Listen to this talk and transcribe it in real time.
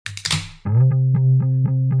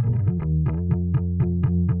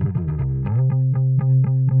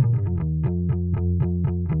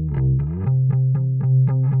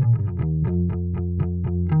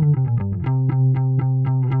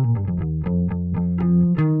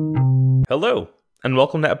Hello, and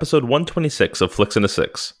welcome to episode 126 of Flicks in a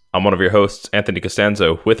Six. I'm one of your hosts, Anthony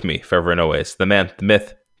Costanzo. With me, forever and always, the man, the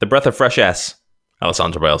myth, the breath of fresh ass,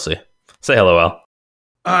 Alessandro Bielsi. Say hello, Al.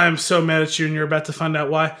 I'm so mad at you, and you're about to find out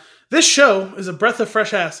why. This show is a breath of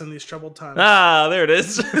fresh ass in these troubled times. Ah, there it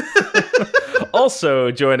is.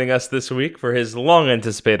 Also joining us this week for his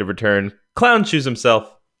long-anticipated return, clown shoes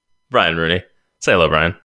himself, Brian Rooney. Say hello,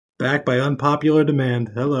 Brian. Back by unpopular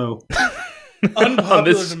demand. Hello.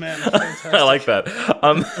 Unpopular demand. Fantastic. I like that.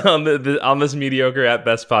 On this mediocre at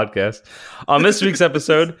best podcast. On this week's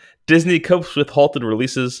episode, Disney copes with halted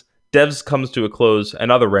releases, devs comes to a close,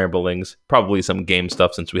 and other ramblings. Probably some game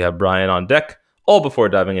stuff since we have Brian on deck. All before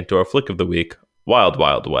diving into our flick of the week, Wild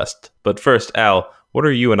Wild West. But first, Al, what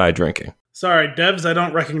are you and I drinking? Sorry, devs, I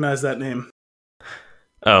don't recognize that name.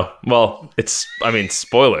 Oh, well,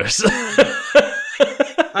 spoilers.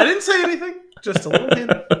 I didn't say anything. Just a little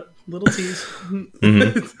hint. Little tease.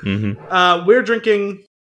 We're drinking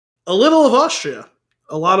a little of Austria,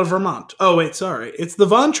 a lot of Vermont. Oh, wait, sorry. It's the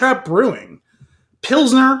Von Trapp Brewing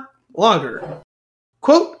Pilsner Lager.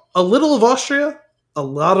 Quote, a little of Austria, a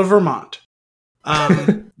lot of Vermont.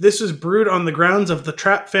 This is brewed on the grounds of the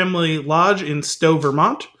Trapp Family Lodge in Stowe,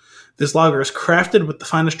 Vermont. This lager is crafted with the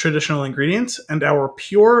finest traditional ingredients and our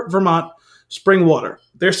pure Vermont spring water.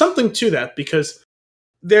 There's something to that because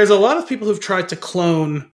there's a lot of people who've tried to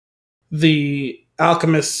clone the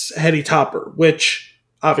Alchemist's Heady Topper, which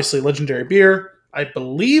obviously legendary beer. I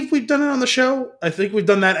believe we've done it on the show. I think we've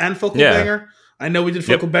done that and Focal Banger. I know we did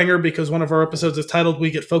Focal Banger because one of our episodes is titled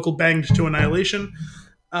 "We Get Focal Banged to Annihilation."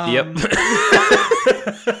 Yep.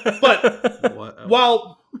 But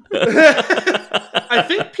while I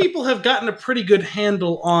think people have gotten a pretty good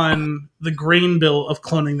handle on the grain bill of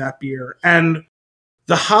cloning that beer, and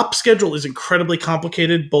the hop schedule is incredibly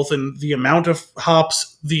complicated, both in the amount of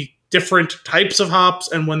hops, the different types of hops,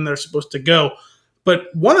 and when they're supposed to go. But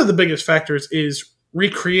one of the biggest factors is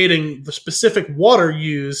recreating the specific water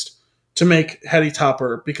used to make Heady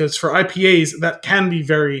Topper, because for IPAs, that can be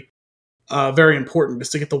very important, is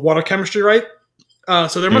to get the water chemistry right.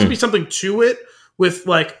 So there must be something to it with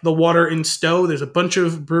like the water in Stowe. There's a bunch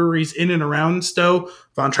of breweries in and around Stowe.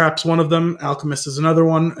 Von Trapp's one of them. Alchemist is another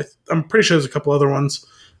one. I'm pretty sure there's a couple other ones.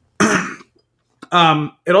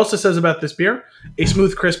 It also says about this beer, a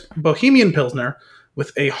smooth, crisp Bohemian Pilsner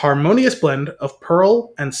with a harmonious blend of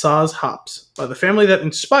Pearl and Saaz hops by the family that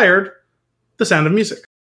inspired The Sound of Music.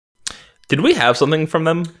 Did we have something from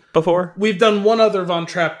them before? We've done one other Von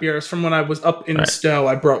Trapp beers from when I was up in Stowe.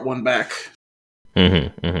 I brought one back.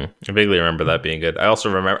 I vaguely remember that being good. I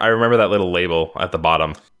also remember that little label at the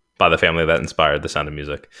bottom by the family that inspired The Sound of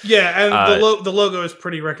Music. Yeah, and the logo is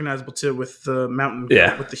pretty recognizable too, with the mountain,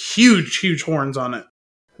 with the huge horns on it.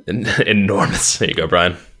 Enormous. There you go,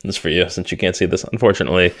 Brian. This is for you, since you can't see this,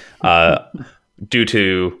 unfortunately. Due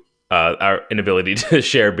to our inability to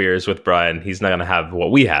share beers with Brian, he's not going to have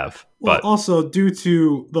what we have. Well, also due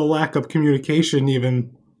to the lack of communication,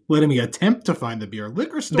 even letting me attempt to find the beer.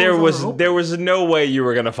 Liquor stores there was no way you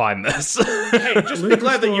were going to find this. Hey, just be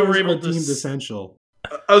glad that you were able to. Deemed essential.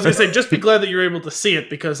 I was going to say, just be glad that you were able to see it,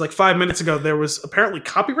 because like 5 minutes ago, there was apparently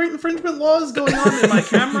copyright infringement laws going on in my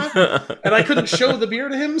camera, and I couldn't show the beer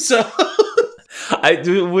to him, so.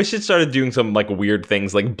 We should start doing some like weird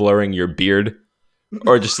things, like blurring your beard.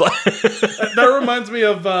 Or just like that reminds me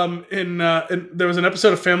of there was an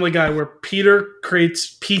episode of Family Guy where Peter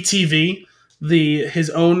creates PTV, his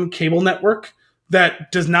own cable network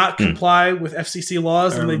that does not comply with FCC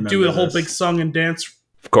laws, and they do a whole big song and dance.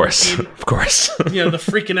 Of course. The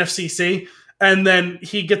freaking FCC, and then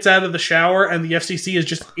he gets out of the shower, and the FCC is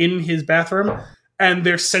just in his bathroom, and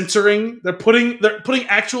they're censoring. They're putting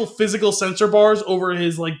actual physical censor bars over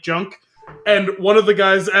his like junk, and one of the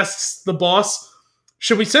guys asks the boss,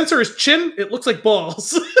 should we censor his chin? It looks like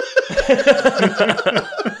balls.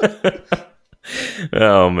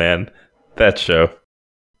 Oh, man. That show.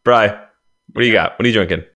 Bri, what do you got? What are you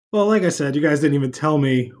drinking? Well, like I said, you guys didn't even tell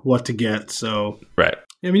me what to get, so... Right.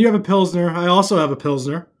 I mean, you have a Pilsner. I also have a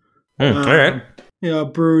Pilsner. All right.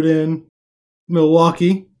 Brewed in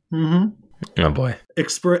Milwaukee. Mm-hmm. Oh, boy.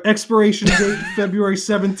 Expiration date, February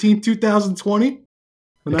 17th, 2020.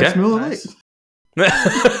 A nice Miller Lite.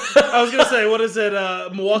 I was going to say, what is it,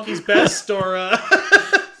 Milwaukee's Best or...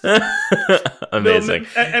 Amazing.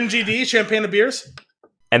 MGD, Champagne of Beers?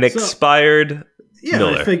 An expired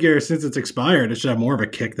Miller. I figure since it's expired, it should have more of a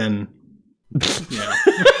kick than...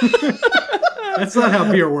 That's not how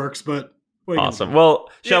beer works, but... Awesome. Well,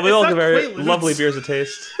 shall we all give our lovely beers a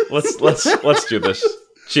taste? Let's do this.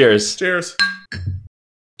 Cheers. Cheers.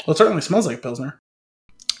 Well, it certainly smells like Pilsner.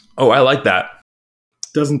 Oh, I like that.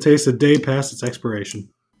 Doesn't taste a day past its expiration.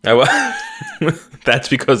 That's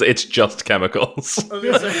because it's just chemicals. I was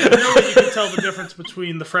gonna say, I know that you can tell the difference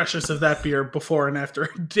between the freshness of that beer before and after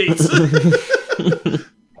dates.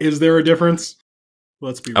 Is there a difference?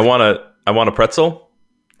 Let's be real. I want a pretzel.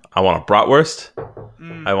 I want a bratwurst.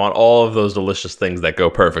 I want all of those delicious things that go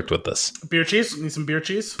perfect with this. Beer cheese? Need some beer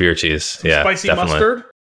cheese? Beer cheese. Some spicy definitely. mustard?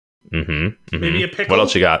 Mm-hmm. Maybe a pickle? What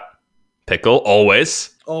else you got? Pickle,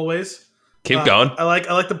 always. Always. Keep going. I like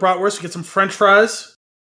the bratwurst. Get some French fries.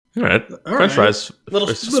 All right. French fries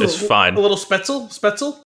is fine. A little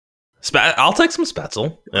spetzel. I'll take some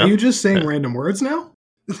spetzel. Yeah. Are you just saying random words now?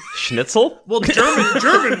 Schnitzel? Well,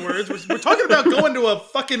 German words. We're talking about going to a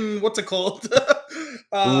fucking, what's it called?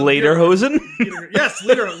 Lederhosen? Yes,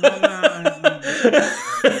 Lederhosen.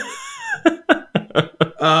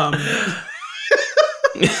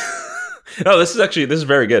 No, this is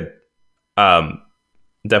very good.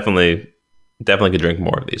 Definitely could drink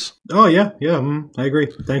more of these. Oh yeah, I agree.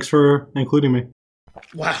 Thanks for including me.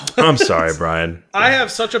 Wow. I'm sorry, Brian. I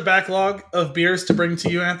have such a backlog of beers to bring to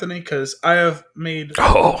you, Anthony, because I have made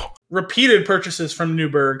repeated purchases from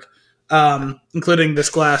Newburgh, including this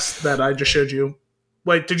glass that I just showed you.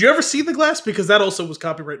 Wait, did you ever see the glass? Because that also was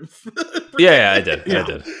copyrighted. Yeah, I did. I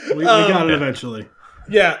did. We got it eventually.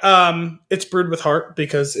 Yeah, it's brewed with heart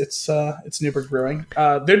because it's Newburgh Brewing.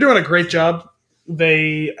 They're doing a great job.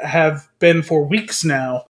 They have been for weeks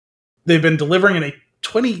now. They've been delivering in a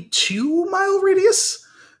 22-mile radius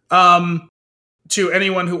to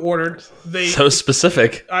anyone who ordered. So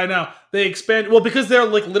specific. I know. They expand because they're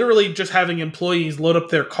like literally just having employees load up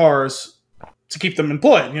their cars to keep them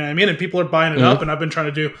employed. You know what I mean? And people are buying it up, and I've been trying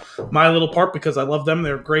to do my little part because I love them.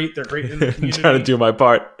 They're great. They're great in the community. Trying to do my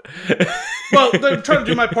part. Well, they're trying to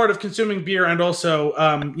do my part of consuming beer and also,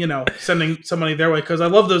 sending some money their way because I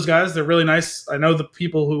love those guys. They're really nice. I know the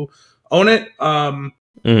people who own it.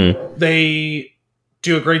 They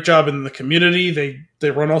do a great job in the community.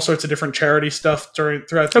 They run all sorts of different charity stuff throughout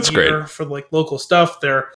the year great. for like local stuff.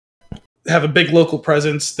 They have a big local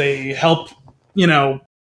presence. They help,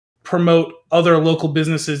 promote other local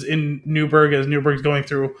businesses in Newburgh as Newburgh's going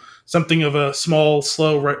through something of a small,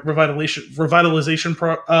 slow revitalization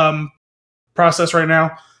process right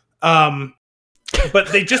now.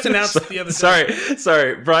 But they just announced the other day.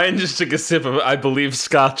 Sorry. Brian just took a sip of, I believe,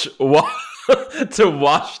 scotch to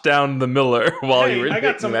wash down the Miller while you were making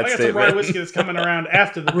that statement. I got some rye whiskey that's coming around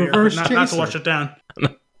after the beer, not to wash it down.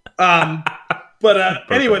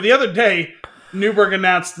 Anyway, the other day, Newburgh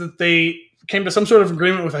announced that they came to some sort of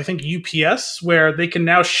agreement with, I think, UPS, where they can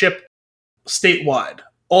now ship statewide.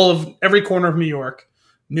 Every corner of New York,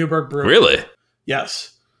 Newburgh Brewing. Really?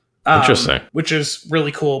 Yes. Interesting. Which is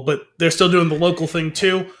really cool, but they're still doing the local thing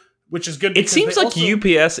too, which is good. It seems like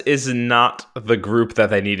UPS is not the group that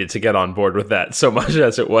they needed to get on board with that so much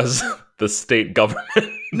as it was the state government.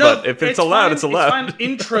 No, but if it's allowed, it's allowed. It's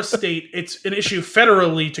fine intrastate. It's an issue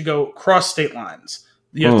federally to go cross state lines.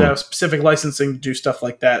 You have to have specific licensing to do stuff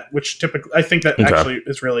like that, which typically, I think that actually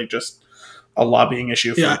is really just a lobbying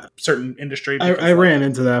issue for certain industry. I ran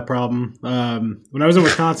into that problem. When I was in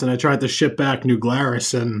Wisconsin, I tried to ship back New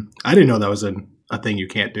Glarus, and I didn't know that was a thing you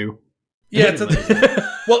can't do. Yeah,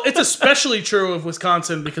 it's especially true of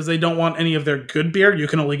Wisconsin because they don't want any of their good beer. You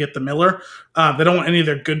can only get the Miller. They don't want any of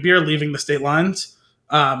their good beer leaving the state lines.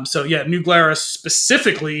 New Glarus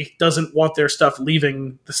specifically doesn't want their stuff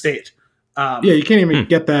leaving the state. You can't even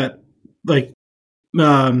get that. Like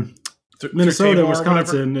Minnesota,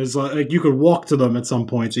 Wisconsin is like you could walk to them at some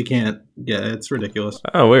points. You can't. Yeah, it's ridiculous.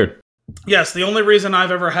 Oh, weird. Yes, the only reason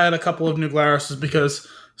I've ever had a couple of New Glarus is because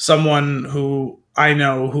someone who I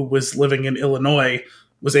know who was living in Illinois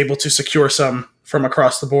was able to secure some from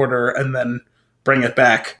across the border and then bring it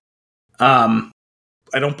back.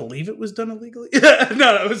 I don't believe it was done illegally.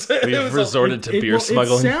 No, it was resorted to beer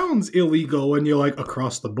smuggling. It sounds illegal when you're like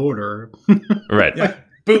across the border. Right. Yeah.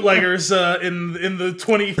 Bootleggers in the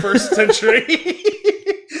 21st century.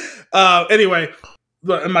 Anyway,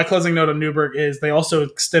 my closing note on Newburgh is they also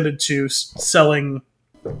extended to selling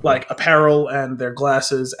like apparel and their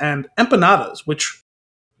glasses and empanadas, which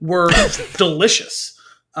were delicious.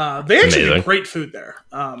 They actually do great food there.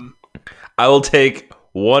 I will take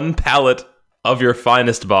one pallet of your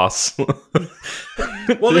finest, boss.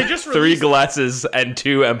 Well, they just 3 glasses and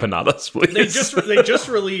 2 empanadas, please. They just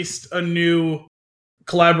released a new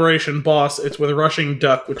collaboration, boss. It's with Rushing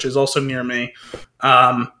Duck, which is also near me.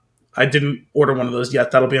 I didn't order one of those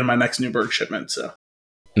yet. That'll be in my next Newburgh shipment. So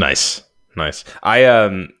nice. I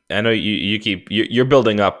know you're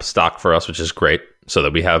building up stock for us, which is great, so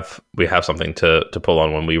that we have something to pull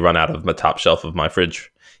on when we run out of the top shelf of my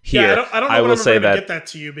fridge. Here, yeah, I don't know when I'm going to get that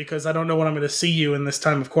to you because I don't know when I'm going to see you in this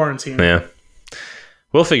time of quarantine. Yeah.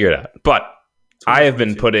 We'll figure it out. But I have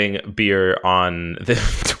been putting beer on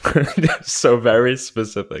so very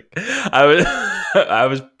specific. I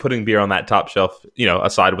was putting beer on that top shelf,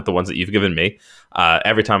 aside with the ones that you've given me.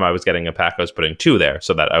 Every time I was getting a pack, I was putting 2 there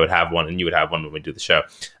so that I would have one and you would have one when we do the show.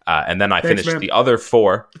 And then I finished the other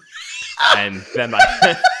 4. And then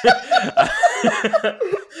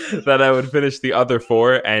then I would finish the other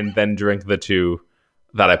 4 and then drink the 2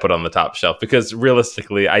 that I put on the top shelf, because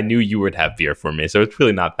realistically, I knew you would have beer for me, so it's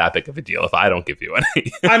really not that big of a deal if I don't give you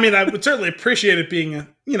any. I mean, I would certainly appreciate it being,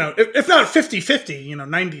 if not 50-50,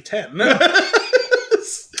 90-10.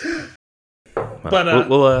 But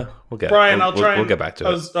we'll get Brian, we'll get back to it.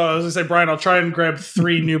 I was going to say, Brian, I'll try and grab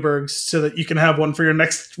 3 Newbergs so that you can have one for your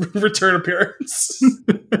next return appearance.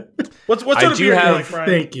 What sort of beer do you like, Brian?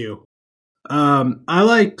 Thank you. I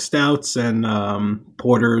like stouts and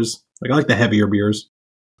porters. I like the heavier beers.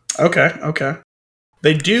 Okay.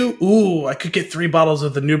 They do. Ooh, I could get 3 bottles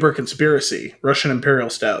of the Newberg Conspiracy Russian Imperial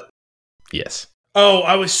Stout. Yes. Oh,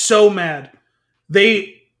 I was so mad.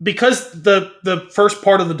 Because the first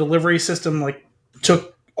part of the delivery system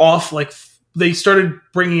took off. They started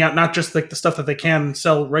bringing out not just the stuff that they can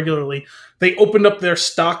sell regularly. They opened up their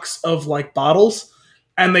stocks of bottles,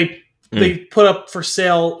 and they put up for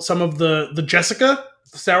sale some of the Jessica,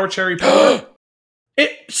 the sour cherry porter.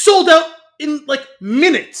 It sold out in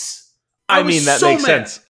minutes. I mean, that makes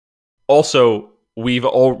sense. Also,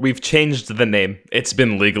 we've changed the name. It's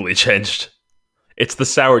been legally changed. It's the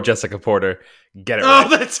Sour Jessica Porter. Get it right. Oh,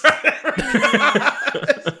 that's right.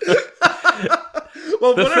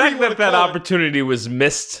 Well, the fact that opportunity was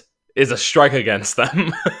missed is a strike against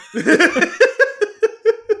them.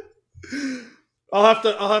 I'll have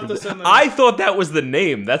to send them. I thought that was the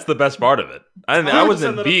name. That's the best part of it. I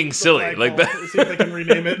wasn't being silly like that. See if they can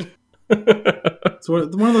rename it. It's one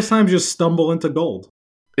of those times you just stumble into gold.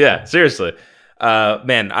 Yeah, seriously.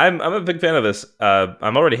 Man, I'm a big fan of this.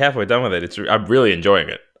 I'm already halfway done with it. I'm really enjoying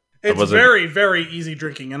it. It's very, very easy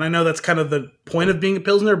drinking, and I know that's kind of the point of being a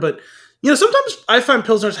Pilsner, but sometimes I find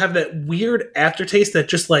Pilsners have that weird aftertaste that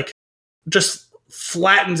just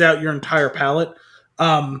flattens out your entire palate.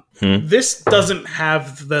 This doesn't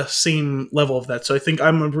have the same level of that, so I think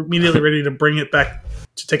I'm immediately ready to bring it back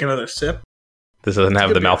to take another sip. This doesn't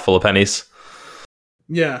have the mouthful of pennies.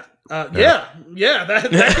 Yeah. That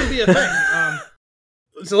can be a thing.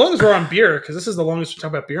 As long as we're on beer, because this is the longest we talk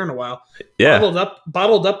about beer in a while. Yeah.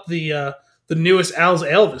 Bottled up the newest Al's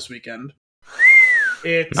Ale this weekend.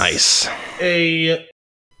 It's nice. A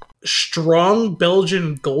strong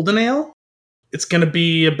Belgian golden ale. It's going to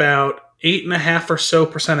be about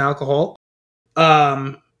 8.5% or so alcohol.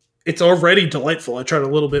 It's already delightful. I tried a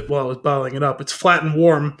little bit while I was bottling it up. It's flat and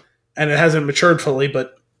warm, and it hasn't matured fully,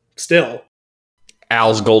 but still.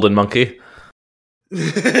 Al's Golden Monkey. we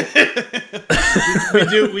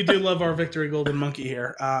do love our Victory Golden Monkey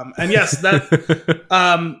here. And yes, that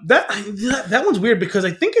one's weird because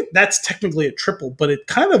I think that's technically a triple, but it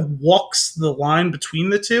kind of walks the line between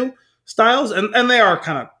the two styles, and they are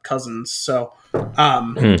kind of cousins. So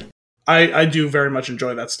I do very much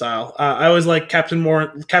enjoy that style. I always like Captain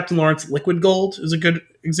Lawrence Liquid Gold is a good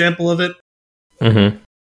example of it. Mm-hmm.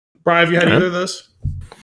 Brian, have you had either of those?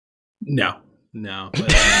 No.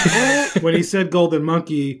 But, when he said Golden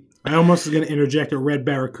Monkey, I almost was going to interject a Red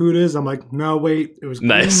Barracudas. I'm like, no, wait, it was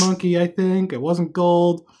Golden Monkey, I think. It wasn't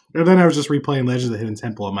gold. And then I was just replaying Legends of the Hidden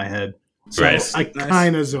Temple in my head. So I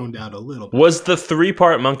kind of zoned out a little bit. Was the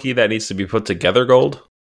 3-part monkey that needs to be put together gold?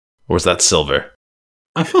 Or was that silver?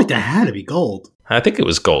 I feel like that had to be gold. I think it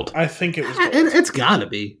was gold. I think it was gold. It's got to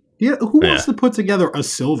be. Yeah, who wants to put together a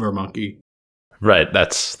silver monkey? Right,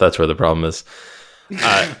 that's where the problem is.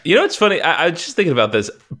 It's funny. I was just thinking about this.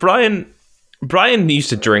 Brian used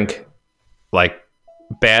to drink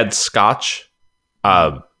bad scotch.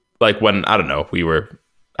 When I don't know,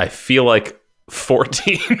 I feel like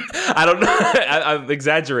 14. I don't know. I'm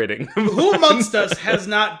exaggerating. Who amongst us has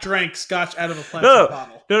not drank scotch out of a plastic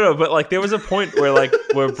bottle? No. But there was a point where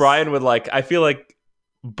where Brian would I feel like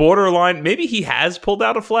borderline. Maybe he has pulled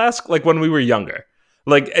out a flask when we were younger.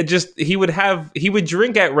 He would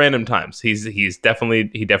drink at random times. He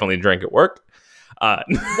definitely drank at work.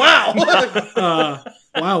 Wow.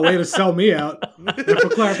 Wow, way to sell me out. For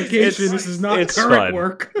clarification, this is not current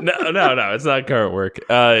work. No, it's not current work.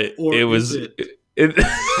 But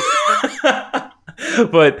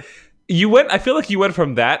I feel like you went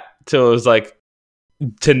from that till it was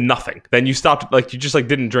to nothing. Then you stopped, you just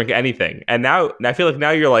didn't drink anything. And now I feel like now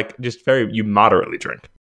you're you moderately drink.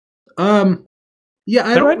 Yeah,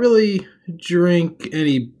 I don't really drink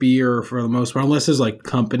any beer for the most part, unless there's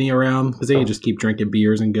company around, because they can just keep drinking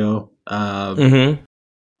beers and go.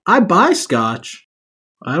 I buy scotch,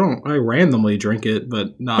 I randomly drink it,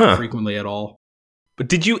 but not frequently at all. But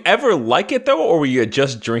did you ever like it, though, or were you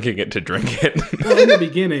just drinking it to drink it? Well, in the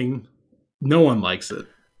beginning, no one likes it.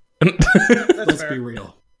 Let's be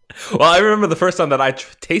real. Well, I remember the first time that I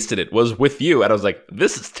tasted it was with you, and I was like,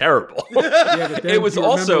 this is terrible. It was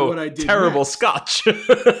also terrible next? Scotch.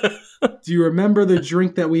 Do you remember the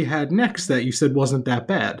drink that we had next that you said wasn't that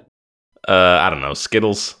bad? I don't know,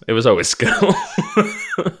 Skittles. It was always Skittles.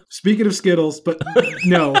 Speaking of Skittles, but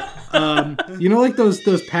no. You know, like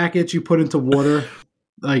those packets you put into water?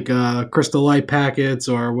 Like Crystal Light packets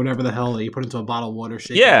or whatever the hell that you put into a bottle of water.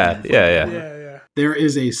 Yeah. There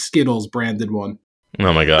is a Skittles branded one.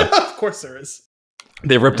 Oh my god. Of course there is.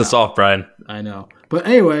 They ripped us off, Brian. I know. But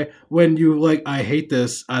anyway, when you like, I hate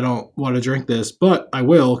this, I don't want to drink this, but I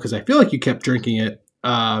will because I feel like you kept drinking it.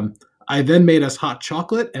 I then made us hot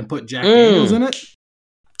chocolate and put Jack Daniels in it.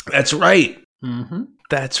 That's right. Mm-hmm.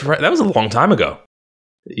 That's right. That was a long time ago.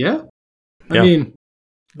 Yeah. I mean,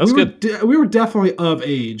 that was good. We were definitely of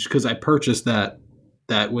age because I purchased that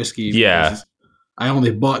whiskey. Yeah. I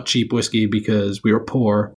only bought cheap whiskey because we were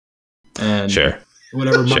poor. And sure.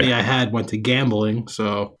 Whatever money I had went to gambling,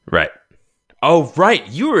 so... Right. Oh, right.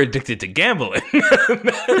 You were addicted to gambling.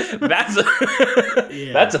 That's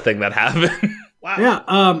a thing that happened. Wow.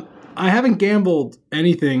 Yeah, I haven't gambled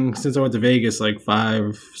anything since I went to Vegas like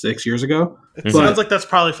 5-6 years ago. It sounds like that's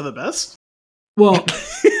probably for the best. Well,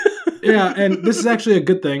 yeah, and this is actually a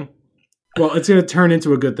good thing. Well, it's going to turn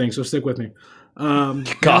into a good thing, so stick with me.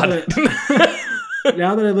 God.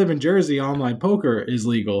 Now that I live in Jersey, online poker is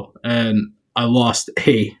legal, and I lost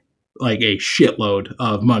a shitload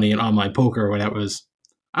of money in online poker when that was.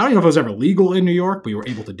 I don't know if it was ever legal in New York, but you were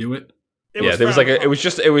able to do it. It was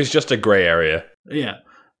just a gray area. Yeah.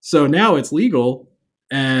 So now it's legal,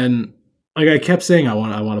 and like I kept saying, I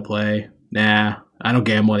want to play. Nah, I don't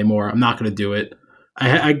gamble anymore. I'm not going to do it.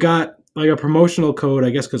 I got like a promotional code, I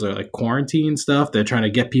guess, because of like quarantine stuff. They're trying to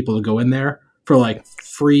get people to go in there for like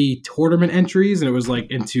free tournament entries, and it was like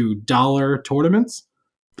into dollar tournaments.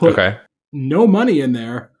 Put no money in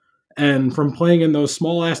there, and from playing in those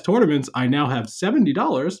small ass tournaments, I now have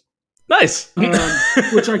 $70. Nice,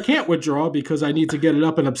 which I can't withdraw because I need to get it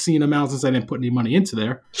up an obscene amount since I didn't put any money into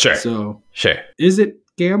there. Sure. So sure. Is it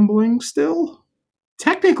gambling still?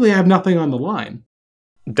 Technically, I have nothing on the line.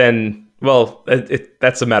 Then, well,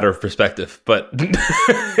 that's a matter of perspective. But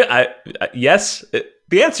yes.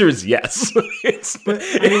 The answer is yes. But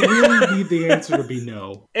I really need the answer to be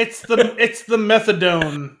no. It's the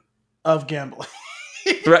methadone of gambling.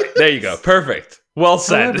 Right, there you go. Perfect. Well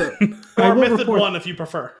said. However, or method one if you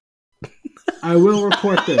prefer. I will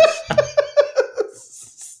report this.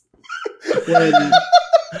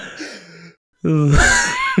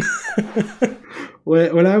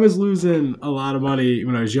 When I was losing a lot of money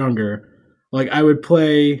when I was younger, like I would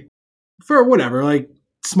play for whatever, like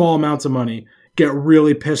small amounts of money, get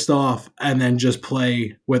really pissed off, and then just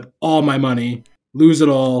play with all my money, lose it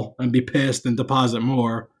all, and be pissed and deposit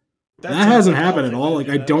more. That hasn't happened at all. Like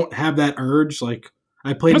I don't have that urge. Like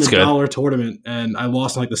I played in a dollar tournament and I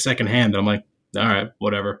lost in like the second hand. I'm like, all right,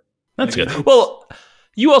 whatever. That's good. Well,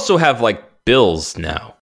 you also have like bills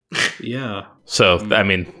now. Yeah. So I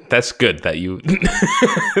mean, that's good that you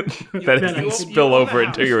that it can spill over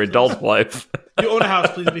into your adult life. You own a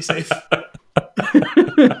house. Please be safe.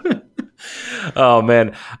 Oh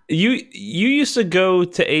man, you used to go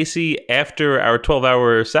to AC after our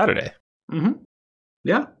 12-hour Saturday. Mm-hmm.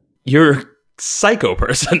 Yeah. You're a psycho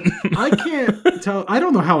person. I can't tell. I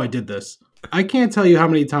don't know how I did this. I can't tell you how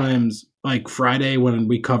many times, like Friday when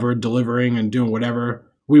we covered delivering and doing whatever,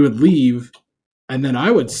 we would leave, and then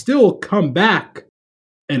I would still come back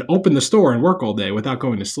and open the store and work all day without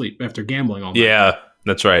going to sleep after gambling all night. Yeah,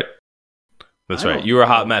 that's right. That's right. You were a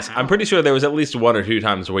hot mess. I'm pretty sure there was at least 1 or 2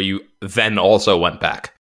 times where you then also went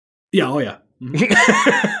back. Yeah. Oh yeah.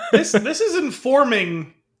 Mm-hmm. This is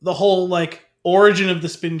informing the whole like origin of the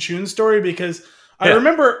Spin Chun story because I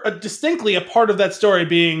remember distinctly a part of that story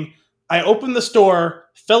being I opened the store,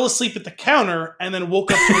 fell asleep at the counter, and then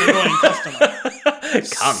woke up to an annoying customer.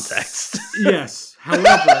 Context. Yes.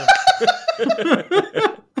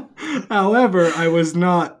 However, I was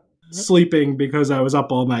not sleeping because I was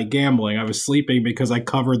up all night gambling. I was sleeping because I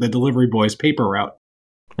covered the delivery boy's paper route.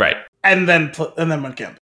 Right. And then went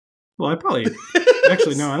gambling. Well, I probably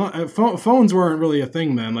actually no. I don't. Phones weren't really a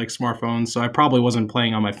thing then, like smartphones. So I probably wasn't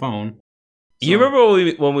playing on my phone. So. You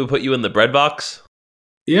remember when we put you in the bread box?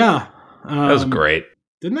 Yeah, that was great.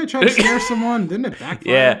 Didn't I try to scare someone? Didn't it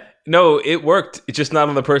backfire? Yeah, no, it worked. It's just not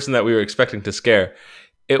on the person that we were expecting to scare.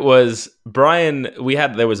 It was Brian.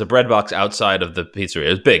 There was a bread box outside of the pizzeria.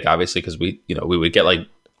 It was big, obviously, because we would get like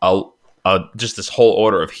just this whole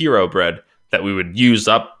order of hero bread that we would use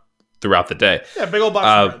up throughout the day. Yeah, big old box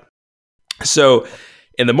of bread. So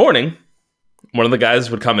in the morning, one of the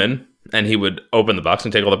guys would come in and he would open the box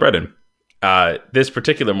and take all the bread in. This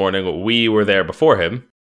particular morning, we were there before him.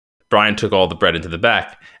 Brian took all the bread into the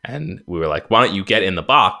back, and we were like, why don't you get in the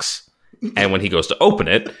box? And when he goes to open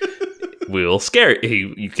it,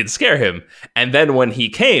 you can scare him. And then when he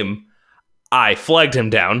came, I flagged him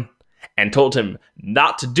down and told him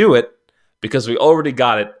not to do it because we already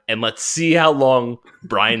got it, and let's see how long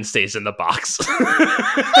Brian stays in the box.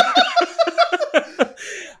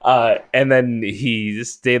 And then he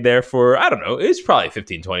stayed there for, I don't know, it was probably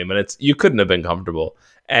 15, 20 minutes. You couldn't have been comfortable.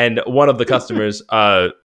 And one of the customers,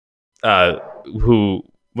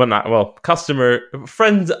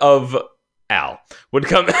 friends of Al would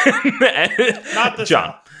come in. Not the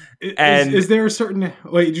John. And is there a certain,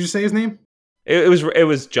 wait, did you say his name? It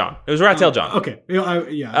was John. It was Rat Tail John. Okay.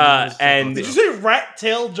 And did you say Rat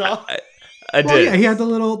Tail John? I did. Yeah, he had the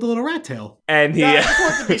little rat tail. And he. I just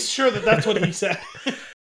wanted to be sure that's what he said.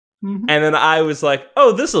 And then I was like,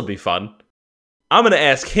 "Oh, this will be fun. I'm going to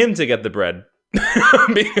ask him to get the bread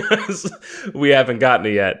because we haven't gotten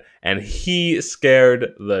it yet." And he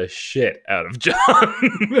scared the shit out of John.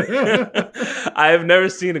 I have never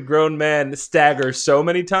seen a grown man stagger so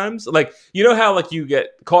many times. Like, you know how like you get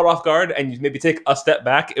caught off guard and you maybe take a step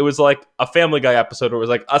back? It was like a Family Guy episode where it was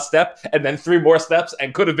like a step and then 3 more steps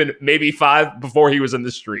and could have been maybe 5 before he was in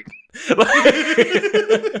the street.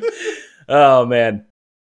 Oh, man.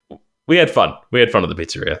 We had fun. We had fun at the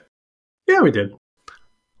pizzeria. Yeah, we did.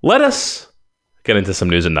 Let us get into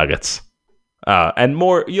some news and nuggets. And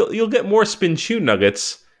more, you'll get more Spin Chew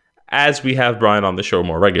nuggets as we have Brian on the show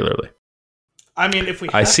more regularly. I mean, if we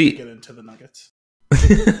have to get into the nuggets. I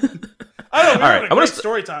don't know. All right, great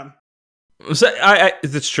story time. So,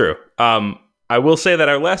 that's true. I will say that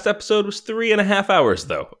our last episode was 3.5 hours,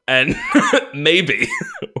 though. And maybe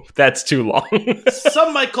that's too long.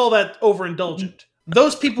 Some might call that overindulgent.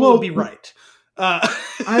 Those people will be right.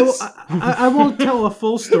 I won't tell a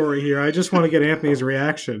full story here. I just want to get Anthony's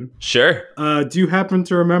reaction. Sure. Do you happen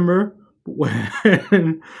to remember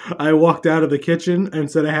when I walked out of the kitchen and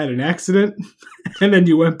said I had an accident, and then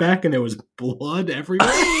you went back and there was blood everywhere?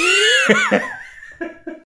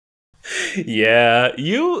 Yeah,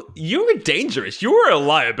 you were dangerous. You were a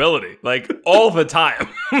liability, like all the time.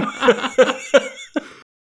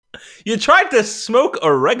 You tried to smoke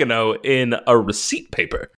oregano in a receipt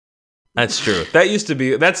paper. That's true. That used to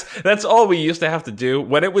be that's all we used to have to do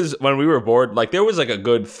when we were bored. Like there was like a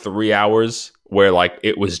good 3 hours where like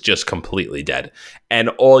it was just completely dead, and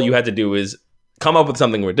all you had to do is come up with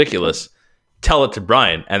something ridiculous, tell it to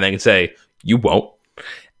Brian, and then say you won't,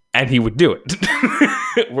 and he would do it.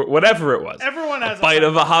 Whatever it was. Everyone has a bite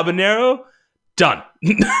of a habanero. Done.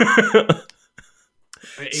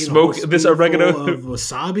 Smoke this oregano of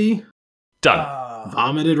wasabi. Done.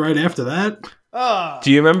 Vomited right after that.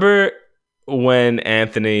 Do you remember when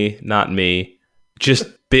Anthony, not me, just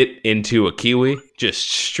bit into a kiwi? Just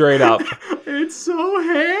straight up. It's so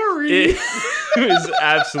hairy. It was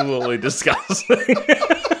absolutely disgusting.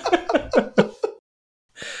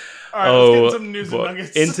 All right, let's get into some news and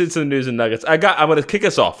nuggets. Into some news and nuggets. I'm going to kick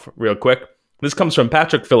us off real quick. This comes from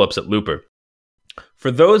Patrick Phillips at Looper.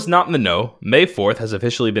 For those not in the know, May 4th has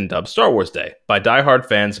officially been dubbed Star Wars Day by diehard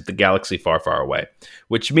fans of the galaxy far, far away,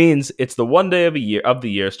 which means it's the one day of the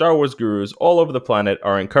year Star Wars gurus all over the planet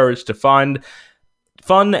are encouraged to find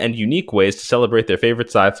fun and unique ways to celebrate their favorite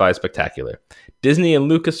sci-fi spectacular. Disney and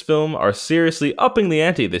Lucasfilm are seriously upping the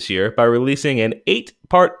ante this year by releasing an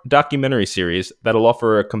 8-part documentary series that'll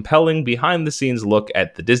offer a compelling behind-the-scenes look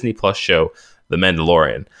at the Disney Plus show, The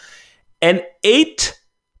Mandalorian. An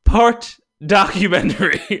 8-part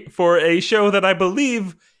documentary for a show that I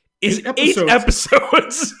believe is 8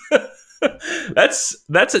 episodes.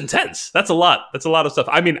 That's intense. That's a lot. That's a lot of stuff.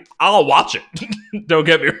 I mean, I'll watch it. Don't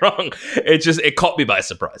get me wrong. It caught me by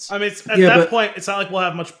surprise. I mean, at that point, it's not like we'll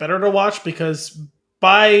have much better to watch because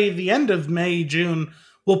by the end of May, June,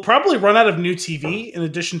 we'll probably run out of new TV in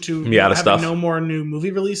addition to having no more new movie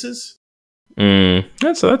releases.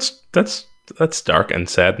 That's dark and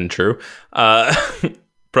sad and true.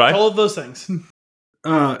 Brian? All of those things.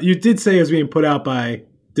 You did say it was being put out by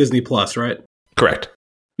Disney Plus, right? Correct.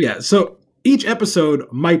 Yeah, so each episode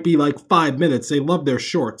might be like 5 minutes. They love their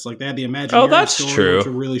shorts. Like they had the Imaginary story, which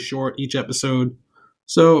are really short each episode.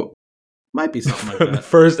 So might be something like that. The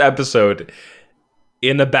first episode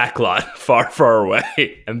in a backlot far, far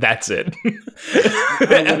away, and that's it.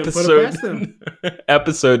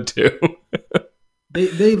 Episode 2.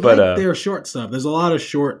 They like their short stuff. There's a lot of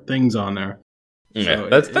short things on there. Yeah,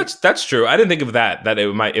 that's true. I didn't think of that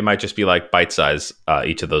it might just be like bite size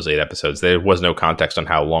each of those 8 episodes. There was no context on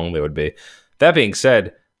how long they would be. That being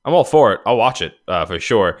said, I'm all for it. I'll watch it for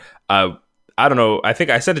sure. I don't know. I think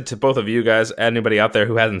I sent it to both of you guys. Anybody out there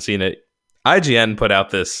who hasn't seen it, IGN put out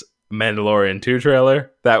this Mandalorian 2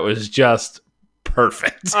 trailer that was just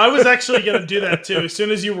perfect. I was actually going to do that too. As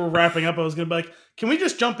soon as you were wrapping up, I was going to be like, can we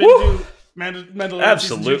just jump into Mandalorian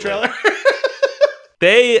Season 2 trailer?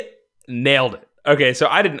 They nailed it. Okay, so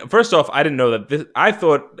first off, I didn't know that this, I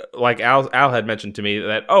thought, like Al had mentioned to me,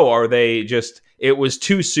 that, it was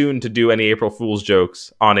too soon to do any April Fool's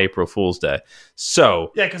jokes on April Fool's Day.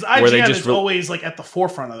 So, yeah, because IGN is always like at the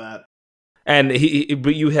forefront of that. And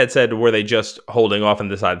but you had said, were they just holding off and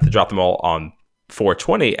decided to drop them all on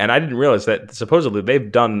 420? And I didn't realize that supposedly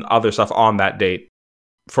they've done other stuff on that date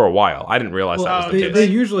for a while. I didn't realize that was the case. They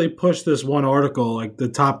usually push this one article, like the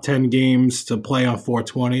top 10 games to play on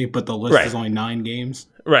 420, but the list is only 9 games.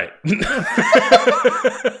 Right.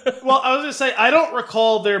 Well, I was going to say, I don't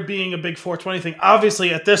recall there being a big 420 thing.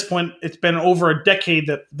 Obviously, at this point, it's been over a decade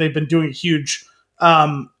that they've been doing a huge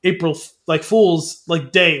April Fool's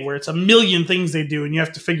Day, where it's a million things they do, and you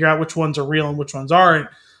have to figure out which ones are real and which ones aren't.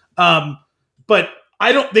 But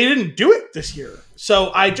they didn't do it this year.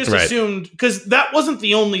 So I just assumed, because that wasn't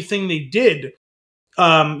the only thing they did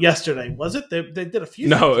yesterday, was it? They did a few.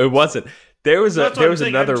 No, things. It wasn't. There was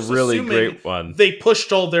another really great one. They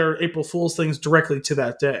pushed all their April Fool's things directly to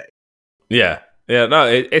that day. Yeah. No,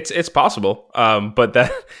 it's possible. But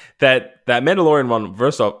that Mandalorian one,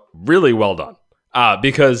 first off, really well done.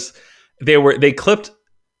 Because they clipped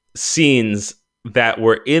scenes that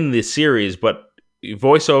were in the series, but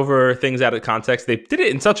voiceover things out of context. They did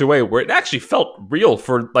it in such a way where it actually felt real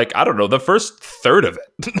for the first third of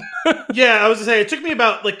it. Yeah, I was gonna say, it took me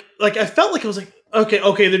about I felt like it was like,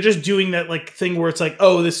 okay, they're just doing that thing where it's like,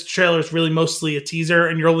 oh, this trailer is really mostly a teaser,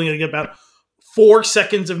 and you're only gonna get about 4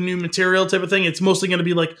 seconds of new material type of thing. It's mostly gonna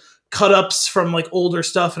be cut ups from older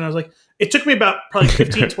stuff, and I was like, it took me about probably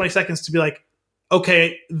 15, 20 seconds to be like,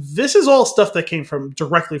 okay, this is all stuff that came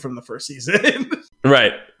directly from the first season.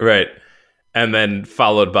 Right. And then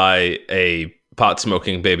followed by a pot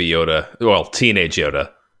smoking Baby Yoda, well, teenage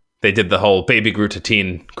Yoda. They did the whole Baby Groot to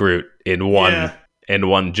Teen Groot in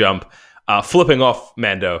one jump, flipping off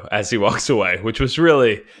Mando as he walks away, which was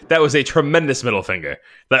that was a tremendous middle finger.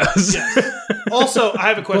 That was. Yes. Also, I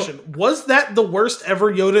have a question: was that the worst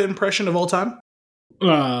ever Yoda impression of all time?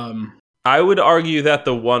 I would argue that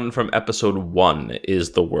the one from episode 1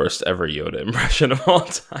 is the worst ever Yoda impression of all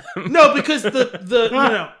time. No, because no.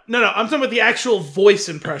 I'm talking about the actual voice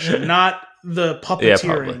impression, not the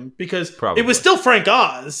puppeteering. Because it was still Frank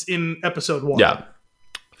Oz in episode 1. Yeah,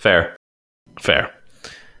 fair.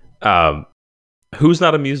 Who's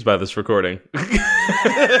not amused by this recording?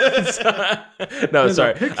 No,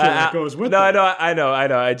 sorry. That goes with I know.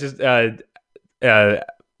 I just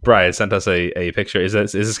Brian sent us a picture. Is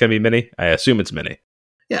this going to be Minnie? I assume it's Minnie.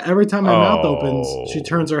 Yeah, every time my mouth opens, she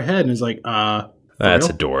turns her head and is like, That's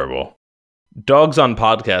adorable. Dogs on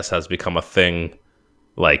podcasts has become a thing,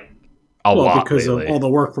 a lot because lately. Of all the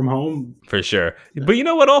work from home. For sure. But you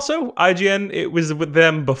know what also? IGN, it was with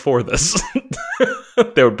them before this.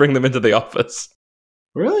 They would bring them into the office.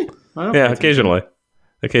 Really? Yeah, occasionally.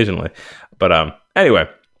 But anyway.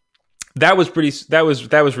 That was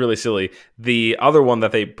really silly. The other one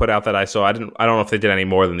that they put out that I saw, I don't know if they did any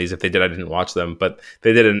more than these. If they did, I didn't watch them, but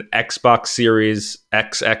they did an Xbox Series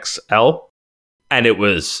XXL, and it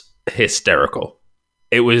was hysterical.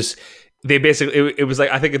 It was I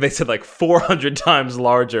think they said 400 times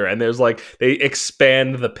larger, and there's they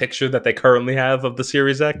expand the picture that they currently have of the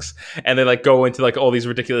Series X, and they go into all these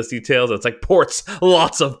ridiculous details. It's ports,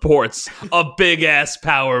 lots of ports, a big ass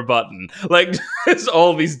power button, it's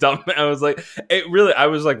all these dumb. I was I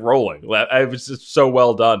was rolling. I was just so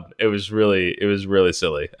well done. It was really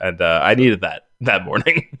silly, and I needed that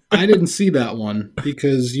morning. I didn't see that one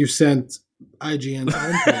because you sent IGN's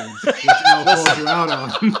homepage, which Al called you out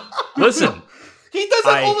on. Listen, he does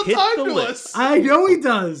that all the time to us. I know he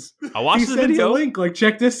does. I watched the video. A link,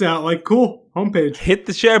 check this out. Cool, homepage. Hit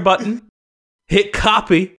the share button, hit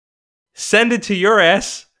copy, send it to your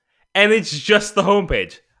ass, and it's just the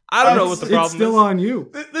homepage. I don't know what the problem is. It's still on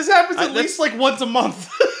you. This happens at least once a month.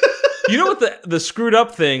 You know what the screwed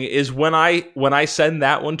up thing is? When I send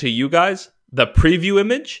that one to you guys, the preview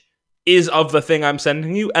image is of the thing I'm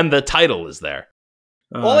sending you, and the title is there.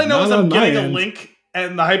 All I know is I'm getting a link,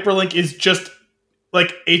 and the hyperlink is just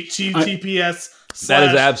HTTPS. That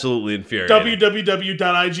is absolutely infuriating.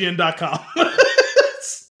 www.ign.com.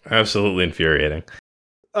 Absolutely infuriating.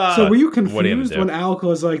 So were you what are you gonna confused do? when Alec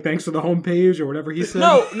was like, "Thanks for the homepage" or whatever he said?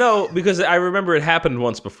 No, because I remember it happened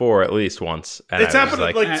once before, at least once. And It's I was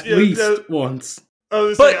happened like At least once.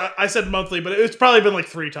 I said monthly, but it's probably been like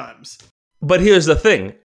 3 times. But here's the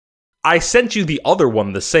thing: I sent you the other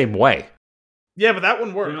one the same way. Yeah, but that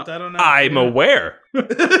one worked. Yeah. I don't know. I'm aware.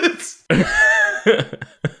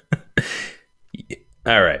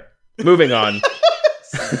 All right, moving on.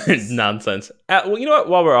 Nonsense. Well, you know what?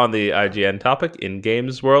 While we're on the IGN topic in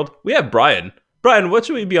games world, we have Brian. Brian, what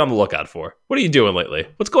should we be on the lookout for? What are you doing lately?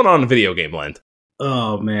 What's going on in video game land?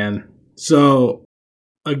 Oh man! So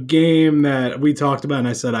a game that we talked about, and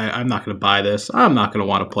I said I'm not going to buy this. I'm not going to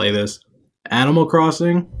want to play this. Animal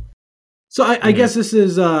Crossing. So I guess this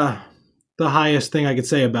is the highest thing I could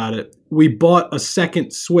say about it. We bought a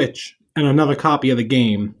second Switch and another copy of the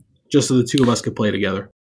game just so the two of us could play together.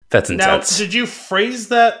 That's Now, intense. did you phrase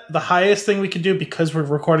that the highest thing we could do because we're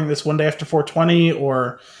recording this one day after 420,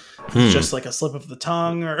 or just like a slip of the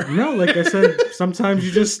tongue? Or No, like I said, sometimes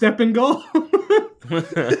you just step and go.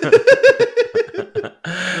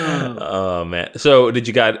 Oh man! So,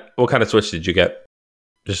 what kind of Switch did you get?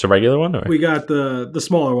 Just a regular one, or We got the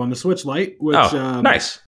smaller one, the Switch Lite, which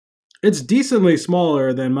nice. It's decently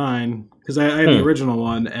smaller than mine because I had the original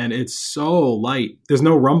one, and it's so light. There's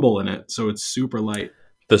no rumble in it, so it's super light.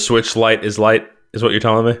 The Switch Lite, is what you're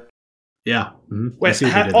telling me? Yeah. Mm-hmm. wait,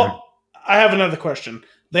 I have another question.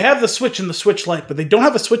 They have the Switch and the Switch Lite, but they don't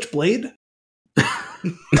have a Switch Blade? I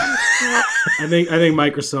think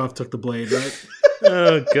Microsoft took the blade, right?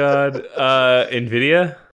 Oh god.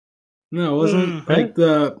 Nvidia? No, it wasn't like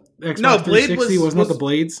the Xbox Blade 360 wasn't was that the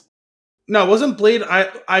blades? No, wasn't Blade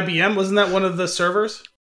IBM? Wasn't that one of the servers?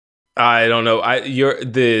 I don't know.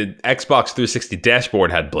 The Xbox 360 dashboard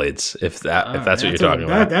had blades. If that's what you're talking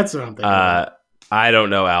about. That's what I'm thinking. About. I don't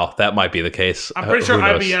know, Al. That might be the case. I'm pretty sure Who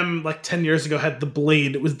knows? IBM like 10 years ago had the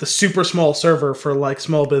Blade. It was the super small server for like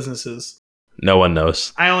small businesses. No one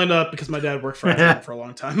knows. I only know that because my dad worked for IBM for a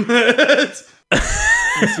long time. I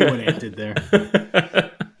see what Ant did there.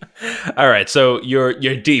 All right, so you're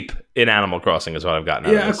deep in Animal Crossing, is what I've gotten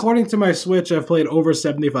out of this. According to my Switch, I've played over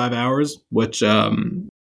 75 hours, which that's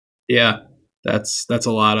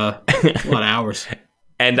a lot of hours.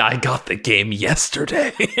 And I got the game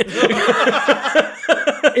yesterday.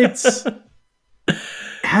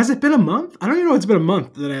 Has it been a month? I don't even know it's been a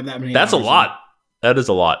month that I have that many. That's a lot. That is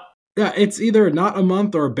a lot. Yeah, it's either not a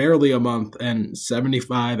month or barely a month and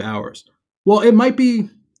 75 hours. Well, it might be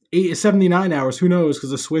 79 hours. Who knows?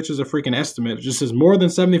 Because the Switch is a freaking estimate. It just says more than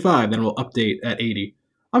 75, then we'll update at 80.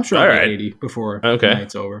 I'm sure I'll be at 80 before the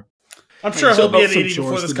night's over. I'm sure he'll be at 80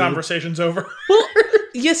 before this conversation's over. Well,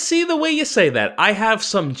 you see the way you say that. I have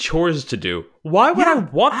some chores to do. Why would I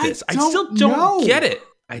want this? I still don't get it.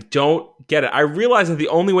 I don't get it. I realize that the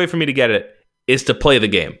only way for me to get it is to play the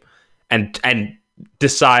game and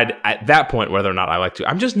decide at that point whether or not I like to.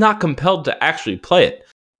 I'm just not compelled to actually play it.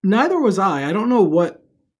 Neither was I. I don't know what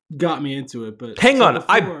got me into it, but hang on.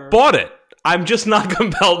 I bought it. I'm just not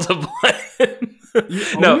compelled to play it.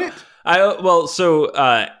 You own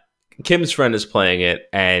it? Kim's friend is playing it,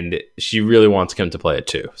 and she really wants Kim to play it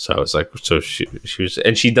too. So it's like, she was,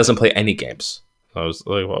 and she doesn't play any games. I was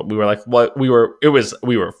like,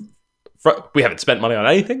 we haven't spent money on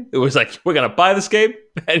anything. It was like, we're gonna buy this game,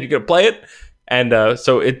 and you're gonna play it, and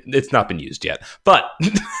so it's not been used yet. But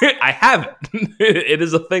I have it. It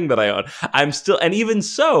is a thing that I own. I'm still, and even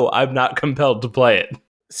so, I'm not compelled to play it.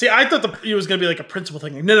 See, I thought it was going to be like a principle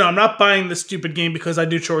thing. Like, no, I'm not buying this stupid game because I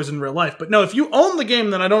do chores in real life. But no, if you own the game,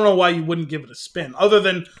 then I don't know why you wouldn't give it a spin. Other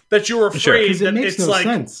than that you're afraid that makes it's no like,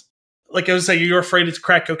 sense. Like I was saying, you're afraid it's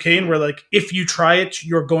crack cocaine, where like if you try it,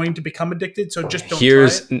 you're going to become addicted. So just don't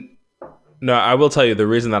try it. No, I will tell you the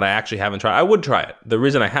reason that I actually haven't tried. I would try it. The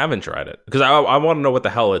reason I haven't tried it because I want to know what the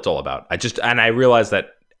hell it's all about. I realize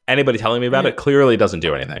that anybody telling me about it clearly doesn't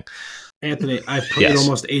do anything. Anthony, I've played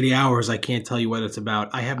almost 80 hours. I can't tell you what it's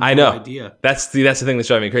about. I have no idea. That's the thing that's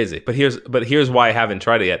driving me crazy. But here's why I haven't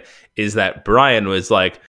tried it yet. Is that Brian was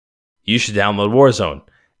like, you should download Warzone.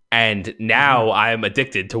 And now I'm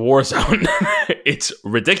addicted to Warzone. It's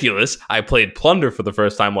ridiculous. I played Plunder for the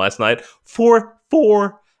first time last night for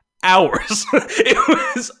 4 hours.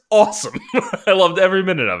 It was awesome. I loved every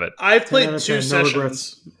minute of it. I've played 2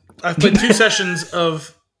 sessions. I've played 2 sessions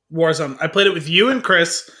of Warzone. I played it with you and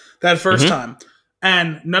Chris that first time.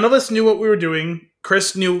 And none of us knew what we were doing.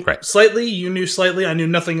 Chris knew slightly. You knew slightly. I knew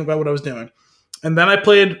nothing about what I was doing. And then I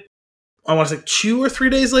played, I want to say 2 or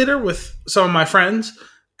 3 days later with some of my friends.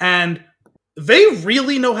 And they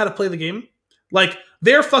really know how to play the game. Like,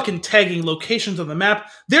 they're fucking tagging locations on the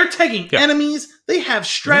map. They're tagging enemies. They have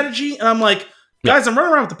strategy. And I'm like, guys, I'm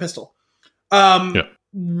running around with the pistol.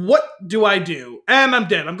 what do I do? And I'm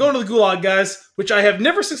dead. I'm going to the Gulag, guys, which I have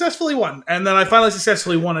never successfully won. And then I finally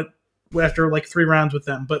successfully won it after like 3 rounds with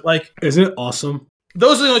them. But like, isn't it awesome?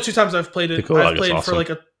 Those are the only 2 times I've played it. I've played awesome. For like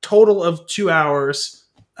a total of 2 hours.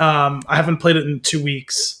 I haven't played it in 2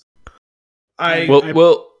 weeks.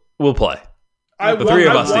 We'll play. The 3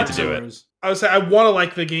 of us need to do it. I would say I want to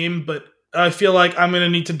like the game, but I feel like I'm going to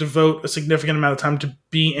need to devote a significant amount of time to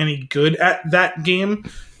be any good at that game,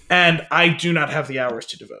 and I do not have the hours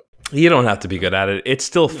to devote. You don't have to be good at it. It's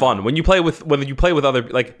still fun. When you play with other,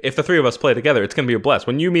 like if the 3 of us play together, it's going to be a blast.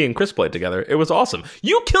 When me and Chris played together, it was awesome.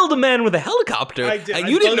 You killed a man with a helicopter, and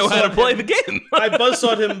you didn't know how to play the game. I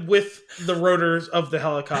buzzsawed him with the rotors of the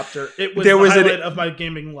helicopter. It was the highlight of my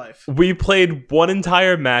gaming life. We played one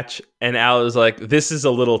entire match, and Al was like, "This is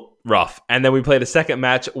a little rough." And then we played a second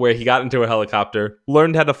match where he got into a helicopter,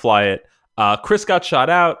 learned how to fly it. Chris got shot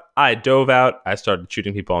out. I dove out. I started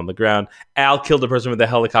shooting people on the ground. Al killed a person with the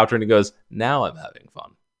helicopter, and he goes, "Now I'm having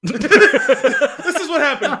fun." This is what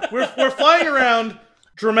happened. We're flying around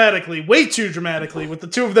dramatically, way too dramatically, with the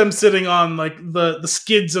 2 of them sitting on like the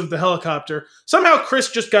skids of the helicopter. Somehow Chris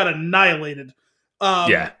just got annihilated.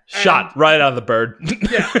 Shot right out of the bird.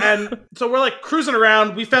 Yeah, and so we're like cruising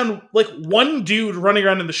around. We found like one dude running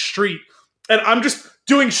around in the street, and I'm just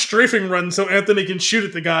doing strafing runs so Anthony can shoot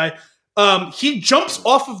at the guy. He jumps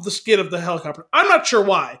off of the skid of the helicopter. I'm not sure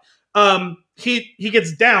why. He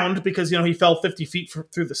gets downed because, he fell 50 feet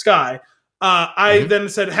through the sky. I then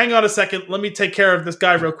said, hang on a second. Let me take care of this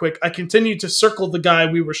guy real quick. I continued to circle the guy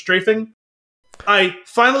we were strafing. I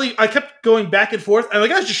kept going back and forth, and the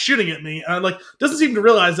guy's just shooting at me. And doesn't seem to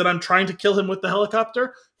realize that I'm trying to kill him with the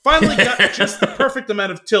helicopter. Finally got just the perfect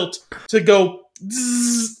amount of tilt to go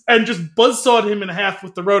zzz, and just buzzsawed him in half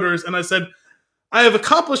with the rotors. And I said, I have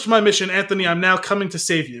accomplished my mission, Anthony. I'm now coming to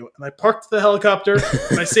save you. And I parked the helicopter,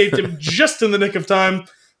 and I saved him just in the nick of time.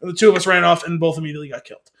 And the 2 of us ran off, and both immediately got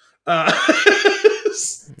killed.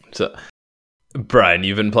 So, Brian,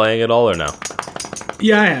 you've been playing it all or no?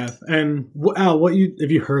 Yeah, I have. And Al,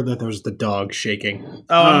 have you heard that there was the dog shaking?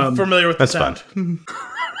 Oh, I'm familiar with the sound.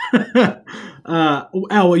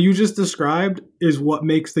 Al, what you just described is what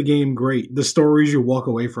makes the game great. The stories you walk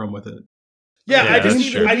away from with it. Yeah,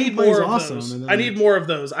 I need more of those. I need more of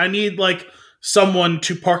those. I need someone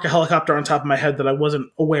to park a helicopter on top of my head that I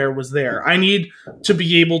wasn't aware was there. I need to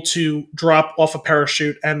be able to drop off a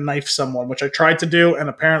parachute and knife someone, which I tried to do, and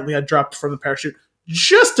apparently I dropped from the parachute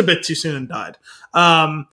just a bit too soon and died.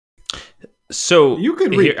 So you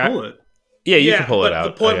could re-pull it. Yeah, you can pull it out.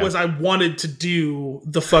 The point was I wanted to do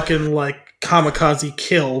the fucking kamikaze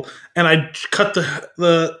kill, and I cut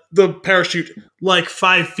the parachute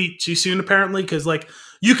 5 feet too soon, apparently, because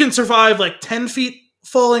you can survive 10 feet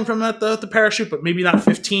falling from the parachute, but maybe not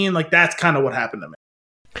 15. That's kind of what happened to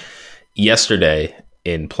me. Yesterday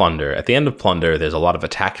in Plunder, at the end of Plunder, there's a lot of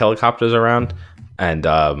attack helicopters around, and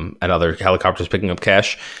other helicopters picking up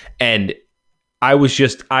cash, and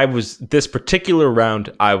this particular round,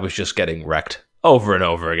 I was just getting wrecked over and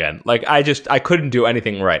over again. I couldn't do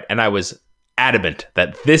anything right. And I was adamant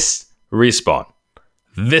that this respawn,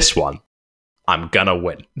 this one, I'm gonna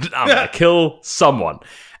win. I'm gonna kill someone.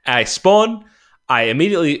 And I spawn.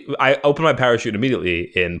 I open my parachute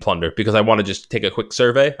immediately in Plunder because I want to just take a quick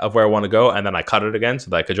survey of where I want to go. And then I cut it again so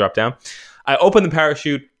that I could drop down. I open the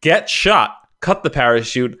parachute, get shot, cut the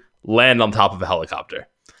parachute, land on top of a helicopter.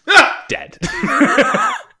 Dead.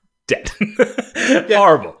 Dead. Yeah.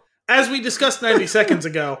 Horrible. As we discussed 90 seconds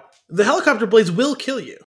ago, the helicopter blades will kill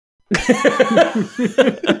you.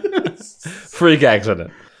 Freak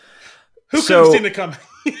accident. Who could have seen it coming?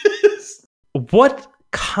 What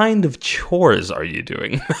kind of chores are you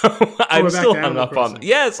doing? I'm still hung up on.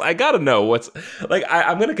 Yes, I gotta know what's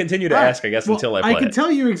I'm gonna continue to ask, I guess, until I play. I can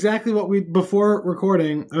tell you exactly what before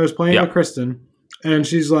recording. I was playing with Kristen, and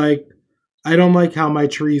she's like, I don't like how my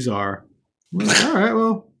trees are. I'm like, all right,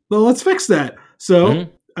 well, let's fix that. So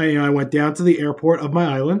I went down to the airport of my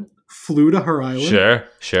island, flew to her island.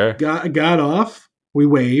 Sure. Got off. We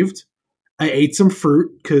waved. I ate some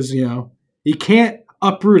fruit because, you can't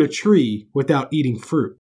uproot a tree without eating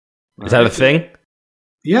fruit. Is that a thing?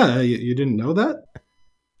 Yeah, you didn't know that?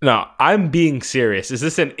 No, I'm being serious. Is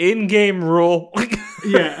this an in-game rule?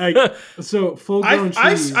 Yeah, so full-grown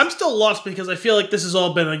trees. I'm still lost because I feel like this has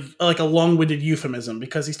all been a long-winded euphemism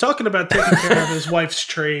because he's talking about taking care of his wife's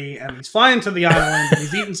tree and he's flying to the island and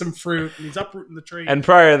he's eating some fruit and he's uprooting the tree. And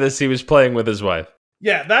prior to this, he was playing with his wife.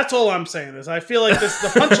 Yeah, that's all I'm saying is I feel like the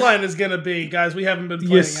punchline is going to be, guys, we haven't been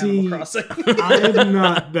playing Animal Crossing. I'm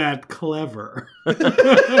not that clever.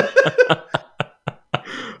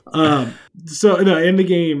 So in the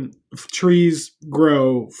game, trees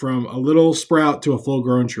grow from a little sprout to a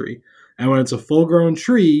full-grown tree. And when it's a full-grown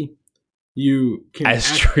tree, you can...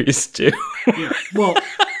 As trees do. Yeah, well,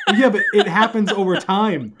 yeah, but it happens over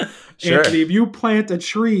time. Sure. Anthony, if you plant a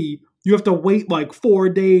tree, you have to wait like 4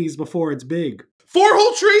 days before it's big. 4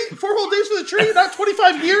 whole days for the tree, not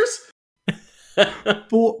 25 years?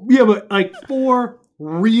 But like 4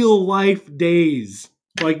 real life days.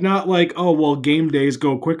 Like not like, oh, well, game days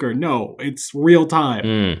go quicker. No, it's real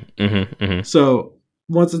time. So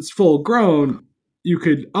once it's full grown, you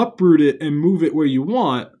could uproot it and move it where you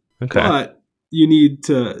want. Okay. But you need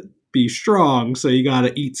to be strong, so you got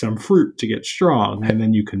to eat some fruit to get strong, and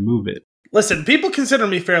then you can move it. Listen, people consider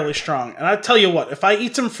me fairly strong, and I tell you what, if I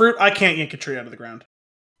eat some fruit, I can't yank a tree out of the ground.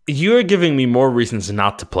 You're giving me more reasons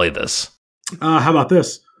not to play this. How about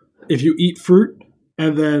this? If you eat fruit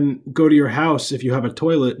and then go to your house, if you have a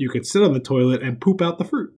toilet, you could sit on the toilet and poop out the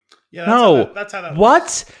fruit. Yeah, that's how that What?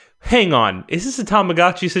 works. Hang on. Is this a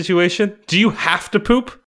Tamagotchi situation? Do you have to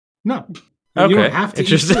poop? No. Okay. You don't have to eat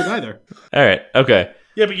Interesting. fruit either. All right. Okay.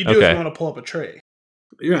 Yeah, but you do if you want to pull up a tree.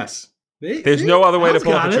 Yes. There's no other way to Al's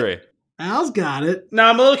pull up got a it. tree. Al's got it. Now,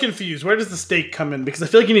 I'm a little confused. Where does the steak come in? Because I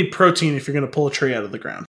feel like you need protein if you're going to pull a tree out of the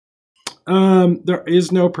ground. There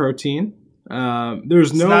is no protein.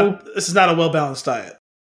 This is not a well-balanced diet.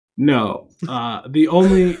 No. The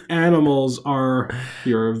only animals are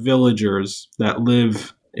your villagers that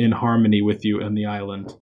live in harmony with you in the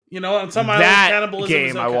island. You know, on some islands, That cannibalism game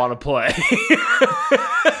is okay. I want to play.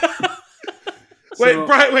 Wait,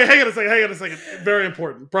 Brian, hang on a second. Very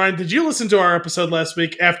important. Brian, did you listen to our episode last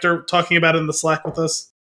week after talking about it in the Slack with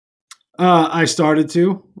us? I started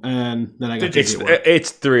to, and then I got to get work.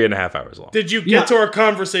 It's 3.5 hours long. Did you get to our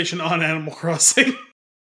conversation on Animal Crossing?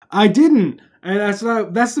 I didn't, and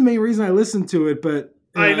that's the main reason I listened to it. But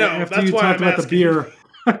I know after that's you why talked I'm about asking. the beer,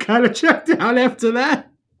 I kind of checked out after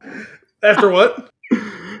that. After what?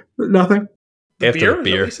 Nothing. After beer? the Is that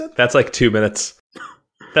beer. what you said? That's like 2 minutes.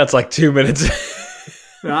 That's like 2 minutes.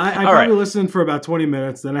 I probably listened for about 20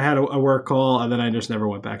 minutes. Then I had a work call, and then I just never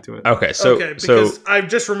went back to it. Okay, because I'm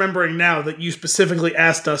just remembering now that you specifically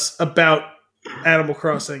asked us about Animal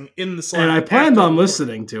Crossing in the Slack. And I planned on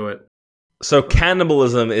listening to it. So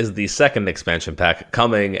cannibalism is the second expansion pack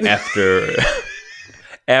coming after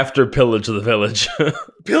after Pillage of the Village.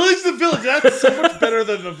 Pillage the Village. That's so much better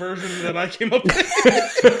than the version that I came up with.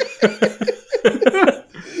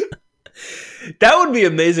 That would be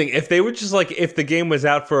amazing if they were just like, if the game was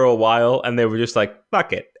out for a while and they were just like,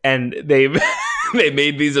 fuck it, and they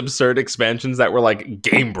made these absurd expansions that were like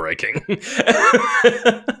game breaking.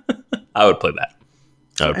 I would play that.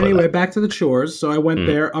 Anyway, back to the chores. So I went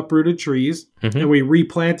there, uprooted trees, and we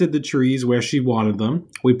replanted the trees where she wanted them.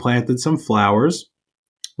 We planted some flowers.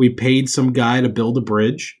 We paid some guy to build a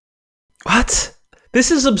bridge. What?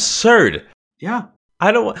 This is absurd. Yeah.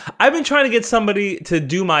 I've been trying to get somebody to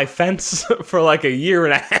do my fence for like 1.5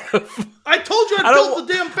 years. I told you I built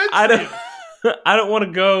the damn fence for you. I don't want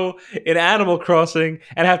to go in Animal Crossing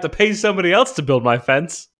and have to pay somebody else to build my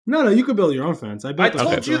fence. No, you could build your own fence. I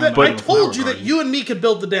told you that you and me could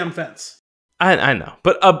build the damn fence. I know,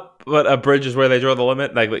 but a bridge is where they draw the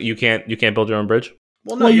limit. Like you can't build your own bridge.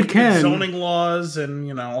 Well, no, you can. Zoning laws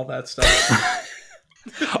and all that stuff.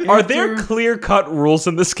 Are there clear-cut rules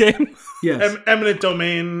in this game? Yes. Eminent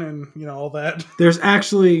domain and all that. There's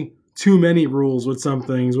actually too many rules with some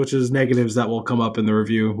things, which is negatives that will come up in the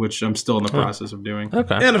review, which I'm still in the process of doing.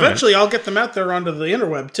 Okay. And eventually I'll get them out there onto the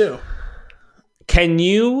interweb too. Can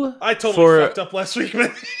you? I totally fucked up last week,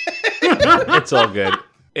 man. It's all good.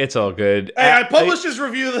 It's all good. Hey, I published his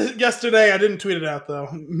review yesterday. I didn't tweet it out though.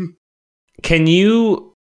 Can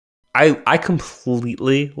you? I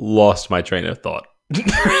completely lost my train of thought.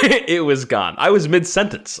 It was gone. I was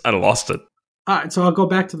mid-sentence and I lost it. All right, so I'll go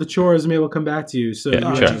back to the chores and maybe we'll come back to you. So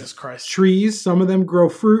sure. Jesus Christ. Trees, some of them grow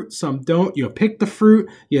fruit, some don't. You pick the fruit,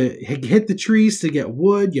 you hit the trees to get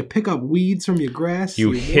wood, you pick up weeds from your grass.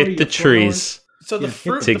 You hit the trees. So the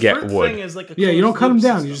fruit to get wood. thing is like a you don't cut them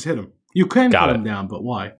down, system. you just hit them. You can cut them down, but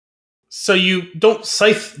why? So you don't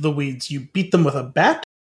scythe the weeds, you beat them with a bat?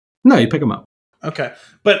 No, you pick them up. Okay.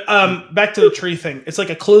 But back to the tree thing. It's like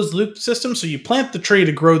a closed loop system. So you plant the tree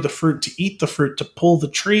to grow the fruit, to eat the fruit, to pull the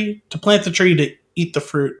tree, to plant the tree to eat the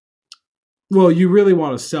fruit. Well, you really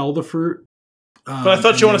want to sell the fruit. But I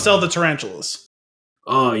thought you want to sell the tarantulas.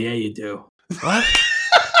 Oh, yeah, you do. What?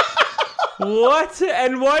 What?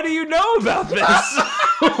 And why do you know about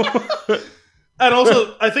this? And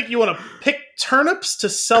also, I think you want to pick turnips to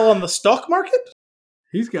sell on the stock market?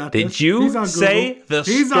 He's got Did this. you He's on say Google. the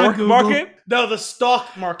He's on stock Google. market? No, the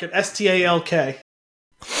stock market. STALK.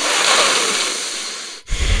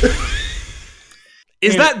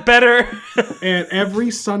 Is that better? And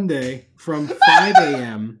every Sunday from 5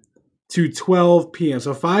 a.m. to 12 p.m.,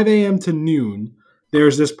 so 5 a.m. to noon,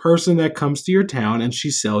 there's this person that comes to your town and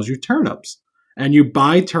she sells you turnips. And you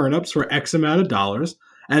buy turnips for X amount of dollars.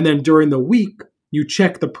 And then during the week, you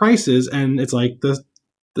check the prices, and it's like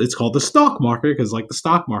it's called the stock market, because like the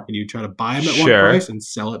stock market, you try to buy them at one price and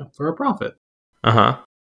sell it for a profit. Uh-huh.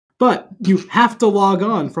 But you have to log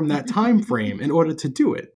on from that time frame in order to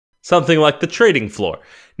do it. Something like the trading floor.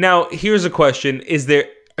 Now, here's a question.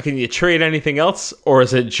 Can you trade anything else, or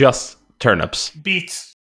is it just turnips?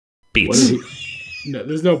 Beets. Beets. No,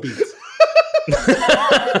 there's no beets.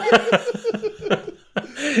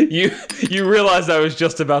 You realized I was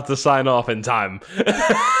just about to sign off in time.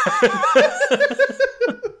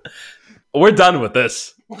 We're done with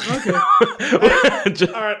this. Okay. All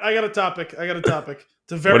right, I got a topic.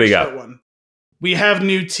 It's a very short one. We have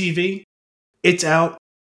new TV. It's out.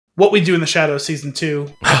 What We Do in the Shadows Season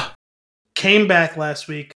 2 came back last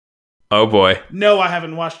week. Oh, boy. No, I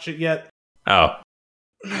haven't watched it yet. Oh.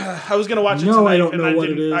 I was going to watch it tonight. No, I don't know what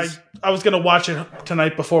it is. I was going to watch it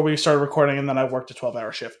tonight before we started recording, and then I worked a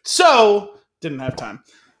 12-hour shift. So, didn't have time.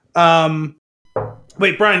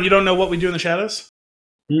 Wait, Brian, you don't know What We Do in the Shadows?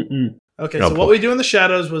 Mm-mm. Okay, so What We Do in the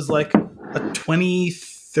Shadows was like a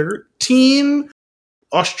 2013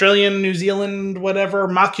 Australian, New Zealand, whatever,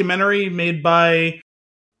 mockumentary made by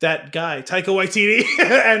that guy, Taika Waititi,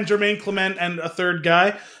 and Jermaine Clement, and a third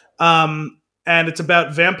guy. And it's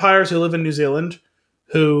about vampires who live in New Zealand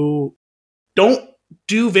who don't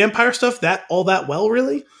do vampire stuff all that well,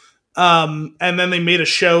 really. And then they made a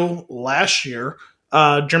show last year.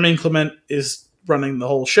 Jermaine Clement is running the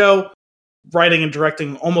whole show, writing and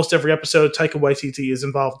directing almost every episode. Taika Waititi is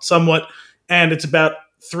involved somewhat. And it's about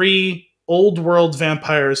 3 old world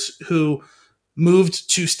vampires who moved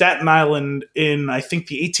to Staten Island in, I think,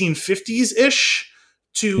 the 1850s-ish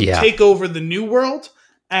to take over the New World,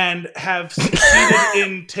 and have succeeded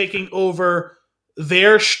in taking over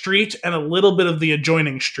their street and a little bit of the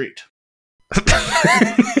adjoining street.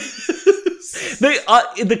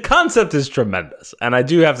 The concept is tremendous, and I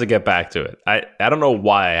do have to get back to it. I don't know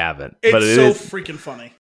why I haven't. But It's so freaking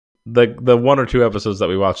funny. The 1 or 2 episodes that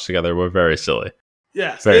we watched together were very silly.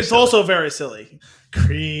 Yes, it's silly. Also very silly.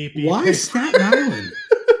 Creepy. Why Staten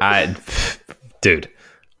Island? Dude,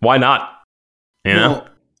 why not? You know?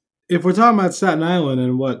 If we're talking about Staten Island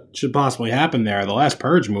and what should possibly happen there, the last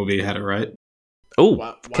Purge movie had it right.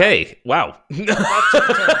 Oh, okay. Wow.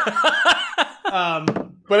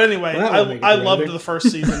 But anyway, I loved the first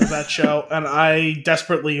season of that show, and I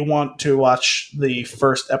desperately want to watch the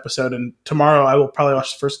first episode. And tomorrow I will probably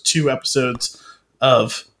watch the first 2 episodes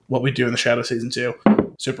of What We Do in the Shadow Season 2.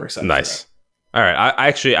 Super excited. Nice. All right.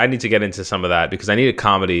 I need to get into some of that because I need a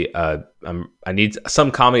comedy. I need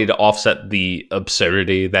some comedy to offset the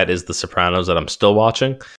absurdity that is The Sopranos that I'm still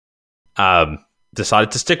watching.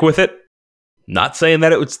 Decided to stick with it. Not saying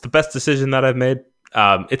that it was the best decision that I've made.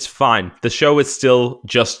 It's fine. The show is still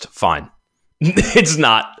just fine. It's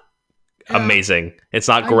not amazing. It's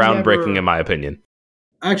not groundbreaking in my opinion.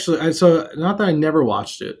 Actually, so not that I never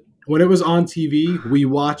watched it. When it was on TV, we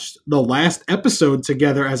watched the last episode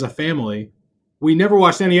together as a family. We never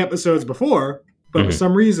watched any episodes before, but for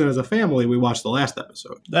some reason, as a family, we watched the last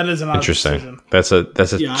episode. That is an odd decision. That's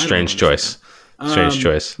a strange choice. Strange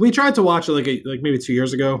choice. We tried to watch it like maybe 2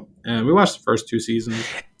 years ago, and we watched the first 2 seasons.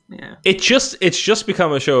 Yeah, it's just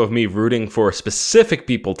become a show of me rooting for specific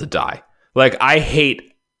people to die. Like, I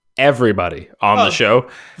hate everybody on the show.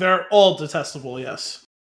 They're all detestable, yes.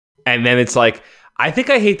 And then it's like, I think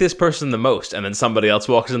I hate this person the most, and then somebody else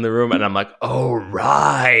walks in the room, and I'm like, oh,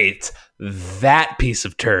 right, that piece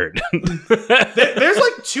of turd. There's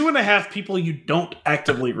like 2.5 people you don't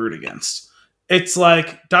actively root against. It's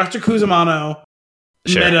like Dr. Cusimano,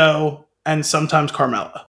 Meadow, and sometimes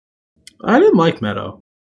Carmela. I didn't like Meadow.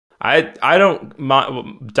 I don't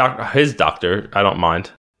mind his doctor. I don't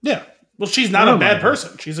mind. Yeah, well, she's not a bad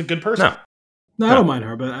person. She's a good person. No, I don't mind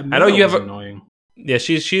her, but I know you have annoying. Yeah,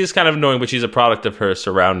 she's kind of annoying, but she's a product of her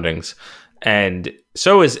surroundings, and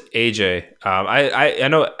so is AJ. I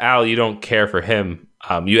know, Al, you don't care for him.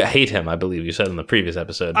 You hate him, I believe you said in the previous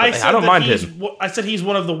episode. But I don't mind him. I said he's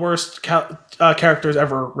one of the worst characters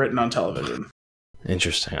ever written on television.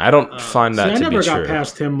 Interesting. I don't find that to be true. I never got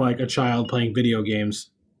past him like a child playing video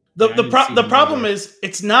games. The problem is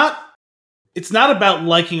it's not about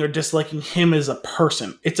liking or disliking him as a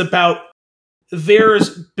person. It's about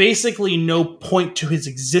there's basically no point to his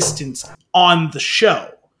existence on the show.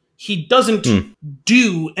 He doesn't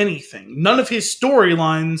do anything. None of his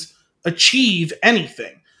storylines achieve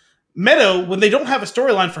anything. Meadow, when they don't have a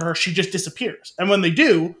storyline for her, she just disappears. And when they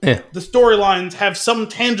do, Yeah. the storylines have some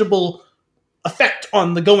tangible effect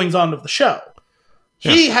on the goings-on of the show.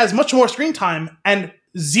 He has much more screen time and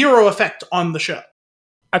zero effect on the show.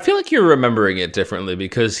 I feel like you're remembering it differently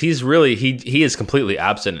because he's really he is completely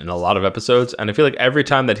absent in a lot of episodes, and I feel like every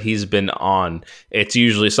time that he's been on, it's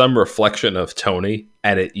usually some reflection of Tony,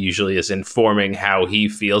 and it usually is informing how he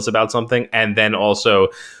feels about something, and then also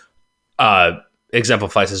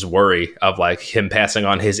exemplifies his worry of like him passing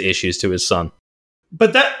on his issues to his son.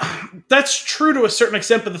 But that's true to a certain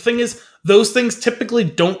extent, but the thing is, those things typically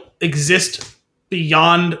don't exist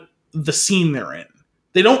beyond the scene they're in.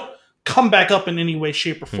 They don't come back up in any way,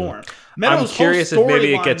 shape, or form. I'm curious if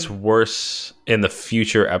maybe it gets worse in the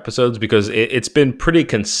future episodes because it's been pretty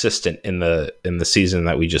consistent in the season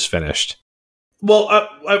that we just finished. Well,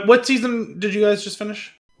 what season did you guys just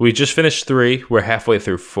finish? We just finished 3. We're halfway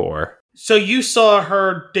through 4. So you saw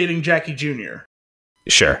her dating Jackie Jr.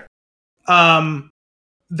 Sure.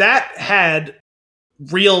 That had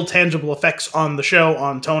real tangible effects on the show,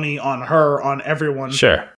 on Tony, on her, on everyone.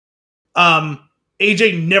 Sure.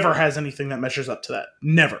 AJ never has anything that measures up to that.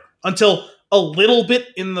 Never. Until a little bit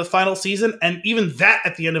in the final season, and even that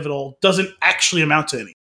at the end of it all doesn't actually amount to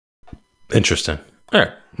anything. Interesting. All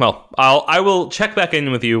right. Well, I will check back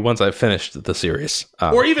in with you once I've finished the series.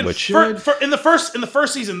 Or even in the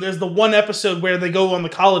first season, there's the one episode where they go on the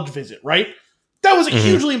college visit, right? That was a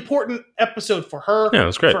hugely important episode for her. Yeah, it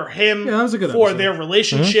was great. For him. Yeah, that was a good for episode. their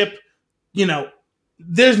relationship. You know,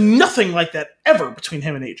 there's nothing like that ever between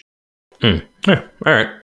him and AJ. Yeah, all right.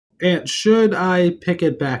 And should I pick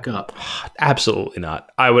it back up? Absolutely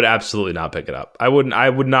not. I would absolutely not pick it up. I would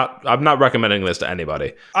not. I'm not recommending this to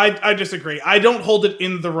anybody. I disagree. I don't hold it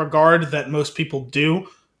in the regard that most people do,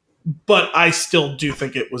 but I still do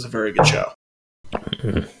think it was a very good show.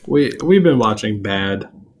 We've been watching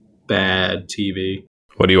bad TV.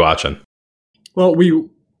 What are you watching? Well,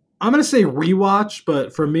 I'm going to say rewatch,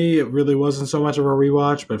 but for me, it really wasn't so much of a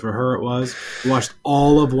rewatch, but for her, it was. We watched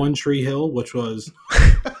all of One Tree Hill, which was...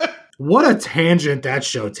 What a tangent that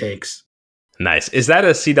show takes. Nice. Is that a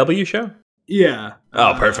CW show? Yeah.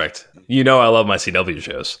 Oh, perfect. You know I love my CW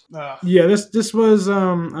shows. Yeah, this was, I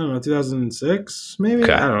don't know, 2006, maybe?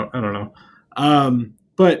 Okay. I don't know.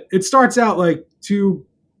 But it starts out like two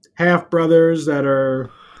half-brothers they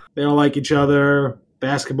don't like each other.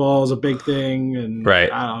 Basketball is a big thing, and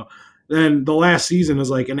right. I don't know. Then the last season is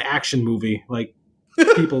like an action movie, like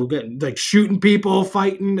people getting like shooting people,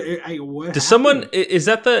 fighting. Does someone is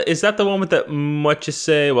that the one with that what you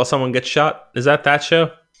say while someone gets shot? Is that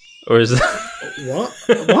show, or is that what?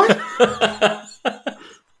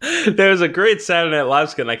 There was a great Saturday Night Live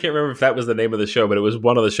skit, and I can't remember if that was the name of the show, but it was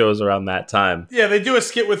one of the shows around that time. Yeah, they do a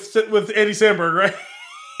skit with Andy Samberg, right?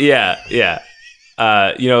 Yeah.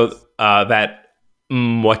 That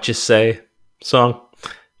what you say song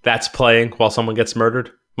that's playing while someone gets murdered.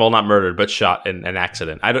 Well, not murdered, but shot in an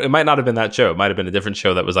accident. It might not have been that show. It might have been a different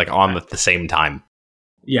show that was like on at the same time.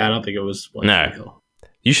 Yeah, I don't think it was. No.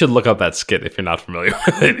 You should look up that skit if you're not familiar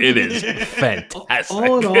with it. It is fantastic.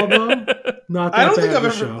 All in all, though, not that bad of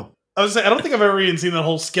a show. I don't think I've ever even seen that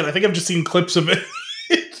whole skit. I think I've just seen clips of it.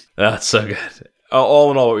 That's so good. All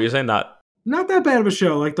in all, what were you saying? Not that bad of a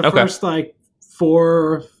show. Like the first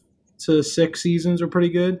 4 to 6 seasons are pretty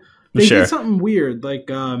good. They did something weird. Like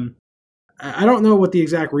I don't know what the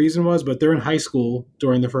exact reason was, but they're in high school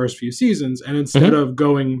during the first few seasons, and instead of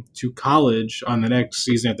going to college on the next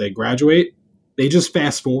season after they graduate, they just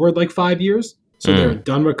fast forward like 5 years. So they're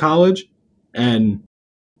done with college, and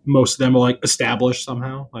most of them are like established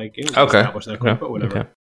somehow. Like established that quick, but whatever.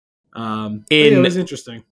 Okay. It was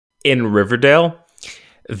interesting. In Riverdale,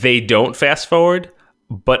 they don't fast forward,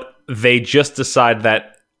 but they just decide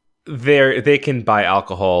that they can buy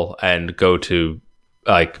alcohol and go to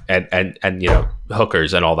and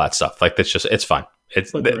hookers and all that stuff. Like it's fine.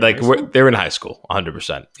 It's they're in high school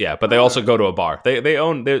 100%. Yeah, but they also go to a bar. They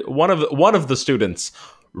own one of the students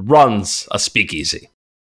runs a speakeasy.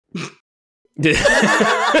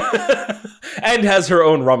 And has her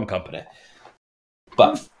own rum company.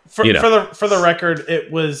 But for the record,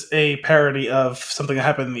 it was a parody of something that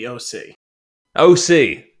happened in the OC.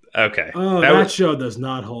 OC. Okay. Oh, that show does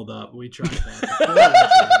not hold up. We tried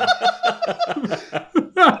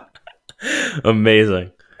that.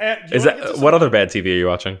 Amazing. Is that what other bad TV are you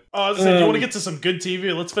watching? I was saying, do you want to get to some good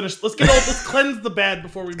TV? Let's cleanse the bad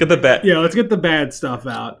before we get the bad. Yeah, let's get the bad stuff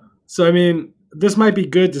out. So I mean, this might be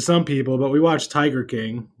good to some people, but we watched Tiger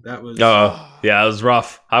King. That was yeah, it was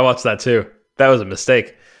rough. I watched that too. That was a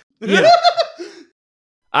mistake. Yeah.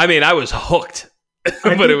 I mean, I was hooked.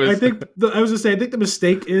 But it was. I think I think the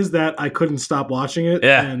mistake is that I couldn't stop watching it.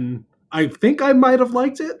 Yeah. And I think I might have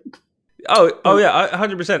liked it. Oh yeah,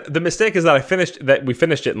 100%. The mistake is that we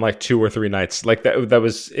finished it in like 2 or 3 nights. Like it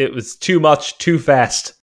was too much, too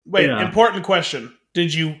fast. Wait, Yeah. important question.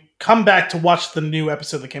 Did you come back to watch the new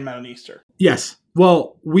episode that came out on Easter? Yes.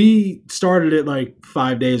 Well, we started it like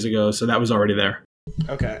 5 days ago, so that was already there.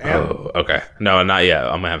 Okay. Oh, okay. No, not yet.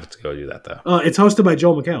 I'm gonna have to go do that though. It's hosted by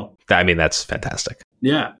Joel McHale. I mean, that's fantastic.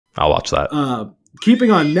 Yeah. I'll watch that.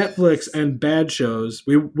 Keeping on Netflix and bad shows,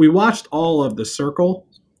 we watched all of The Circle.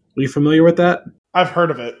 Are you familiar with that? I've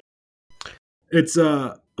heard of it. It's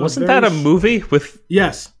Wasn't that a movie with?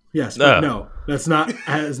 Yes. But no, that's not.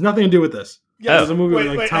 Has nothing to do with this. Yeah, It was a movie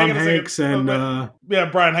with wait, Tom hang on a Hanks second. and Yeah,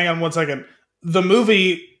 Brian, hang on 1 second. The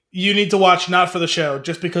movie you need to watch not for the show,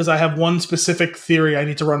 just because I have one specific theory I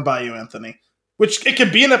need to run by you, Anthony. Which it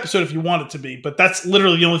could be an episode if you want it to be, but that's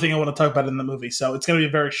literally the only thing I want to talk about in the movie. So it's going to be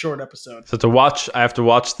a very short episode. So I have to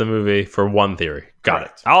watch the movie for one theory. Got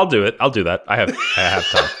it. I'll do it. I'll do that. I have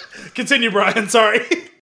time. Continue, Brian. Sorry.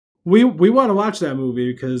 we want to watch that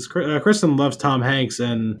movie because Kristen loves Tom Hanks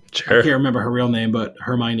and Sure. I can't remember her real name, but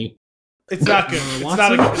Hermione. It's not good.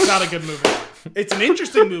 It's not a good movie. It's an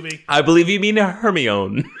interesting movie. I believe you mean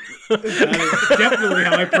Hermione. That is definitely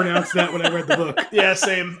how I pronounced that when I read the book. Yeah,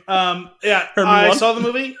 same. I saw the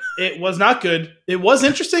movie. It was not good. It was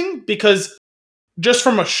interesting because just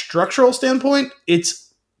from a structural standpoint,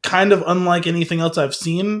 it's kind of unlike anything else I've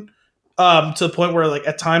seen. To the point where, like,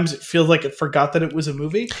 at times it feels like it forgot that it was a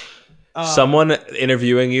movie. Someone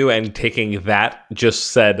interviewing you and taking that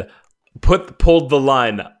just said, pulled the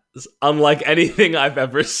line, unlike anything I've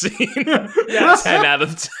ever seen. Yes. 10 out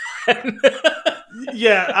of 10.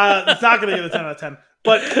 Yeah, it's not going to get a 10 out of 10.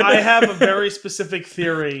 But I have a very specific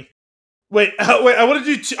theory. Wait. I want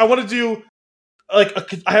to do I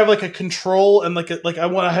have like a control and I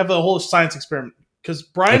want to have a whole science experiment because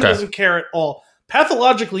Brian doesn't care at all.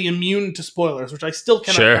 Pathologically immune to spoilers, which I still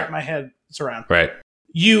cannot wrap my head around. Right.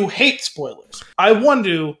 You hate spoilers. I want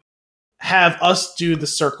to have us do The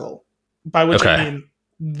Circle, by which I mean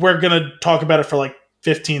we're going to talk about it for like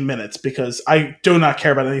 15 minutes because I do not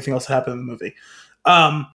care about anything else that happened in the movie.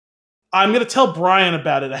 I'm going to tell Brian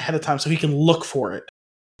about it ahead of time so he can look for it.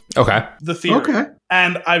 Okay. The theory. Okay.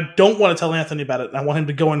 And I don't want to tell Anthony about it. And I want him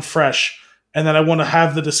to go in fresh. And then I want to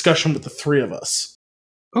have the discussion with the three of us.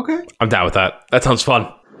 Okay. I'm down with that. That sounds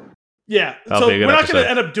fun. Yeah. That'll So be a good we're not going episode. to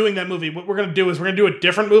end up doing that movie. What we're going to do is we're going to do a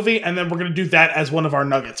different movie. And then we're going to do that as one of our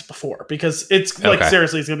nuggets before. Because it's like,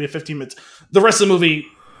 seriously, it's going to be a 15 minutes. The rest of the movie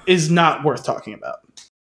is not worth talking about.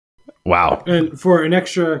 Wow. And for an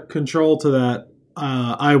extra control to that,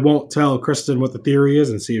 I won't tell Kristen what the theory is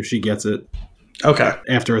and see if she gets it. Okay.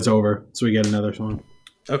 After it's over, so we get another one.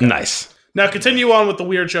 Okay. Nice. Now continue on with the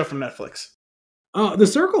weird show from Netflix. The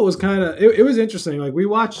Circle was kind of it was interesting. Like we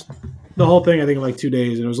watched the whole thing, I think in like 2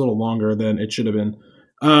 days, and it was a little longer than it should have been.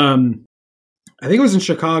 I think it was in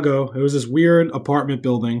Chicago. It was this weird apartment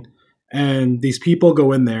building, and these people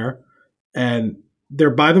go in there, and they're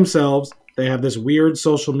by themselves. They have this weird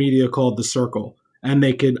social media called The Circle, and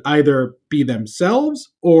they could either be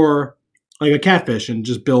themselves or like a catfish and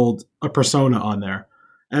just build a persona on there.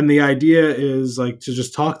 And the idea is like to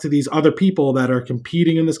just talk to these other people that are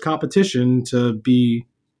competing in this competition to be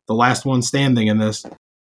the last one standing in this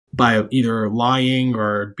by either lying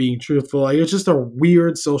or being truthful. Like, it's just a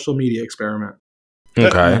weird social media experiment.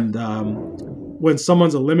 Okay. And when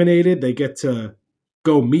someone's eliminated, they get to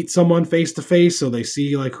go meet someone face to face, so they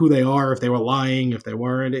see like who they are, if they were lying, if they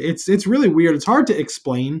weren't. It's really weird. It's hard to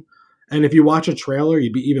explain. And if you watch a trailer,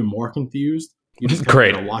 you'd be even more confused. You just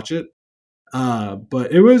Great. gotta watch it.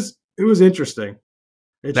 But it was interesting.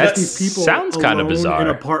 It's That just these people sounds kind of alone bizarre. in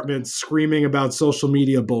apartments screaming about social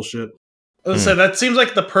media bullshit. So that seems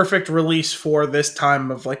like the perfect release for this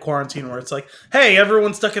time of like quarantine, where it's like, hey,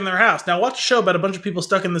 everyone's stuck in their house. Now watch a show about a bunch of people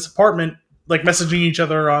stuck in this apartment, like messaging each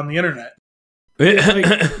other on the internet.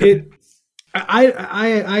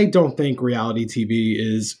 I don't think reality TV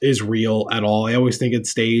is real at all. I always think it's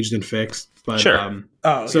staged and fixed. But Sure.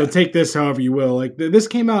 So take this however you will. Like this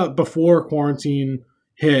came out before quarantine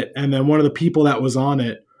hit, and then one of the people that was on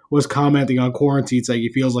it was commenting on quarantine, saying he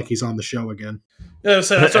feels like he's on the show again. Yeah,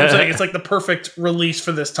 so that's what I'm saying. It's like the perfect release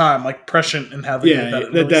for this time, like prescient and how they did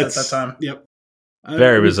that release at that time. Yep.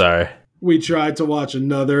 Very bizarre. We tried to watch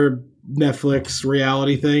another Netflix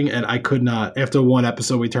reality thing, and I could not. After one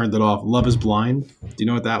episode, we turned it off. Love is Blind. Do you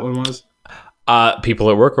know what that one was? People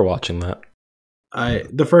at work are watching that.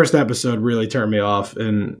 The first episode really turned me off,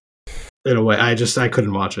 and in a way, I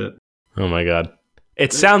couldn't watch it. Oh my god.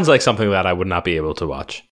 It sounds like something that I would not be able to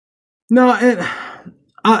watch. No,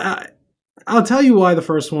 I'll tell you why the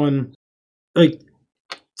first one, like,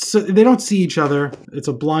 so they don't see each other. It's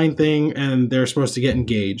a blind thing, and they're supposed to get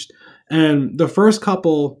engaged. And the first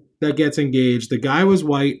couple that gets engaged, the guy was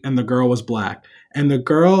white and the girl was black. And the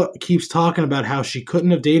girl keeps talking about how she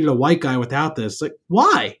couldn't have dated a white guy without this. Like,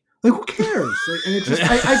 why? Like, who cares? Like, and it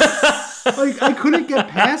just, I couldn't get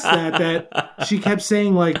past that she kept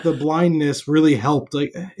saying, like, the blindness really helped.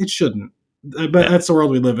 Like, it shouldn't. But that's the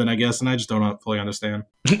world we live in, I guess, and I just don't fully understand.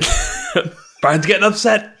 Brian's getting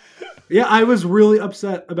upset. Yeah, I was really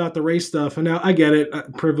upset about the race stuff, and now I get it.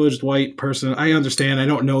 Privileged white person, I understand. I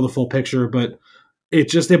don't know the full picture, but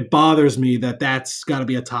it bothers me that that's got to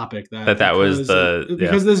be a topic. That was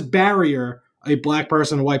because this barrier, a black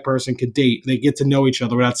person and a white person could date. They get to know each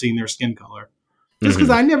other without seeing their skin color. Just because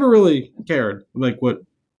I never really cared, like what.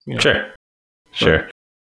 You know, sure,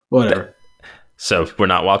 whatever. So we're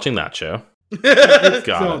not watching that show.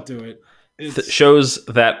 Don't do it. Shows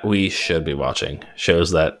that we should be watching.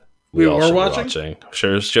 Shows that we all should be watching.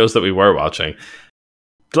 Shows that we were watching.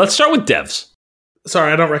 Let's start with Devs.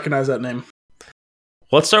 Sorry, I don't recognize that name.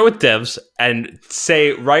 Let's start with Devs and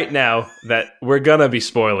say right now that we're gonna be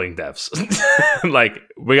spoiling Devs. Like,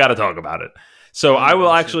 we got to talk about it. So I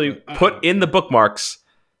will actually put in the bookmarks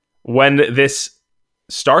when this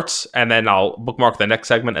starts, and then I'll bookmark the next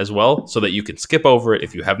segment as well, so that you can skip over it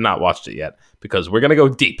if you have not watched it yet, because we're gonna go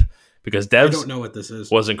deep. Because Devs, I don't know what this is.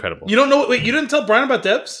 Was incredible. You don't know? Wait, you didn't tell Brian about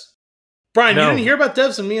Devs? Brian, No. You didn't hear about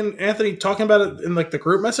Devs and me and Anthony talking about it in like the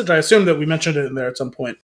group message? I assumed that we mentioned it in there at some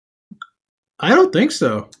point. I don't think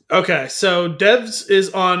so. Okay, so Devs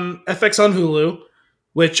is on FX on Hulu,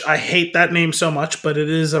 which I hate that name so much, but it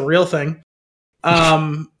is a real thing.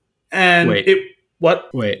 And Wait. What?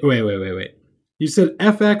 Wait. You said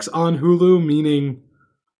FX on Hulu, meaning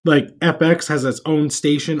like FX has its own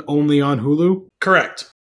station only on Hulu? Correct.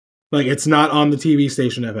 Like it's not on the TV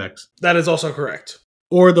station FX? That is also correct.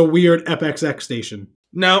 Or the weird FXX station?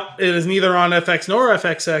 No, it is neither on FX nor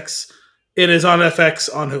FXX. It is on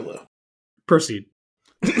FX on Hulu. Proceed.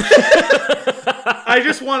 I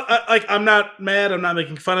just want, I'm not mad. I'm not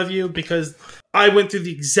making fun of you because I went through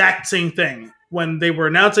the exact same thing when they were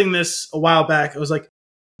announcing this a while back. I was like,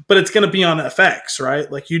 but it's going to be on FX,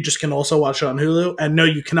 right? Like, you just can also watch it on Hulu. And no,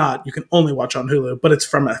 you cannot. You can only watch on Hulu, but it's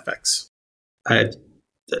from FX.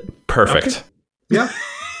 Perfect. Okay.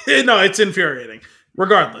 Yeah. No, it's infuriating.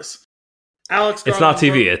 Regardless. Alex It's not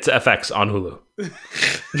TV. It's FX on Hulu.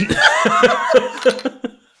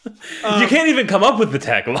 You can't even come up with the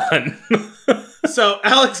tagline. So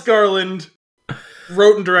Alex Garland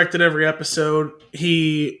wrote and directed every episode.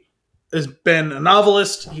 He has been a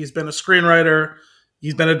novelist. He's been a screenwriter.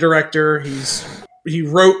 He's been a director. He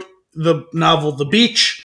wrote the novel The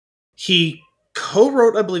Beach. He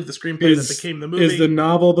co-wrote, I believe, the screenplay that became the movie. Is the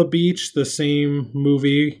novel The Beach the same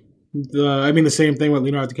movie? The same thing with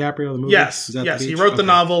Leonardo DiCaprio? The movie? Yes. He wrote the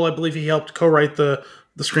novel. I believe he helped co-write the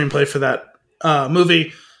screenplay for that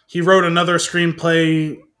movie. He wrote another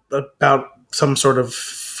screenplay about some sort of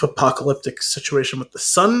apocalyptic situation with the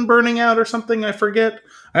sun burning out or something. I forget.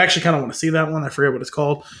 I actually kind of want to see that one. I forget what it's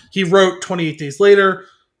called. He wrote 28 Days Later.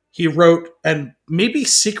 He wrote and maybe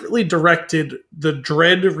secretly directed the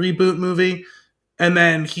Dread reboot movie. And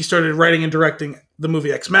then he started writing and directing the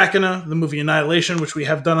movie Ex Machina, the movie Annihilation, which we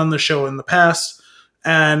have done on the show in the past.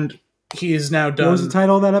 And he is now done. What was the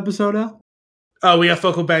title of that episode, Al? Oh, we have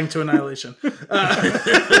Focal Bang to Annihilation.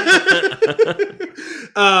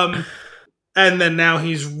 And then now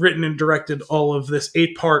he's written and directed all of this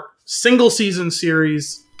 8-part single season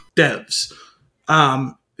series, Devs.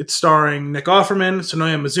 It's starring Nick Offerman,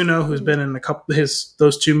 Sonoya Mizuno, who's been in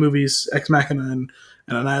those two movies, Ex Machina and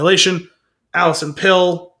Annihilation, Allison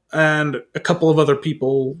Pill, and a couple of other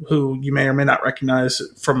people who you may or may not recognize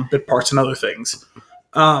from bit parts and other things.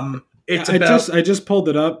 I just pulled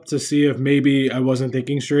it up to see if maybe I wasn't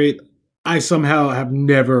thinking straight. I somehow have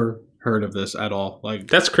never heard of this at all. Like,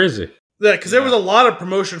 that's crazy. Yeah, because there was a lot of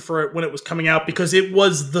promotion for it when it was coming out because it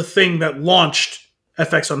was the thing that launched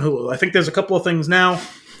FX on Hulu. I think there's a couple of things now.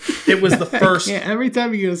 It was the first. Yeah, every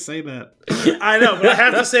time you're going to say that. I know, but I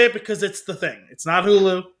have to say it because it's the thing. It's not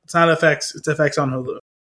Hulu. It's not FX. It's FX on Hulu.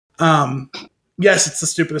 Yes, it's the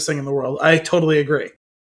stupidest thing in the world. I totally agree.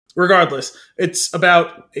 Regardless, it's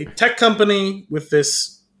about a tech company with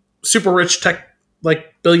this super rich tech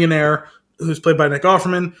billionaire who's played by Nick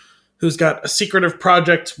Offerman, who's got a secretive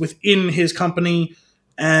project within his company,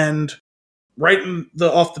 and right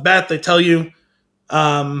off the bat, they tell you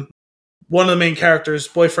one of the main characters'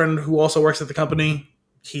 boyfriend, who also works at the company,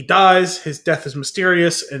 he dies. His death is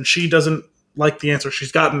mysterious, and she doesn't like the answer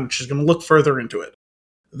she's gotten. She's going to look further into it.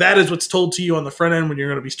 That is what's told to you on the front end when you're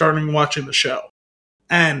going to be starting watching the show.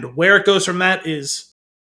 And where it goes from that is,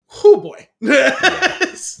 oh boy.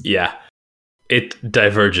 Yeah. It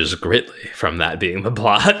diverges greatly from that being the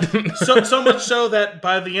plot. so much so that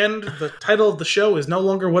by the end, the title of the show is no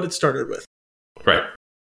longer what it started with. Right.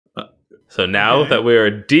 So now that we are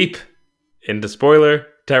deep into spoiler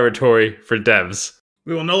territory for Devs.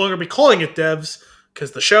 We will no longer be calling it Devs,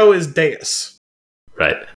 because the show is Deus.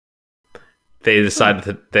 Right. They decided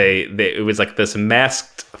that it was like this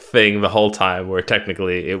masked thing the whole time, where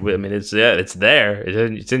technically, it's there.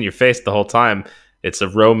 It's in your face the whole time. It's a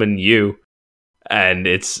Roman U. And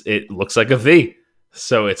it looks like a V.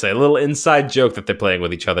 So it's a little inside joke that they're playing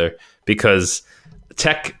with each other, because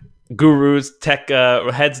tech gurus,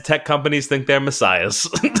 heads of tech companies think they're messiahs.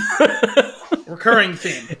 Recurring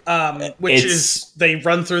theme, which is they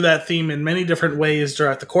run through that theme in many different ways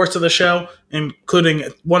throughout the course of the show, including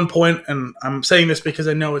at one point, and I'm saying this because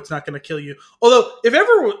I know it's not going to kill you. Although, if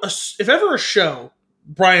ever a show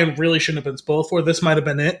Brian really shouldn't have been spoiled for, this might have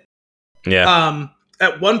been it. Yeah.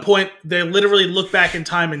 At one point, they literally look back in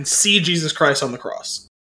time and see Jesus Christ on the cross.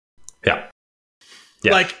 Yeah.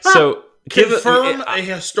 So confirm a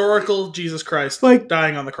historical Jesus Christ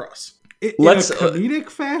dying on the cross. In a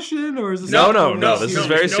comedic fashion, or is this no? This is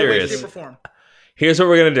very serious. Here's what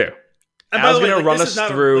we're gonna do. And by the way, run us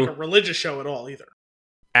through a religious show at all either.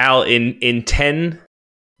 Al, in 10,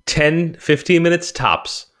 15 minutes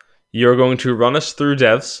tops, you're going to run us through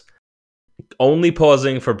Devs, only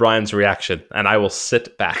pausing for Brian's reaction, and I will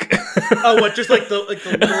sit back. Oh, what? Just like the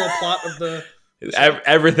literal plot of the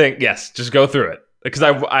everything? Yes, just go through it, because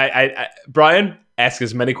I Brian, ask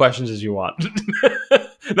as many questions as you want.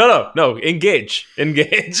 No, engage,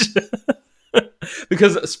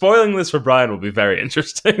 because spoiling this for Brian will be very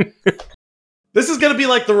interesting. This is going to be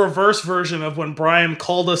like the reverse version of when Brian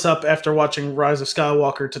called us up after watching Rise of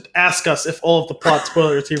Skywalker to ask us if all of the plot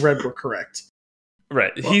spoilers he read were correct.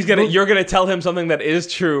 Right. You're gonna tell him something that is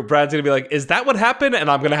true. Brad's gonna be like, "Is that what happened?" And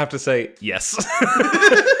I'm gonna have to say yes.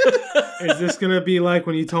 Is this gonna be like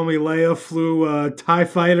when you told me Leia flew a TIE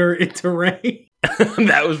fighter into Rey?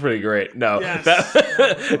 That was pretty great. No, yes.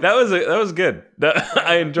 that was good.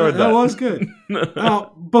 I enjoyed that. That was good.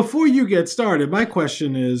 Now, before you get started, my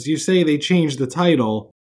question is: you say they changed the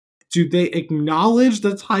title. Do they acknowledge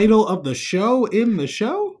the title of the show in the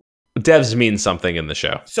show? Devs means something in the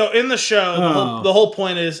show. So in the show, the whole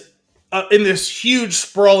point is, in this huge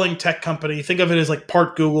sprawling tech company, think of it as like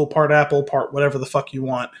part Google, part Apple, part whatever the fuck you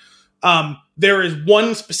want. There is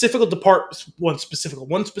one specific department called,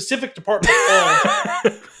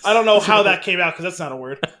 I don't know how that came out because that's not a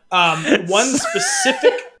word. One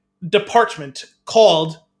specific department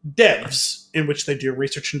called Devs, in which they do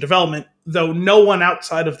research and development, though no one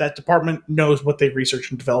outside of that department knows what they research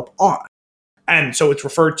and develop on. And so it's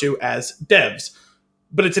referred to as Devs.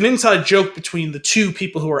 But it's an inside joke between the two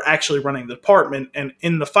people who are actually running the department. And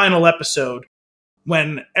in the final episode,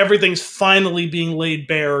 when everything's finally being laid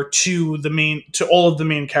bare to all of the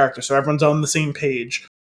main characters, so everyone's on the same page,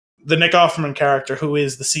 the Nick Offerman character, who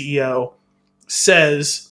is the CEO,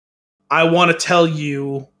 says, "I want to tell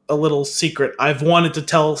you a little secret. I've wanted to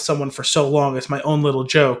tell someone for so long. It's my own little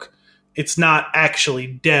joke. It's not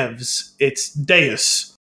actually Devs. It's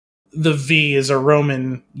Deus. The V is a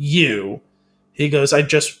Roman U." He goes, I've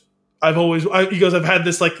had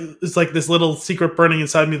this this little secret burning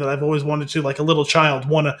inside me that I've always wanted to, like a little child,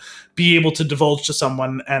 want to be able to divulge to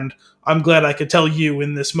someone. And I'm glad I could tell you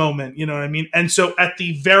in this moment. You know what I mean? And so at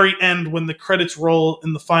the very end, when the credits roll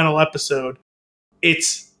in the final episode,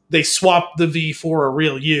 they swap the V for a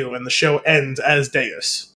real U, and the show ends as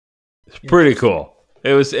Deus. It's pretty cool.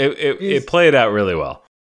 It played out really well.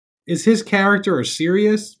 Is his character a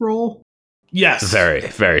serious role? Yes. Very,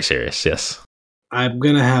 very serious, yes. I'm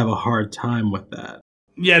going to have a hard time with that.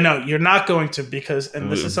 Yeah, no, you're not going to, because,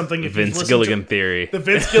 and this is something... Vince Gilligan theory. The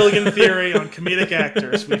Vince Gilligan theory on comedic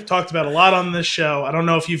actors. We've talked about a lot on this show. I don't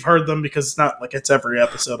know if you've heard them, because it's not like it's every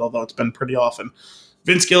episode, although it's been pretty often.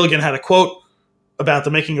 Vince Gilligan had a quote about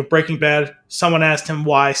the making of Breaking Bad. Someone asked him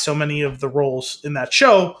why so many of the roles in that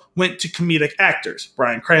show went to comedic actors.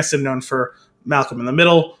 Bryan Cranston, known for Malcolm in the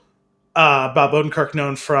Middle. Bob Odenkirk,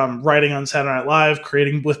 known from writing on Saturday Night Live,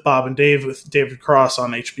 creating with Bob and Dave with David Cross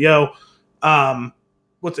on HBO.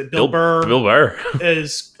 Bill Burr. Bill Burr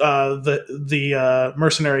is the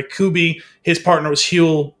mercenary Kubi. His partner was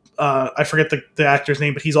Huel. I forget the actor's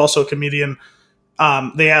name, but he's also a comedian.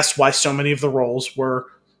 They asked why so many of the roles were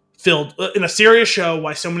filled in a serious show,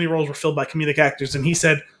 why so many roles were filled by comedic actors. And he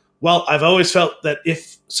said, well, I've always felt that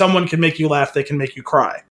if someone can make you laugh, they can make you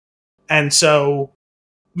cry. And so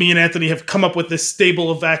me and Anthony have come up with this stable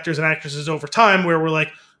of actors and actresses over time where we're like,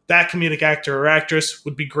 that comedic actor or actress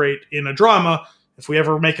would be great in a drama. if we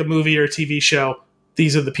ever make a movie or a TV show,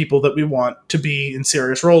 these are the people that we want to be in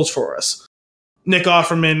serious roles for us. Nick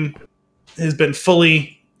Offerman has been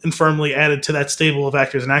fully and firmly added to that stable of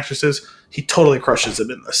actors and actresses. He totally crushes it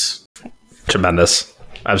in this. Tremendous.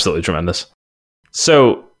 Absolutely tremendous.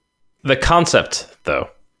 So, the concept, though.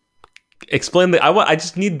 Explain I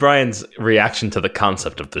just need Brian's reaction to the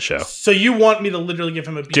concept of the show. So you want me to literally give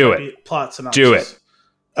him a beat plot synopsis? Do it.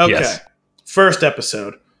 Okay. Yes. First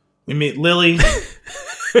episode. We meet Lily.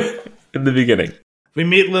 In the beginning. We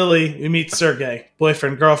meet Lily. We meet Sergey.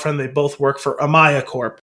 Boyfriend, girlfriend. They both work for Amaya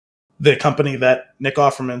Corp, the company that Nick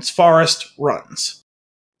Offerman's Forrest runs.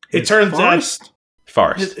 It turns out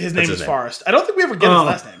Forrest. His name is Forrest. I don't think we ever get his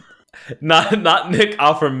last name. Not Nick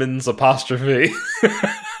Offerman's apostrophe.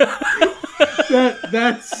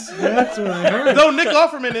 That's what I heard. Though Nick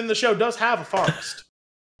Offerman in the show does have a forest.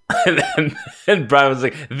 and Brian was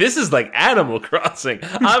like, this is like Animal Crossing.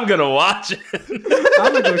 I'm going to watch it.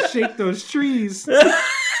 I'm going to go shake those trees.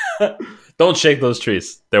 Don't shake those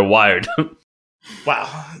trees. They're wired.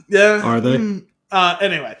 Wow. Yeah. Are they?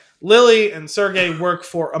 Anyway, Lily and Sergey work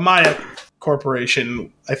for Amaya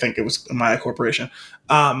Corporation. I think it was Amaya Corporation.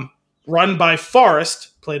 Run by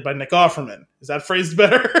Forrest, played by Nick Offerman. Is that phrased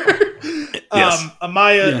better? Yes.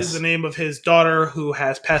 Amaya is the name of his daughter who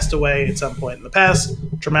has passed away at some point in the past.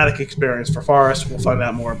 Traumatic experience for Forrest. We'll find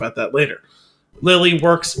out more about that later. Lily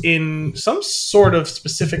works in some sort of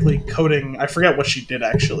specifically coding. I forget what she did,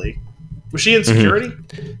 actually. Was she in security?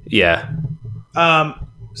 Mm-hmm. Yeah.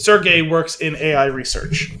 Sergey works in AI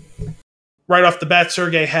research. Right off the bat,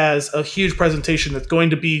 Sergey has a huge presentation that's going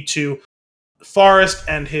to be to Forrest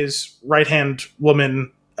and his right-hand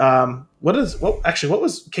woman. What was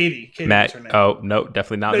Katie? Katie was her name. Oh, no,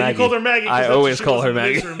 definitely not Maggie. You called her Maggie. I always call her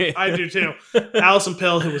Maggie. I do too. Allison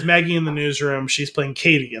Pill, who was Maggie in the newsroom, she's playing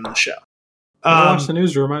Katie in the show. I don't watch the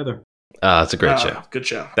newsroom either. It's a great show. Good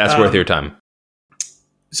show. That's worth your time.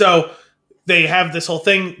 So they have this whole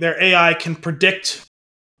thing. Their AI can predict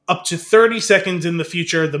up to 30 seconds in the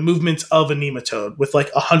future the movements of a nematode with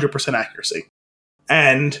like 100% accuracy.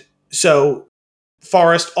 And so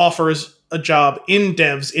Forrest offers a job in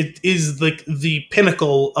devs. It is like the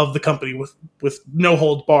pinnacle of the company with no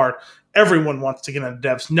holds barred. Everyone wants to get into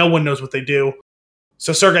devs. No one knows what they do.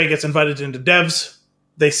 So Sergey gets invited into devs.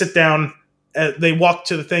 They sit down. They walk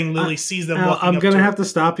to the thing. Lily sees them walking I'm up going to to have to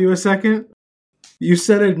stop you a second. You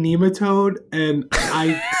said a nematode, and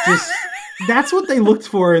I just... That's what they looked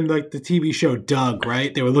for in like the TV show Doug,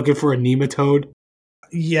 right? They were looking for a nematode.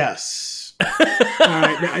 Yes. All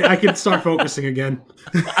right, I can start focusing again.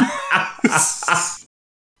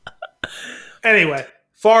 Anyway,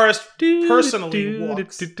 Forrest personally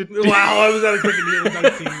walks. Wow, I was out of quick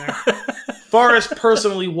Doug theme there. Forrest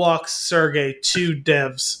personally walks Sergey to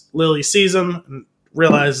devs. Lily sees him and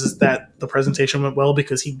realizes that the presentation went well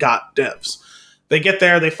because he got devs. They get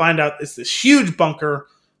there, they find out it's this huge bunker.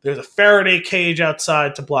 There's a Faraday cage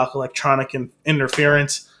outside to block electronic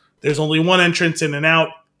interference. There's only one entrance in and out.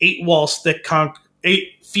 8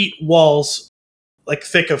 feet walls, like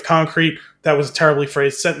thick of concrete. That was a terribly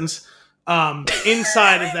phrased sentence.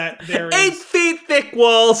 Inside of that, there is 8 feet thick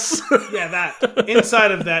walls. Yeah, that.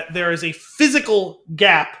 Inside of that, there is a physical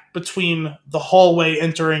gap between the hallway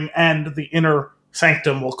entering and the inner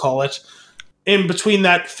sanctum, we'll call it. In between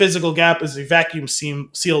that physical gap is a vacuum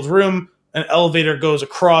sealed room. An elevator goes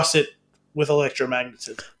across it with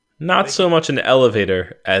electromagnetism. Not so much an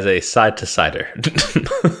elevator as a side-to-sider.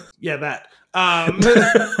 Yeah, that. A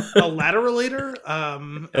lateralator?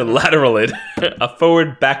 A lateralator. A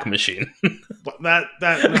forward back machine. I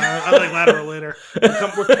like lateralator.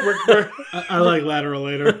 I like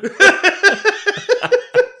lateralator.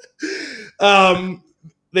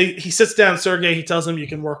 He sits down, Sergey. He tells him you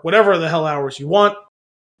can work whatever the hell hours you want.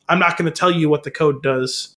 I'm not going to tell you what the code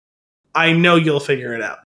does. I know you'll figure it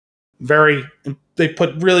out. They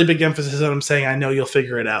put really big emphasis on him saying, I know you'll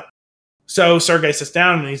figure it out. So Sergey sits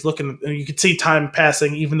down and he's looking, and you can see time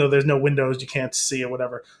passing, even though there's no windows, you can't see or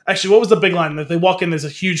whatever. Actually, what was the big line? They walk in, there's a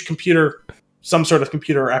huge computer, some sort of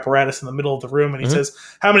computer apparatus in the middle of the room, and he says,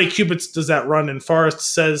 how many qubits does that run? And Forrest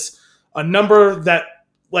says a number that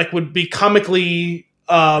like would be comically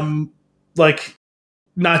like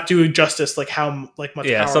not doing justice, like how like much.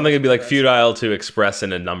 Yeah, power something would be like futile to express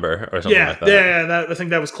in a number or something like that. Yeah. I think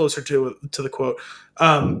that was closer to the quote.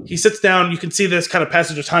 He sits down. You can see this kind of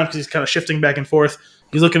passage of time because he's kind of shifting back and forth.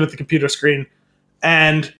 He's looking at the computer screen,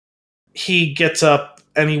 and he gets up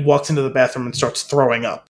and he walks into the bathroom and starts throwing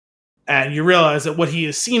up. And you realize that what he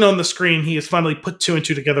has seen on the screen, he has finally put 2 and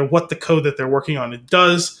 2 together. What the code that they're working on it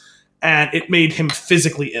does, and it made him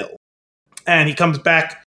physically ill. And he comes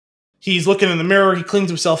back. He's looking in the mirror. He cleans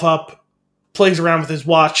himself up. plays around with his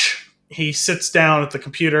watch. He sits down at the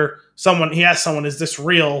computer. He asks someone, is this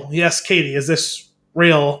real? He asks Katie, is this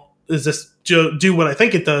real? Is this do what I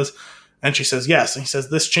think it does? And she says yes. And he says,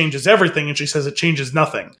 this changes everything. And she says, it changes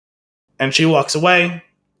nothing. And she walks away.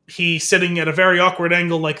 He's sitting at a very awkward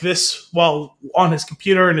angle like this while on his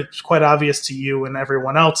computer, and it's quite obvious to you and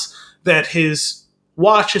everyone else that his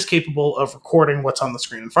watch is capable of recording what's on the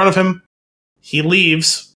screen in front of him. He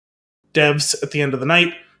leaves Devs at the end of the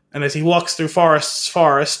night, and as he walks through Forrest's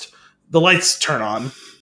forest, the lights turn on,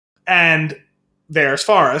 and there's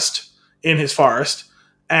Forrest in his forest,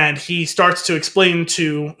 and he starts to explain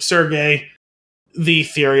to Sergei the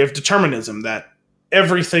theory of determinism, that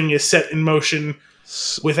everything is set in motion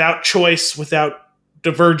without choice, without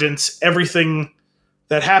divergence. Everything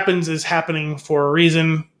that happens is happening for a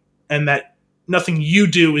reason, and that nothing you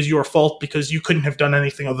do is your fault because you couldn't have done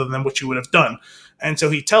anything other than what you would have done. And so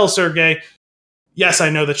he tells Sergei, yes, I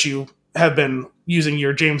know that you have been using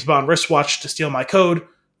your James Bond wristwatch to steal my code.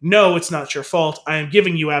 No, it's not your fault. I am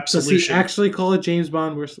giving you absolution. Does he actually call it James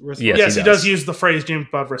Bond wristwatch? Yes, he does use the phrase James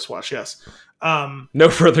Bond wristwatch, yes. No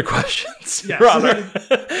further questions, yes. Your Honor.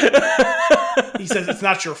 He says, it's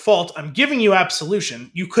not your fault. I'm giving you absolution.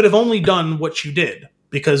 You could have only done what you did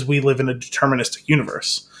because we live in a deterministic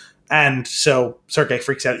universe. And so Sergei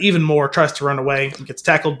freaks out even more, tries to run away, and gets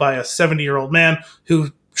tackled by a 70-year-old man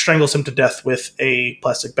who strangles him to death with a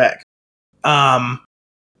plastic bag.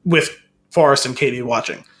 With Forrest and Katie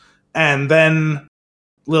watching. And then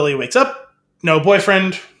Lily wakes up. No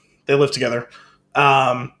boyfriend. They live together.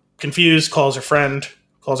 Confused, calls her friend,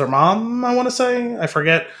 calls her mom, I want to say. I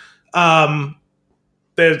forget.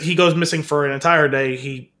 He goes missing for an entire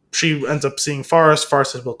day. She ends up seeing Forrest.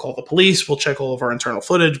 Forrest says, we'll call the police. We'll check all of our internal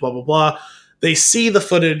footage, blah, blah, blah. They see the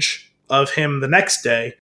footage of him the next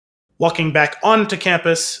day walking back onto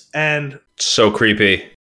campus and... So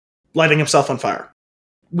creepy. Lighting himself on fire.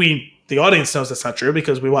 The audience knows that's not true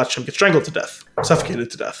because we watched him get strangled to death,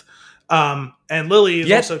 suffocated to death. And Lily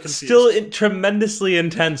is also confused. Still tremendously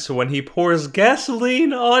intense when he pours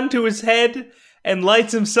gasoline onto his head and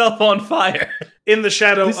lights himself on fire. In the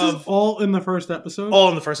shadow This is all in the first episode? All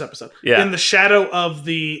in the first episode. Yeah. In the shadow of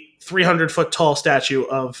the 300-foot tall statue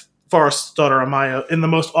of Forrest's daughter Amaya in the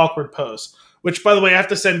most awkward pose. Which, by the way, I have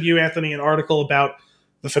to send you, Anthony, an article about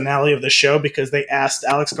the finale of the show because they asked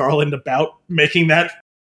Alex Garland about making that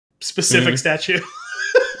specific statue.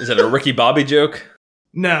 Is it a Ricky Bobby joke?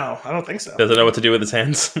 No, I don't think so. Doesn't know what to do with his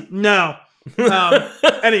hands? No.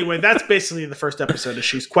 Anyway, that's basically the first episode. Is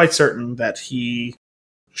she's quite certain that he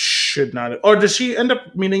should not... Or does she end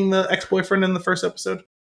up meeting the ex-boyfriend in the first episode?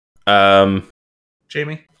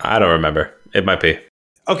 Jamie? I don't remember. It might be.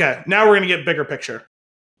 Okay, now we're going to get bigger picture.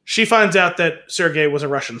 She finds out that Sergei was a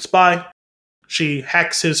Russian spy. She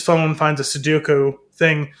hacks his phone, finds a Sudoku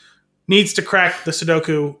thing, needs to crack the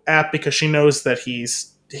Sudoku app because she knows that he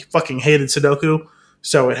fucking hated Sudoku,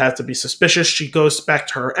 so it has to be suspicious. She goes back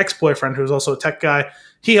to her ex-boyfriend, who's also a tech guy.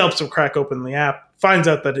 He helps him crack open the app, finds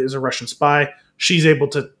out that it is a Russian spy. She's able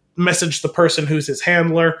to message the person who's his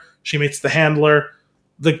handler. She meets the handler.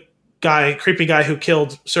 The creepy guy who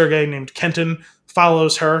killed Sergei named Kenton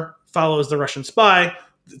follows the Russian spy.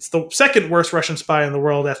 It's the second worst Russian spy in the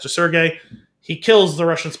world after Sergei. He kills the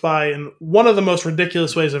Russian spy in one of the most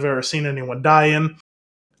ridiculous ways I've ever seen anyone die in.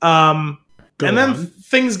 Then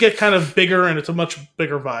things get kind of bigger, and it's a much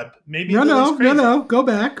bigger vibe. Maybe No, go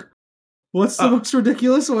back. What's the most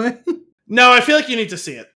ridiculous way? No, I feel like you need to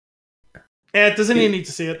see it. And doesn't he need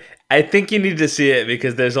to see it? I think you need to see it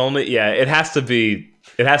because there's only... Yeah, it has to be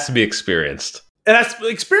experienced. And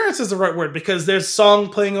experience is the right word because there's song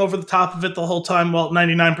playing over the top of it the whole time,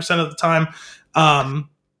 99% of the time.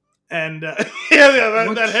 That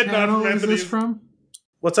head nod from Anthony. What channel is this from?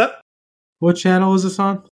 What's that? What channel is this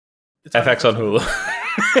on? It's FX on Hulu.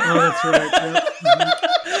 Oh, that's right. Yep.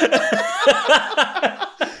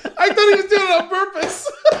 I thought he was doing it on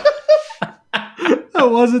purpose. I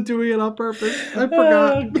wasn't doing it on purpose. I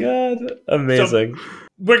forgot. Oh, God. Amazing. So,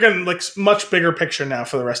 we're getting much bigger picture now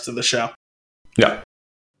for the rest of the show. Yeah.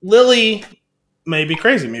 Lily may be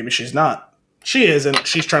crazy. Maybe she's not. She is, and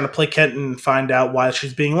she's trying to play Kenton and find out why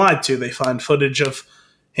she's being lied to. They find footage of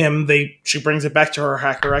him. She brings it back to her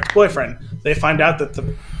hacker ex-boyfriend. They find out that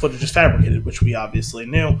the footage is fabricated, which we obviously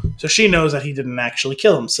knew. So she knows that he didn't actually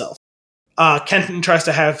kill himself. Kenton tries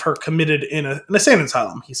to have her committed in an insane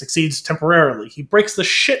asylum. He succeeds temporarily. He breaks the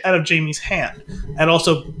shit out of Jamie's hand and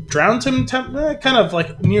also drowns him,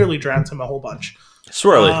 nearly drowns him a whole bunch.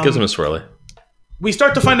 Swirly. Gives him a swirly. We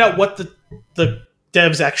start to find out what the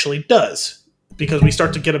Devs actually does because we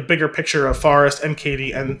start to get a bigger picture of Forrest and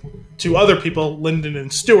Katie and two other people, Lyndon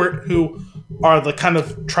and Stewart, who are the kind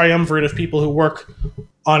of triumvirate of people who work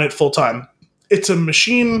on it full time. It's a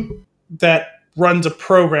machine that runs a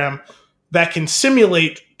program that can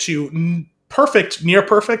simulate to perfect, near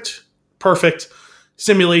perfect, perfect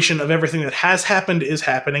simulation of everything that has happened, is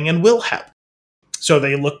happening, and will happen. So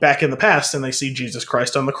they look back in the past and they see Jesus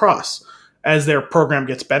Christ on the cross. As their program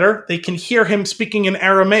gets better, they can hear him speaking in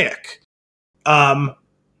Aramaic.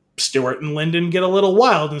 Stuart and Lyndon get a little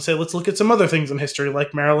wild and say, let's look at some other things in history,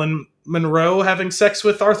 like Marilyn Monroe having sex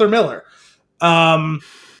with Arthur Miller.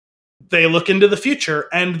 They look into the future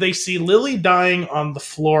and they see Lily dying on the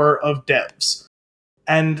floor of Debs.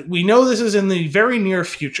 And we know this is in the very near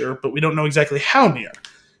future, but we don't know exactly how near.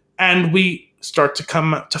 And we start to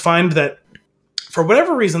come to find that for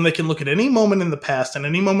whatever reason, they can look at any moment in the past and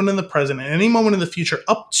any moment in the present and any moment in the future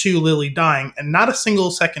up to Lily dying and not a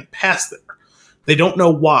single second past there. They don't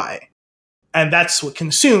know why. And that's what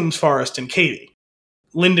consumes Forrest and Katie.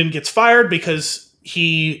 Lyndon gets fired because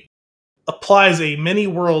he applies a many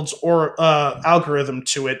worlds or algorithm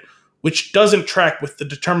to it, which doesn't track with the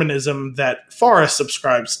determinism that Forrest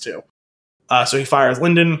subscribes to. So he fires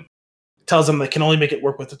Lyndon, tells them they can only make it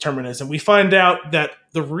work with determinism. We find out that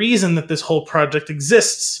the reason that this whole project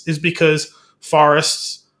exists is because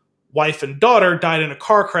Forrest's wife and daughter died in a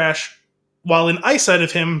car crash while in eyesight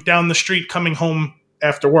of him down the street coming home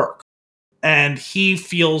after work. And he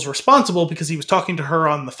feels responsible because he was talking to her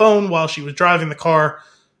on the phone while she was driving the car,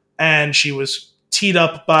 and she was teed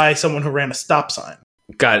up by someone who ran a stop sign.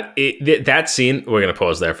 God, that scene, we're going to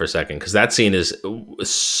pause there for a second, because that scene is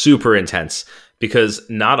super intense. Because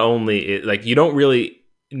not only, you don't really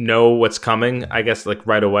know what's coming, I guess,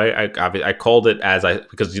 right away. I called it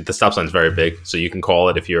because the stop sign is very big, so you can call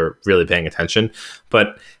it if you're really paying attention.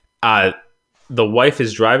 But the wife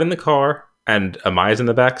is driving the car, and Amaya's in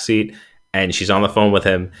the back seat, and she's on the phone with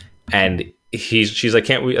him, and she's like,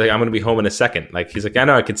 "Can't we? I'm going to be home in a second." He's like, "I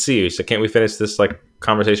know, I can see you." She's like, "Can't we finish this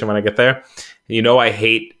conversation when I get there?" I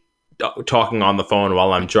hate talking on the phone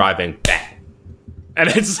while I'm driving. Bang, and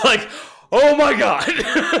it's like, oh my God.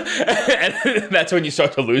 And that's when you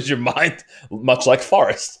start to lose your mind, much like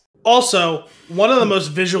Forrest. Also, one of the most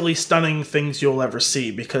visually stunning things you'll ever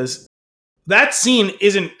see, because that scene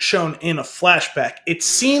isn't shown in a flashback. It's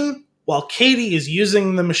seen while Katie is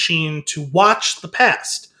using the machine to watch the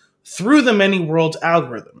past through the many worlds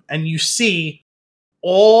algorithm. And you see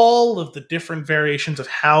all of the different variations of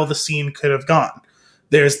how the scene could have gone.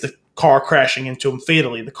 There's the car crashing into him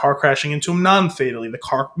fatally, the car crashing into him non-fatally, the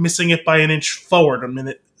car missing it by an inch forward,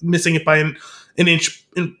 missing it by an inch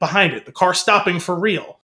behind it, the car stopping for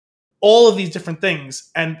real. All of these different things,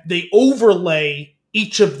 and they overlay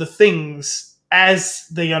each of the things as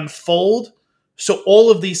they unfold, so all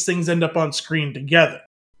of these things end up on screen together.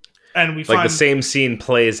 And we find the same scene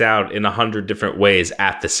plays out in 100 different ways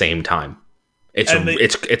at the same time.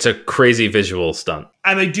 It's a crazy visual stunt.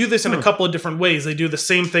 And they do this in a couple of different ways. They do the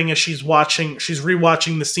same thing as she's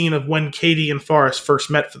rewatching the scene of when Katie and Forrest first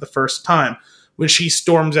met for the first time, when she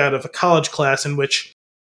storms out of a college class in which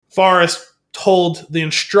Forrest told the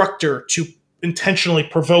instructor to intentionally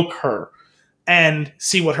provoke her and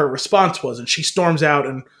see what her response was. And she storms out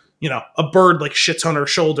and, a bird shits on her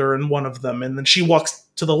shoulder in one of them. And then she walks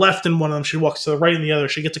to the left in one of them. She walks to the right in the other.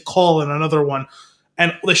 She gets a call in another one.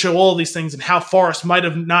 And they show all these things and how Forrest might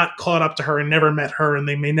have not caught up to her and never met her, and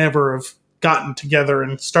they may never have gotten together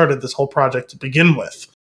and started this whole project to begin with.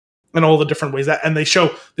 And all the different ways and they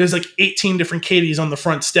show there's 18 different Katies on the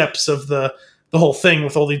front steps of the whole thing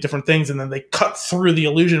with all these different things, and then they cut through the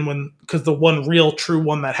illusion because the one real true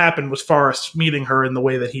one that happened was Forrest meeting her in the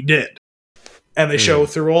way that he did. And they show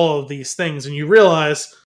through all of these things, and you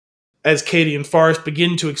realize as Katie and Forrest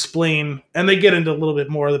begin to explain, and they get into a little bit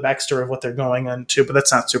more of the backstory of what they're going into, but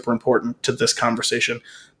that's not super important to this conversation.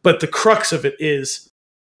 But the crux of it is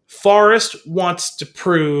Forrest wants to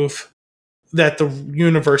prove that the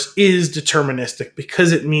universe is deterministic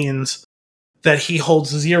because it means that he holds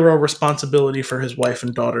zero responsibility for his wife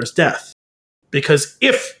and daughter's death. Because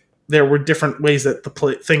if there were different ways that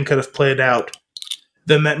the thing could have played out,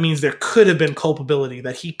 then that means there could have been culpability,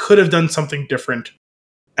 that he could have done something different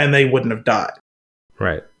and they wouldn't have died.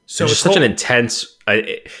 Right. So it's such an intense,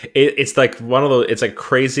 it's one of those, it's a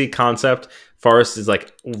crazy concept. Forrest is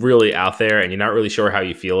really out there and you're not really sure how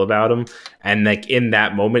you feel about him. And in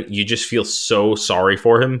that moment, you just feel so sorry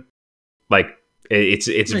for him.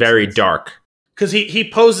 It's very dark. Because he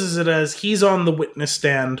poses it as he's on the witness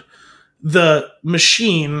stand. The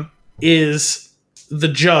machine is the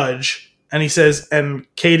judge. And he says, and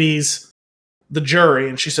Katie's the jury,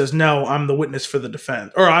 and she says, "No, I'm the witness for the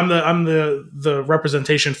defense, or I'm the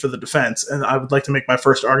representation for the defense, and I would like to make my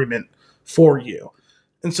first argument for you."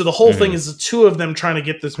 And so the whole thing is the two of them trying to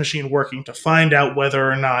get this machine working to find out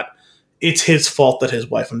whether or not it's his fault that his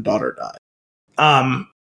wife and daughter died.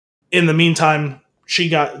 In the meantime,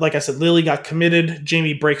 like I said, Lily got committed.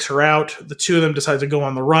 Jamie breaks her out. The two of them decide to go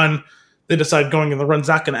on the run. They decide going on the run's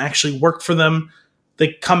not going to actually work for them.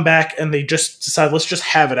 They come back and they just decide, let's just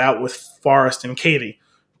have it out with Forrest and Katie.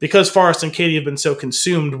 Because Forrest and Katie have been so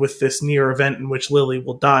consumed with this near event in which Lily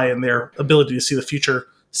will die and their ability to see the future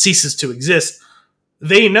ceases to exist,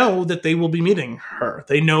 they know that they will be meeting her.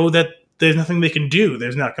 They know that there's nothing they can do.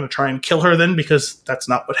 They're not going to try and kill her then, because that's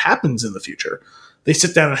not what happens in the future. They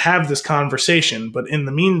sit down and have this conversation, but in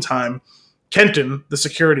the meantime, Kenton, the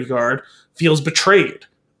security guard, feels betrayed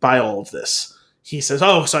by all of this. He says,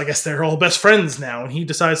 oh, so I guess they're all best friends now, and he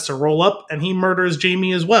decides to roll up, and he murders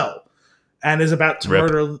Jamie as well, and is about to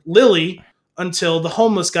murder Lily until the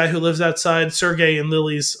homeless guy who lives outside Sergei and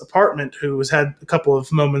Lily's apartment, who has had a couple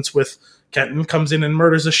of moments with Kenton, comes in and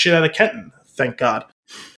murders the shit out of Kenton, thank God.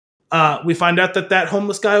 We find out that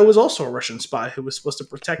homeless guy was also a Russian spy who was supposed to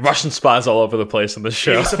protect... Russian spies all over the place in the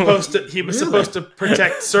show. He was supposed to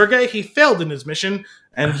protect Sergei. He failed in his mission,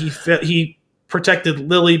 and he protected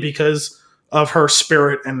Lily because of her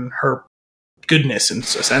spirit and her goodness,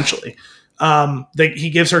 essentially. He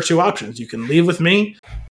gives her two options. You can leave with me,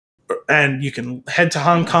 and you can head to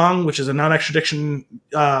Hong Kong, which is a non-extradition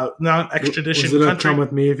country. Was it a come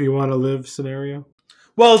with me if you want to live scenario?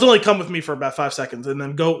 Well, it's only come with me for about 5 seconds, and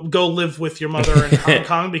then go live with your mother in Hong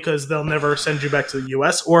Kong, because they'll never send you back to the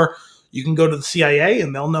U.S. Or you can go to the CIA,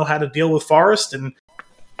 and they'll know how to deal with Forrest, and,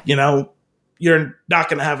 you're not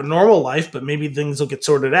going to have a normal life, but maybe things will get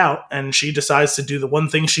sorted out. And she decides to do the one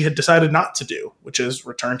thing she had decided not to do, which is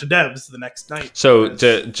return to Devs the next night. So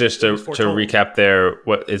to recap there,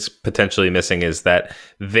 what is potentially missing is that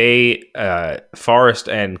Forrest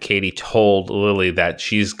and Katie told Lily that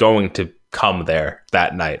she's going to come there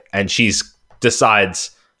that night, and she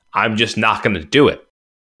decides, I'm just not going to do it.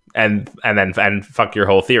 And fuck your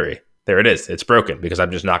whole theory. There it is. It's broken because I'm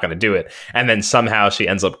just not going to do it. And then somehow she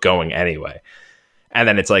ends up going anyway. And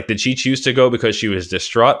then it's like, did she choose to go because she was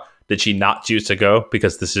distraught? Did she not choose to go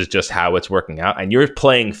because this is just how it's working out? And you're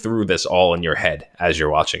playing through this all in your head as you're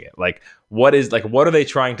watching it. What are they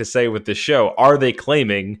trying to say with this show? Are they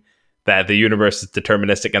claiming that the universe is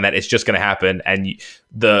deterministic and that it's just going to happen? And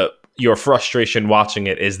your frustration watching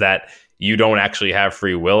it is that you don't actually have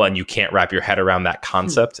free will and you can't wrap your head around that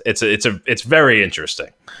concept. It's very interesting.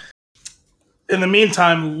 In the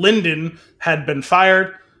meantime, Lyndon had been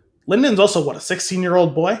fired. Lyndon's also, a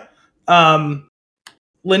 16-year-old boy?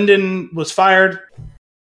 Lyndon was fired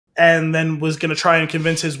and then was going to try and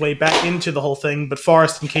convince his way back into the whole thing, but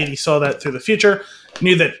Forrest and Katie saw that through the future,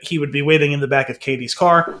 knew that he would be waiting in the back of Katie's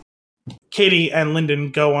car. Katie and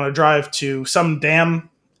Lyndon go on a drive to some dam,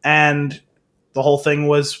 and the whole thing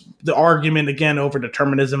was the argument again over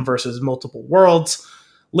determinism versus multiple worlds.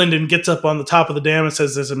 Lyndon gets up on the top of the dam and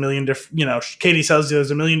says there's a million different, Katie says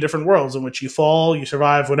there's a million different worlds in which you fall, you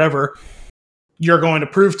survive, whatever. You're going to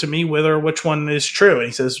prove to me which one is true. And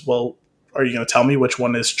he says, well, are you going to tell me which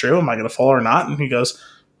one is true? Am I going to fall or not? And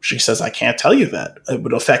she says, I can't tell you that. It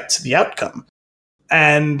would affect the outcome.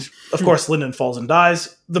 And of course, Lyndon falls and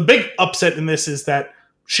dies. The big upset in this is that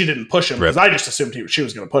she didn't push him, because I just assumed she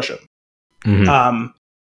was going to push him. Mm-hmm.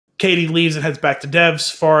 Katie leaves and heads back to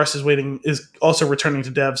Devs. Forrest is also returning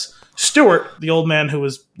to Devs. Stuart, the old man who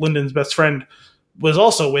was Lyndon's best friend, was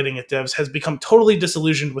also waiting at Devs, has become totally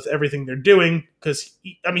disillusioned with everything they're doing, because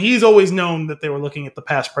he's always known that they were looking at the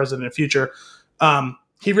past, present, and future.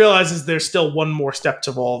 He realizes there's still one more step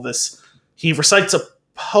to all this. He recites a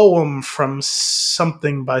poem from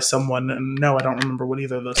something by someone, and no, I don't remember what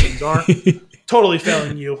either of those things are. Totally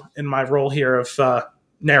failing you in my role here of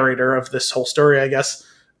narrator of this whole story, I guess.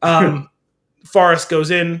 Forrest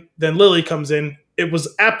goes in, then Lily comes in. It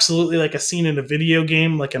was absolutely like a scene in a video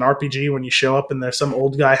game, like an RPG, when you show up and there's some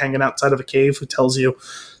old guy hanging outside of a cave who tells you,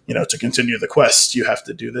 to continue the quest, you have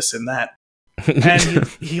to do this and that. And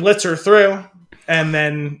he lets her through, and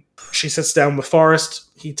then she sits down with Forrest.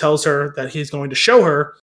 He tells her that he's going to show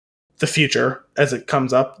her the future as it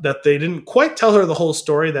comes up, that they didn't quite tell her the whole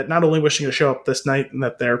story, that not only was she going to show up this night and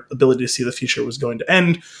that their ability to see the future was going to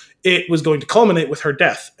end, it was going to culminate with her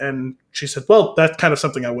death. And she said, well, that's kind of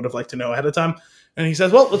something I would have liked to know ahead of time. And he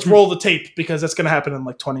says, well, let's roll the tape, because that's going to happen in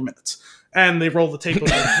like 20 minutes. And they roll the tape over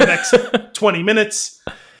the next 20 minutes.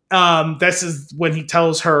 This is when he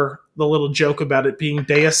tells her the little joke about it being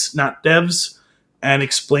Deus, not Devs, and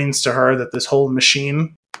explains to her that this whole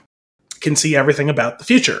machine can see everything about the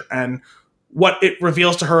future. And what it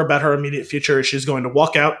reveals to her about her immediate future is she's going to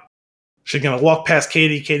walk out. She's going to walk past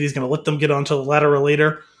Katie. Katie's going to let them get onto the ladder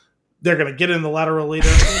later. They're going to get in the lateral later.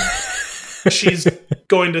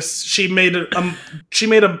 She made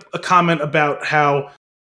a comment about how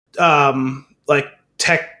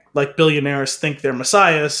tech billionaires think they're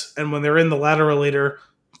messiahs, and when they're in the lateral later,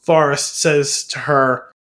 Forrest says to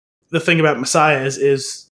her, the thing about messiahs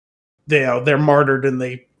is they're martyred and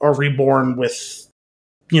they are reborn with,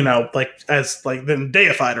 then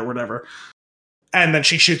deified or whatever. And then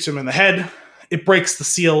she shoots him in the head. It breaks the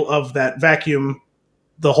seal of that vacuum.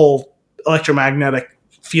 The whole electromagnetic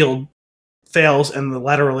field fails and the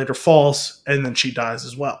lateral later falls, and then she dies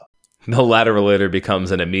as well. The lateral later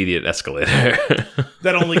becomes an immediate escalator.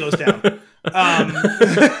 That only goes down.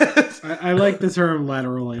 I like the term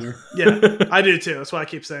lateral later. Yeah, I do too. That's why I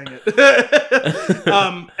keep saying it.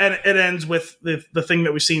 And it ends with the thing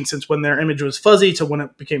that we've seen since when their image was fuzzy to when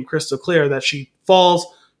it became crystal clear, that she falls,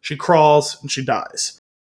 she crawls, and she dies.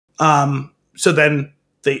 So then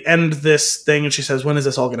they end this thing, and she says, when is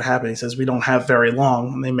this all going to happen? He says, we don't have very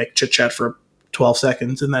long. And they make chit-chat for 12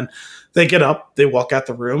 seconds, and then they get up, they walk out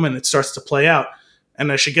the room, and it starts to play out.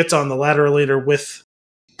 And as she gets on the lateral later with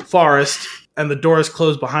Forrest, and the doors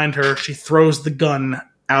close behind her, she throws the gun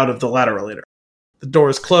out of the lateral later. The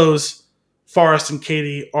doors close. Forrest and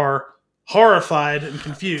Katie are horrified and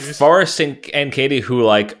confused. Forrest and Katie, who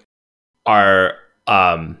are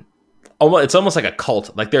it's almost like a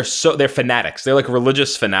cult. Like they're fanatics. They're like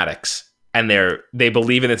religious fanatics, and they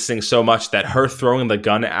believe in this thing so much that her throwing the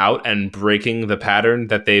gun out and breaking the pattern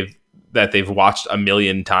that they've watched a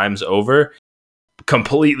million times over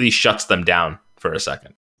completely shuts them down for a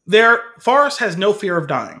second. Forrest has no fear of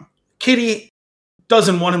dying. Katie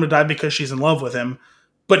doesn't want him to die because she's in love with him,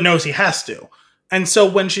 but knows he has to. And so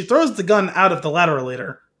when she throws the gun out of the lateral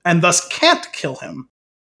later and thus can't kill him,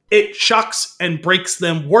 it shocks and breaks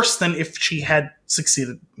them worse than if she had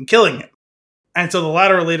succeeded in killing him. And so the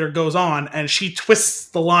lateral later goes on, and she twists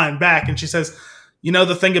the line back, and she says,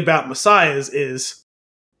 the thing about messiahs is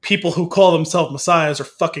people who call themselves messiahs are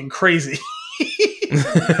fucking crazy.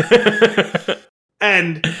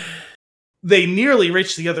 And they nearly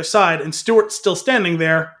reach the other side, and Stewart's still standing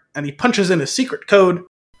there, and he punches in a secret code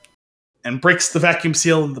and breaks the vacuum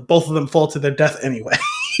seal, and both of them fall to their death anyway.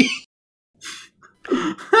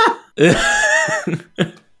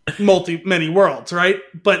 Many worlds, right?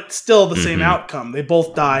 But still the same outcome. They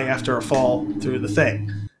both die after a fall through the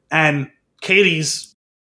thing. And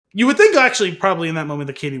you would think actually probably in that moment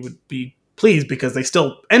that Katie would be pleased because they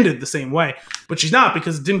still ended the same way, but she's not,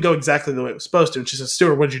 because it didn't go exactly the way it was supposed to. And she says,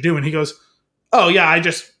 Stewart, what did you do? And he goes, oh yeah,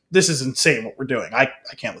 this is insane what we're doing. I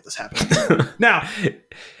can't let this happen. Now,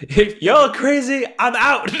 if you're crazy, I'm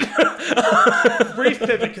out. Brief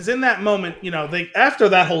pivot, because in that moment, after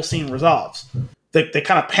that whole scene resolves, they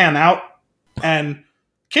kind of pan out, and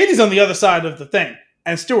Katie's on the other side of the thing,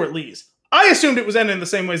 and Stewart leaves. I assumed it was ending the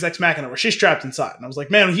same way as Ex Machina, where she's trapped inside. And I was like,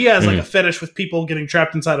 man, he has a fetish with people getting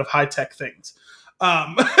trapped inside of high-tech things.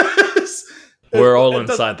 We're all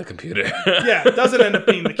inside the computer. Yeah, it doesn't end up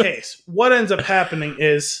being the case. What ends up happening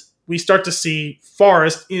is we start to see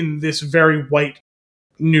Forrest in this very white,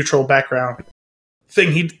 neutral background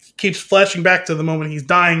thing. He keeps flashing back to the moment he's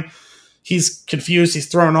dying. He's confused. He's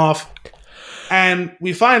thrown off. And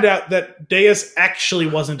we find out that Deus actually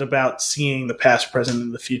wasn't about seeing the past, present,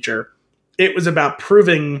 and the future. It was about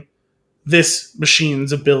proving this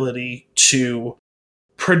machine's ability to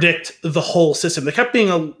predict the whole system. There kept being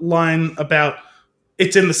a line about,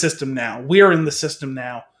 it's in the system now. We're in the system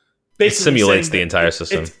now. Basically, it simulates the entire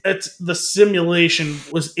system. It's the simulation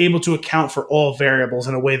was able to account for all variables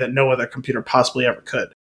in a way that no other computer possibly ever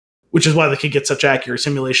could, which is why they could get such accurate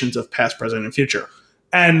simulations of past, present, and future.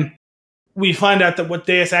 And we find out that what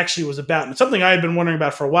Deus actually was about, and it's something I had been wondering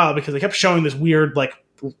about for a while, because they kept showing this weird,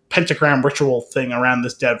 pentagram ritual thing around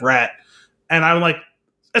this dead rat. And I'm like,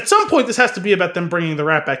 at some point, this has to be about them bringing the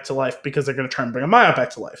rat back to life, because they're going to try and bring Amaya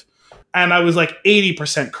back to life. And I was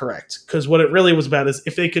 80% correct, because what it really was about is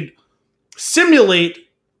if they could simulate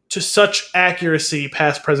to such accuracy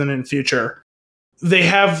past, present, and future, they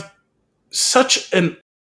have such an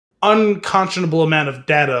unconscionable amount of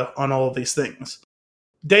data on all of these things.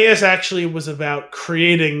 Deus actually was about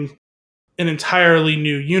creating an entirely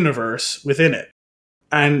new universe within it.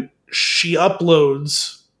 And she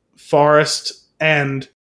uploads Forrest and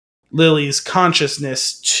Lily's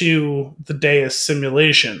consciousness to the Deus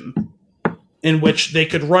simulation, in which they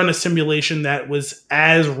could run a simulation that was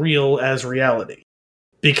as real as reality.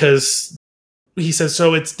 Because he says,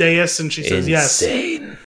 so it's Deus, and she says,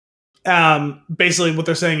 Insane. Yes. Basically what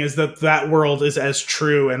they're saying is that world is as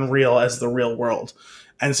true and real as the real world.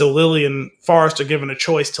 And so Lily and Forrest are given a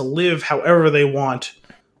choice to live however they want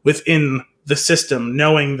within the system,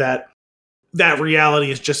 knowing that that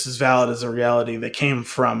reality is just as valid as the reality they came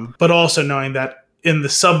from, but also knowing that in the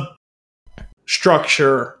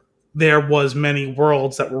substructure there was many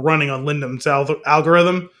worlds that were running on Lindum's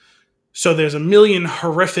algorithm. So there's a million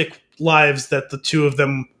horrific lives that the two of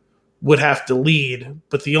them would have to lead,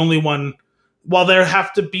 but the only one, while they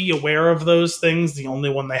have to be aware of those things, the only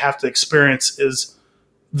one they have to experience is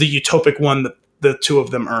the utopic one that the two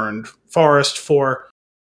of them earned. Forrest for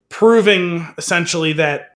proving essentially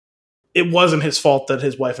that it wasn't his fault that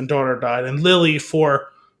his wife and daughter died, and Lily for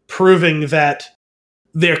proving that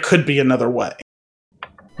there could be another way.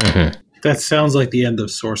 Mm-hmm. That sounds like the end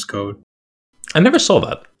of Source Code. I never saw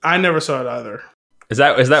that. I never saw it either. Is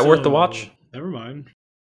that worth the watch? Never mind.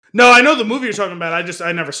 No, I know the movie you're talking about.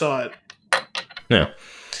 I never saw it. No.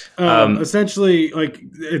 Essentially, like,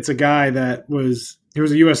 it's a guy that was a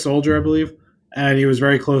U.S. soldier, I believe, and he was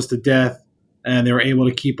very close to death, and they were able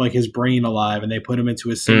to keep like his brain alive, and they put him into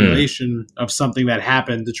a simulation of something that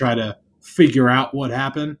happened to try to figure out what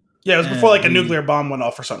happened. Yeah, it was before like a nuclear bomb went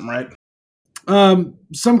off or something, right?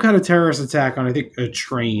 Some kind of terrorist attack on, I think, a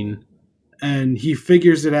train, and he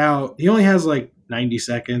figures it out. He only has like 90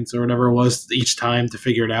 seconds or whatever it was each time to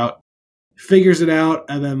figure it out. Figures it out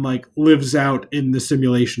and then like lives out in the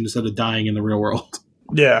simulation instead of dying in the real world.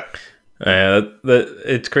 Yeah.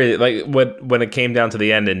 It's crazy. Like when it came down to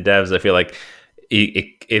the end in Devs, I feel like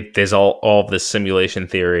there's all of this simulation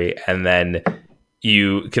theory, and then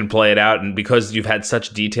you can play it out, and because you've had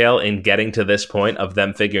such detail in getting to this point of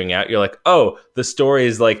them figuring out, you're like, oh, the story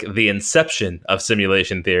is like the inception of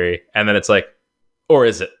simulation theory, and then it's like, or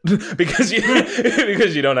is it? because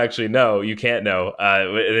you don't actually know, you can't know.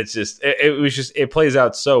 It's just it plays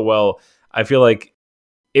out so well. I feel like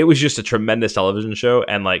it was just a tremendous television show,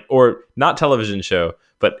 and like, or not television show,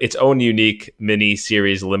 but its own unique mini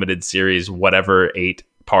series, limited series, whatever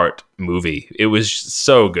 8-part movie. It was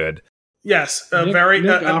so good. Yes, Nick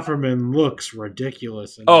Offerman looks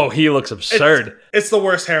ridiculous. He looks absurd. It's the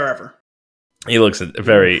worst hair ever. He looks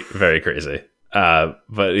very, very crazy.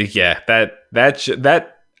 But yeah,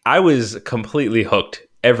 that I was completely hooked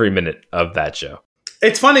every minute of that show.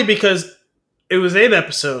 It's funny because it was 8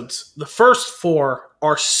 episodes. The first 4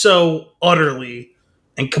 are so utterly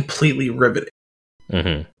and completely riveting.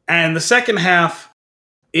 Mm-hmm. And the second half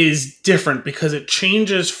is different because it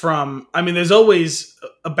changes from, I mean, there's always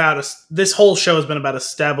this whole show has been about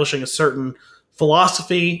establishing a certain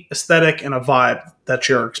philosophy, aesthetic, and a vibe that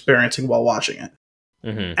you're experiencing while watching it.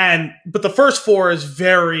 Mm-hmm. But the first 4 is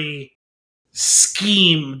very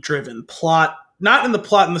scheme driven plot, not in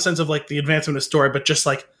the sense of like the advancement of story, but just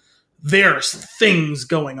like there's things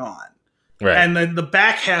going on. Right. And then the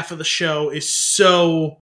back half of the show is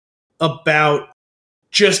so about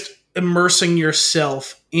just immersing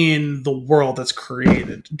yourself in the world that's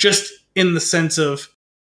created. Just in the sense of,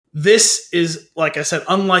 this is, like I said,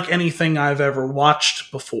 unlike anything I've ever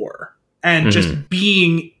watched before. And just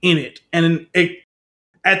being in it. And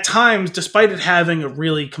at times, despite it having a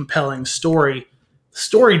really compelling story, the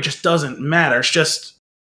story just doesn't matter. It's just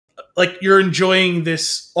like you're enjoying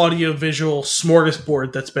this audiovisual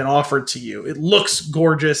smorgasbord that's been offered to you. It looks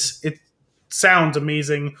gorgeous. It sounds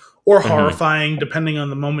amazing or horrifying, depending on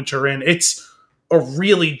the moment you're in. It's a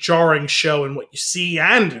really jarring show in what you see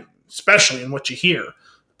and especially in what you hear.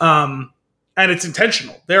 And it's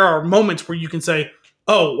intentional. There are moments where you can say,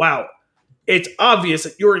 oh, wow, it's obvious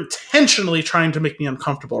that you're intentionally trying to make me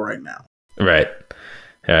uncomfortable right now. Right.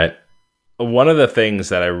 One of the things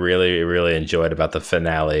that I really, really enjoyed about the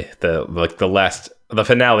finale, the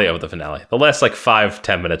finale of the finale, the last like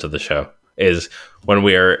 5-10 minutes of the show, is when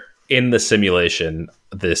we are in the simulation,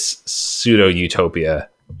 this pseudo utopia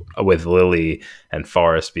with Lily and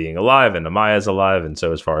Forrest being alive, and Amaya's alive, and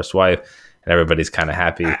so is Forrest's wife, and everybody's kind of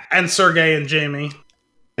happy. And Sergey and Jamie.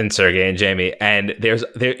 And there's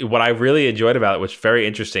what I really enjoyed about it, which is very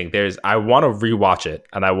interesting. I want to rewatch it,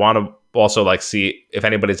 and I want to also like see if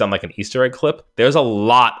anybody's done like an Easter egg clip. There's a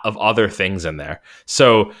lot of other things in there.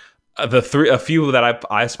 So a few that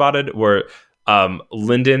I spotted were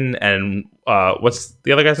Lyndon and what's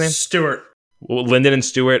the other guy's name? Stewart. Well, Lyndon and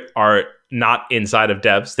Stewart are not inside of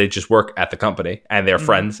Devs. They just work at the company, and they're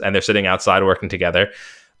friends, and they're sitting outside working together.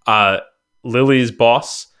 Lily's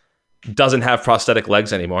boss doesn't have prosthetic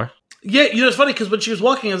legs anymore. Yeah, it's funny because when she was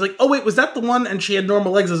walking, I was like, oh, wait, was that the one? And she had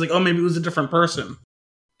normal legs. I was like, oh, maybe it was a different person.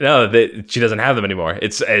 No, she doesn't have them anymore.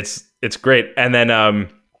 It's great. And then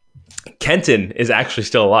Kenton is actually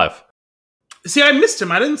still alive. See, I missed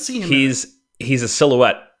him. I didn't see him. He's a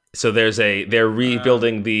silhouette. So they're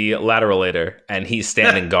rebuilding the laterator, and he's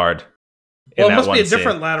standing guard. Well, it must be a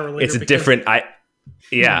different laterator. It's a different.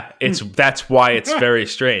 Yeah, that's why it's very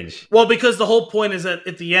strange. Well, because the whole point is that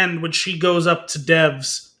at the end, when she goes up to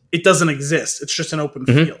Devs, it doesn't exist. It's just an open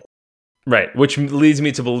field. Right, which leads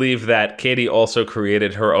me to believe that Katie also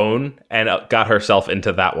created her own and got herself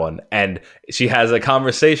into that one. And she has a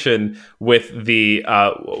conversation with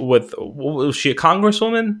was she a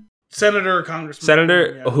congresswoman? Senator or congressman.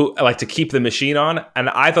 Senator, who like to keep the machine on. And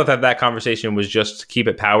I thought that conversation was just to keep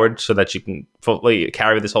it powered so that she can fully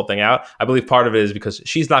carry this whole thing out. I believe part of it is because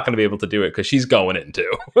she's not going to be able to do it because she's going in too.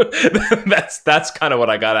 That's kind of what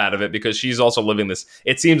I got out of it, because she's also living this.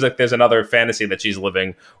 It seems like there's another fantasy that she's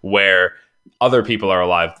living where other people are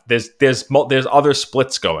alive. There's other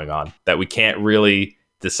splits going on that we can't really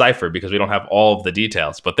decipher because we don't have all of the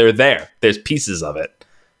details, but they're there. There's pieces of it.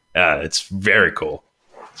 It's very cool.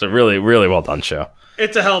 It's a really, really well done show.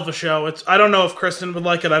 It's a hell of a show. I don't know if Kristen would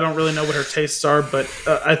like it. I don't really know what her tastes are, but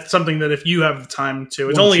it's something that if you have the time to,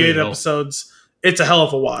 it's only 8 episodes. It's a hell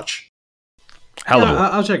of a watch.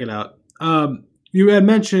 I'll check it out. You had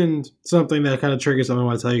mentioned something that kind of triggers something I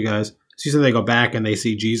want to tell you guys. So you said they go back and they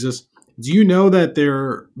see Jesus. Do you know that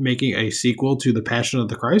they're making a sequel to The Passion of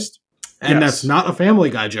the Christ? And that's not a Family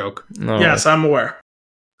Guy joke. No. Yes, I'm aware.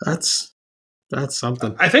 That's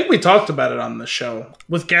something. I think we talked about it on the show.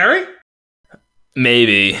 With Gary?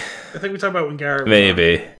 Maybe. I think we talked about it when Gary was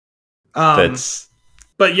Maybe. on.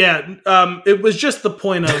 But yeah, it was just the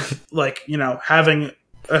point of, like, having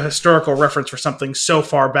a historical reference for something so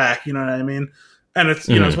far back, you know what I mean? And it's,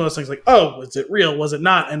 it's one of those things like, oh, was it real? Was it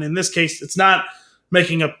not? And in this case, it's not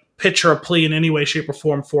making a pitch or a plea in any way, shape, or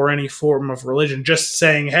form for any form of religion, just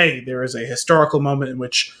saying, hey, there is a historical moment in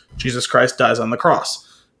which Jesus Christ dies on the cross.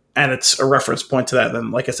 And it's a reference point to that.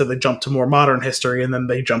 Then, like I said, they jump to more modern history, and then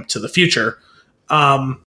they jump to the future.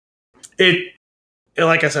 Like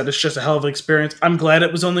I said, it's just a hell of an experience. I'm glad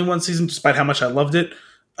it was only 1 season, despite how much I loved it.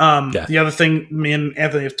 The other thing me and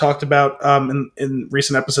Anthony have talked about in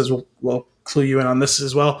recent episodes, we'll clue you in on this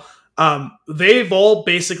as well. They've all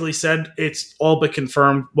basically said it's all but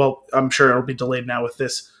confirmed. Well, I'm sure it'll be delayed now with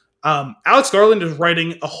this. Alex Garland is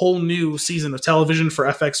writing a whole new season of television for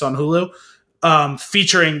FX on Hulu.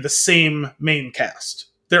 Featuring the same main cast.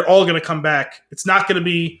 They're all going to come back. It's not going to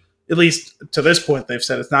be, at least to this point, they've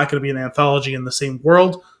said it's not going to be an anthology in the same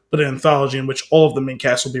world, but an anthology in which all of the main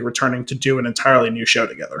cast will be returning to do an entirely new show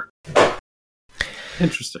together.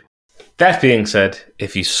 Interesting. That being said,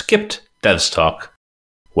 if you skipped Devs Talk,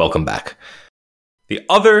 welcome back. The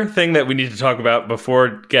other thing that we need to talk about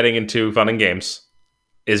before getting into fun and games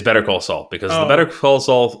is Better Call Saul, because the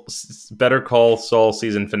Better Call Saul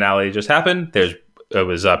season finale just happened. It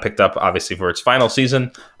was picked up obviously for its final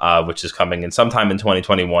season, which is coming in sometime in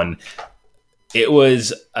 2021. It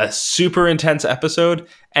was a super intense episode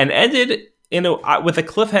and ended with a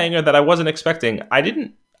cliffhanger that I wasn't expecting. I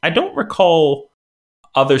don't recall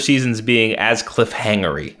other seasons being as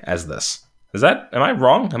cliffhangery as this. Am I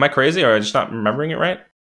wrong? Am I crazy, or am I just not remembering it right?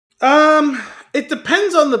 It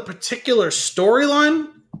depends on the particular storyline,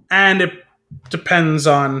 and it depends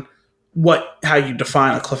on how you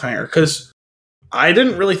define a cliffhanger. Because I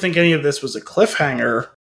didn't really think any of this was a cliffhanger,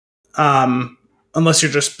 unless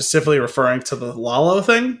you're just specifically referring to the Lalo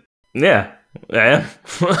thing. Yeah, I am.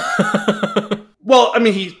 Well, I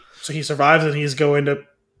mean, he survives and he's going to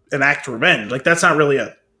enact revenge. Like, that's not really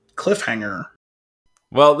a cliffhanger.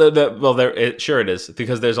 Well, it is,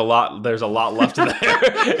 because there's a lot left of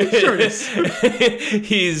there. Sure it is.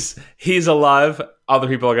 He's alive. Other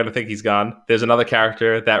people are going to think he's gone. There's another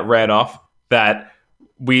character that ran off that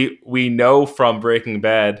we know from Breaking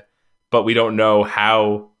Bad, but we don't know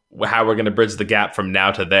how we're going to bridge the gap from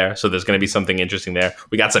now to there. So there's going to be something interesting there.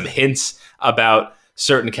 We got some hints about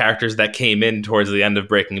certain characters that came in towards the end of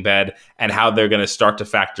Breaking Bad and how they're going to start to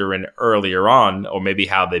factor in earlier on, or maybe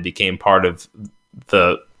how they became part of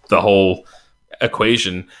the whole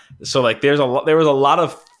equation. So like there was a lot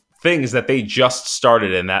of things that they just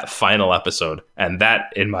started in that final episode, and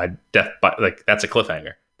that in my that's a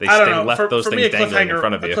cliffhanger. They left those things dangling in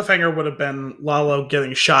front of you. A cliffhanger would have been Lalo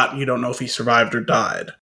getting shot and you don't know if he survived or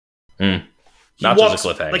died. Not just a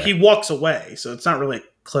cliffhanger. Like, he walks away, so it's not really a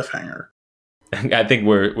cliffhanger. I think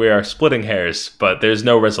we are splitting hairs, but there's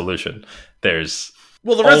no resolution.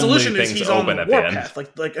 Well, the resolution is he's on the warpath,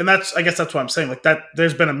 and I guess that's what I'm saying. Like, that,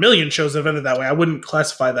 there's been a million shows that have ended that way. I wouldn't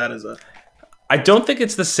classify that as a. I don't think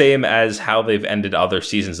it's the same as how they've ended other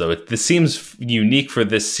seasons, though. This seems unique for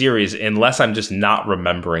this series, unless I'm just not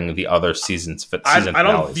remembering the other seasons. I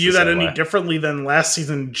don't view that any differently than last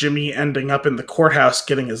season. Jimmy ending up in the courthouse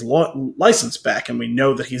getting his license back, and we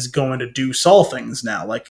know that he's going to do Saul things now.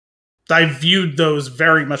 Like, I viewed those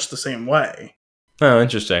very much the same way. Oh,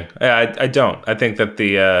 interesting. Yeah, I don't. I think that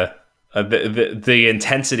The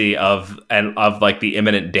intensity of like the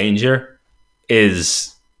imminent danger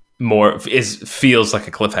feels like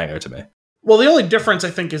a cliffhanger to me. Well, the only difference, I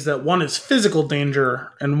think, is that one is physical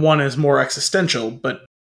danger and one is more existential. But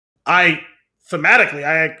thematically,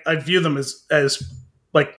 I view them as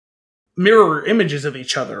like mirror images of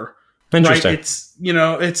each other. Interesting. Right?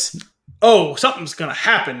 It's something's going to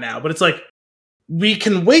happen now. But it's like, we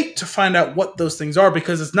can wait to find out what those things are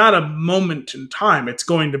because it's not a moment in time. It's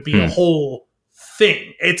going to be a whole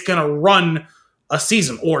thing. It's going to run a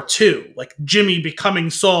season or two. Like Jimmy becoming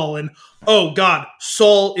Saul and, oh God,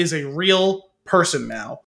 Saul is a real person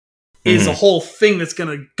now, is a whole thing that's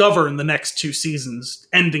going to govern the next 2 seasons,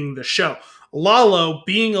 ending the show. Lalo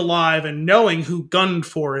being alive and knowing who gunned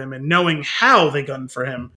for him and knowing how they gunned for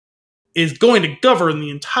him is going to govern the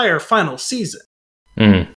entire final season.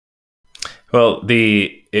 Well,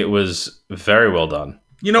 it was very well done.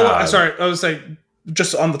 You know what? Sorry, I was saying,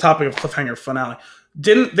 just on the topic of cliffhanger finale,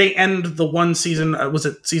 didn't they end the one season? Was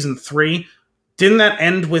it season 3? Didn't that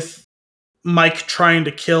end with Mike trying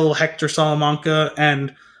to kill Hector Salamanca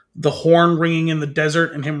and the horn ringing in the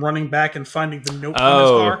desert and him running back and finding the note in his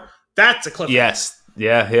car? That's a cliffhanger. Yes,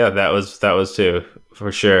 yeah, that was too,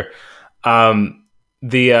 for sure.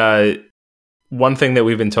 The one thing that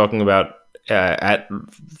we've been talking about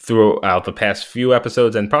throughout the past few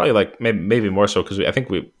episodes, and probably like maybe more so because I think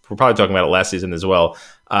we're probably talking about it last season as well.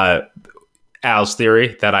 Al's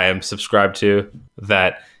theory that I am subscribed to,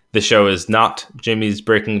 that the show is not Jimmy's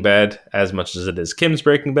Breaking Bad as much as it is Kim's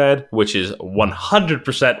Breaking Bad, which is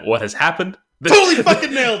 100% what has happened. Totally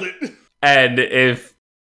fucking nailed it. And if,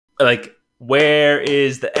 like, where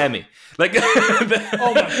is the Emmy? Like,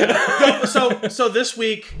 oh my God. So this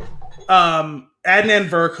week, Adnan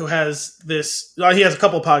Virk, who has this, he has a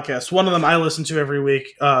couple of podcasts. One of them I listen to every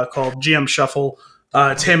week called GM Shuffle.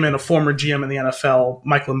 It's him and a former GM in the NFL,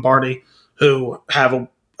 Mike Lombardi, who have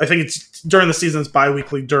I think it's during the season, it's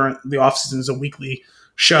bi-weekly. During the off-season is a weekly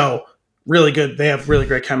show. Really good. They have really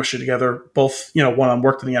great chemistry together. Both, one of them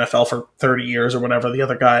worked in the NFL for 30 years or whatever. The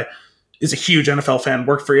other guy is a huge NFL fan,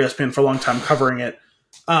 worked for ESPN for a long time covering it.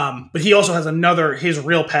 But he also has his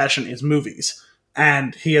real passion is movies.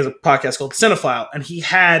 And he has a podcast called Cinephile. And he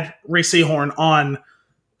had Ray Seahorn on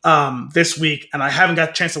this week. And I haven't got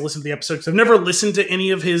a chance to listen to the episode because I've never listened to any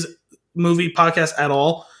of his movie podcasts at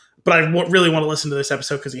all. But I really want to listen to this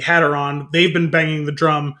episode because he had her on. They've been banging the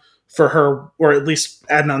drum for her, or at least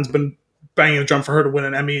Adnan's been banging the drum for her to win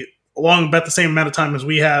an Emmy along about the same amount of time as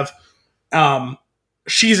we have.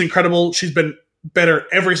 She's incredible. She's been better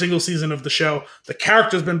every single season of the show. The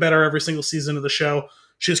character's been better every single season of the show.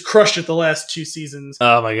 She's crushed it the last 2 seasons.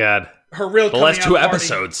 Oh my God. Her real the last 2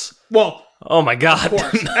 episodes. Well, oh my God. Of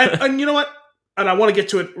course. and you know what? And I want to get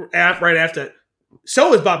to it right after it.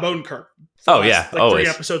 So is Bob Odenkirk. Oh yeah, always.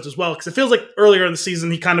 3 episodes as well, because it feels like earlier in the season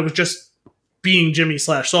he kind of was just being Jimmy /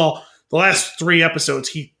 Saul. The last 3 episodes,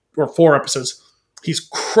 4 episodes, he's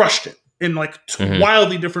crushed it in like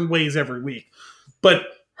wildly different ways every week. But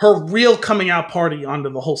her real coming out party onto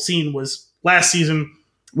the whole scene was last season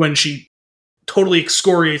when she totally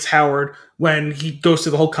excoriates Howard when he goes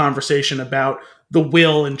through the whole conversation about the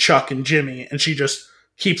Will and Chuck and Jimmy, and she just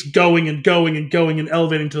keeps going and going and going and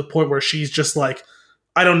elevating to the point where she's just like,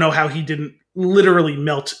 I don't know how he didn't literally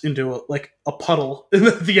melt into a puddle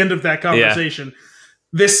at the end of that conversation. Yeah.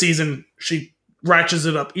 This season, she ratchets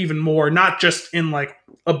it up even more, not just in like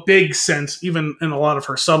a big sense, even in a lot of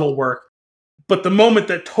her subtle work. But the moment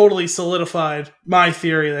that totally solidified my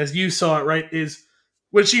theory, as you saw it, right, is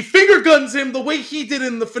when she finger guns him the way he did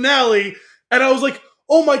in the finale. And I was like,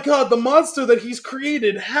 oh my God, the monster that he's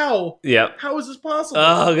created. How? Yep. How is this possible?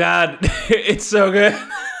 Oh God. It's so good.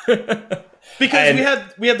 Because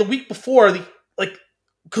we had the week before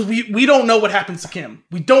because we don't know what happens to Kim.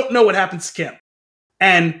 We don't know what happens to Kim.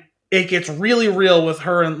 And it gets really real with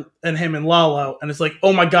her and him and Lalo. And it's like,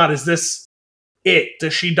 oh my God, is this it?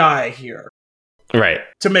 Does she die here? Right.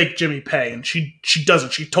 To make Jimmy pay. And she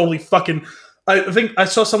doesn't. She totally fucking, I think I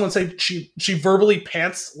saw someone say she verbally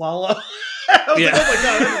pants Lalo. I was like,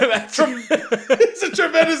 oh my God. It's a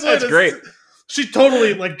tremendous way. That's great. She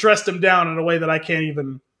totally like dressed him down in a way that I can't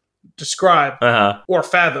even describe or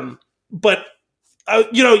fathom. But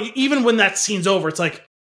even when that scene's over, it's like,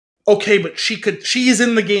 okay, but she is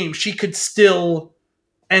in the game. She could still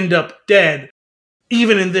end up dead,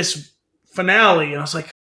 even in this finale. And I was like,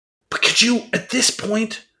 but could you, at this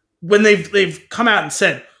point, when they've come out and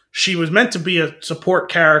said she was meant to be a support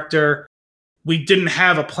character, we didn't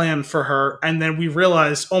have a plan for her, and then we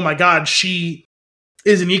realized, oh my God, she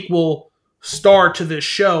is an equal star to this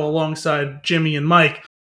show alongside Jimmy and Mike.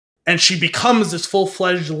 and she becomes this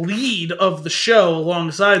full-fledged lead of the show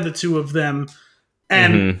alongside the two of them.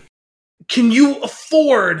 And can you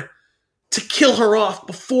afford to kill her off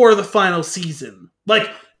before the final season? Like,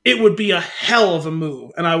 it would be a hell of a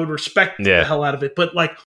move, and I would respect the hell out of it. But,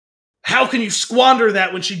 like, how can you squander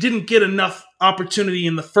that when she didn't get enough opportunity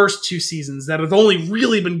in the first 2 seasons that have only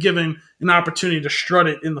really been given an opportunity to strut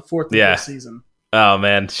it in the 4th and 5th season? Oh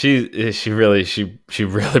man, she really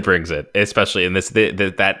brings it, especially in this.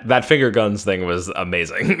 That finger guns thing was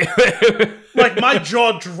amazing. Like, my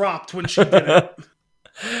jaw dropped when she did it.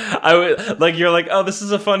 You're like, oh, this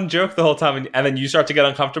is a fun joke the whole time, and then you start to get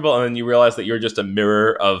uncomfortable, and then you realize that you're just a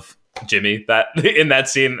mirror of Jimmy that in that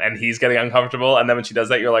scene, and he's getting uncomfortable, and then when she does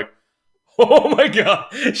that, you're like, oh my god,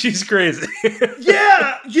 she's crazy.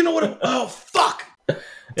 Yeah, you know what? Oh fuck.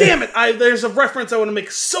 Damn it! There's a reference I want to make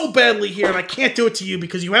so badly here, and I can't do it to you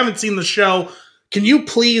because you haven't seen the show. Can you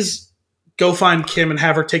please go find Kim and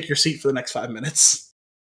have her take your seat for the next 5 minutes?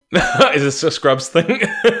 Is this a Scrubs thing?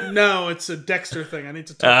 No, it's a Dexter thing. I need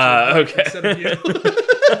to talk to you instead of you.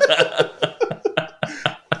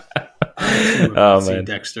 Oh man,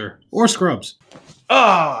 Dexter or Scrubs.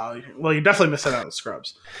 Oh, well, you definitely missed out on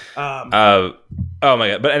Scrubs. Oh my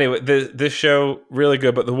god! But anyway, this show really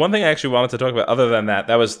good. But the one thing I actually wanted to talk about, other than that,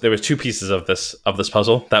 there was 2 pieces of this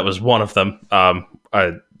puzzle. That was one of them.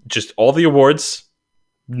 Just all the awards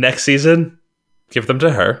next season, give them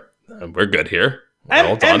to her. We're good here.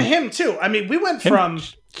 And him too. I mean, we went from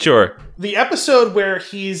the episode where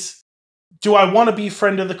he's, do I want to be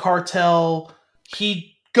friend of the cartel?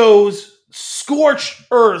 He goes scorched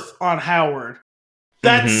earth on Howard.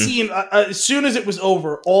 That scene, as soon as it was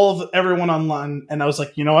over, everyone online, and I was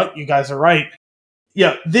like, you know what? You guys are right.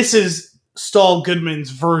 Yeah, this is Saul Goodman's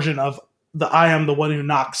version of the I am the one who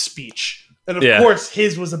knocks speech. And of course,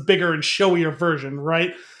 his was a bigger and showier version,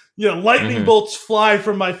 right? You know, lightning bolts fly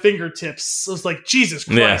from my fingertips. It was like, Jesus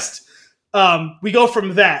Christ. Yeah. We go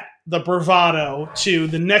from that, the bravado, to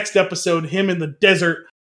the next episode, him in the desert.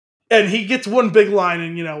 And he gets one big line,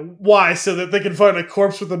 and, you know, why? So that they can find a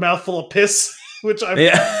corpse with a mouthful of piss, which I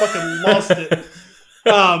fucking lost it.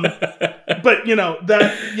 But, you know,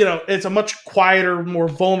 it's a much quieter, more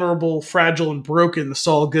vulnerable, fragile, and broken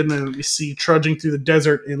Saul Goodman that we see trudging through the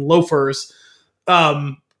desert in loafers,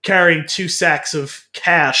 carrying 2 sacks of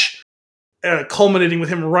cash, culminating with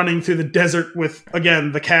him running through the desert with,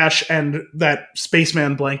 again, the cash and that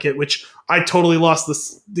spaceman blanket, which I totally lost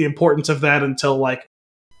the importance of that until, like,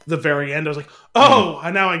 the very end. I was like, oh,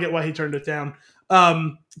 now I get why he turned it down.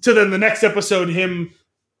 To then the next episode, him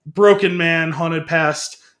broken man, haunted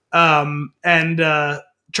past, and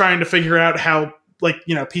trying to figure out how, like,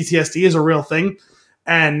 you know, PTSD is a real thing,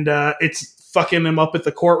 and it's fucking him up at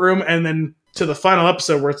the courtroom, and then to the final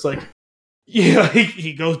episode where it's like, yeah,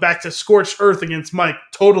 he goes back to scorched earth against Mike.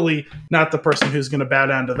 Totally not the person who's going to bow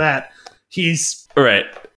down to that. He's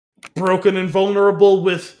broken and vulnerable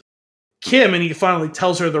with Kim, and he finally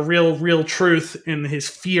tells her the real truth in his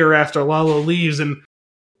fear after Lalo leaves. And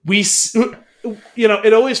we, you know,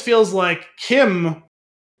 it always feels like Kim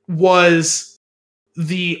was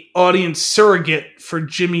the audience surrogate for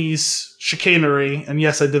Jimmy's chicanery. And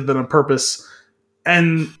yes, I did that on purpose.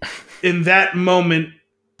 And in that moment,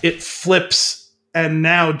 it flips, and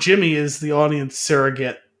now Jimmy is the audience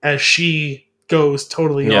surrogate as she goes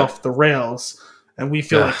totally off the rails, and we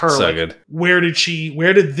feel like her. So like, good. Where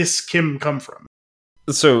did this Kim come from?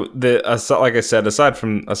 So like I said, aside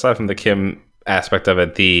from the Kim aspect of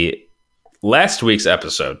it, the last week's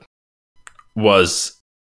episode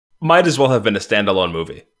might as well have been a standalone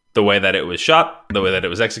movie. The way that it was shot, the way that it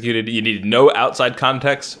was executed, you needed no outside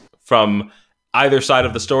context from either side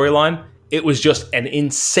of the storyline. It was just an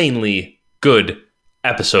insanely good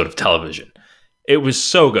episode of television. It was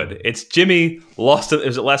so good. It's Jimmy lost.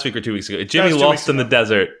 Was it last week or 2 weeks ago? Jimmy lost in the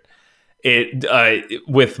desert.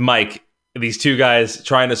 With Mike, these 2 guys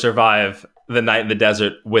trying to survive the night in the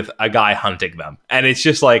desert with a guy hunting them, and it's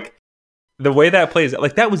just like the way that plays.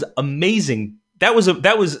 Like, that was amazing. That was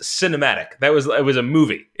cinematic. It was a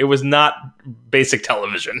movie. It was not basic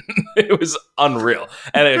television. It was unreal,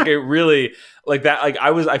 and it really, like that. Like,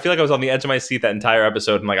 I feel like I was on the edge of my seat that entire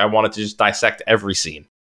episode, and like I wanted to just dissect every scene.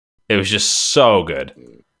 It was just so good.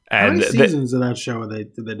 And how many seasons of that show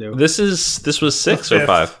did they do? This was 6 or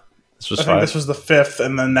 5. This was 5. I think this was the 5th,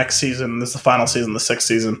 and the next season, this is the final season, the 6th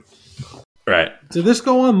season. Right. Did this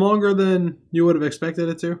go on longer than you would have expected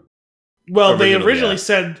it to? Well, they originally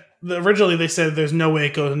said there's no way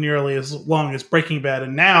it goes nearly as long as Breaking Bad,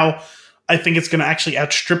 and now I think it's going to actually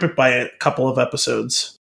outstrip it by a couple of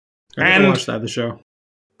episodes. I watched the show.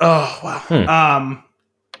 Oh wow!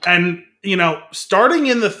 And you know, starting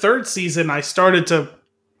in the 3rd season, I started to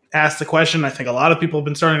asked the question. I think a lot of people have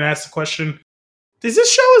been starting to ask the question, is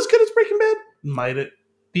this show as good as Breaking Bad? Might it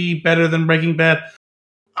be better than Breaking Bad?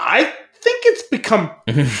 I think it's become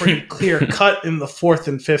pretty clear cut in the 4th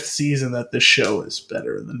and 5th season that this show is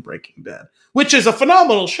better than Breaking Bad, which is a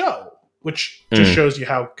phenomenal show, which just shows you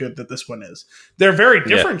how good that this one is. They're very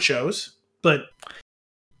different shows, but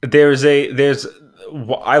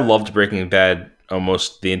I loved Breaking Bad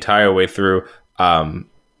almost the entire way through.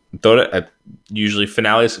 Usually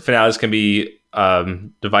finales can be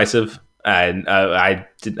divisive, and I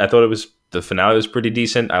thought the finale was pretty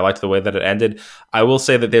decent. I liked the way that it ended. I will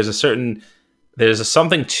say that there's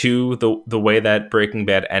something to the way that Breaking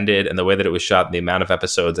Bad ended and the way that it was shot and the amount of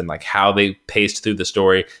episodes and like how they paced through the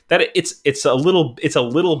story that it's a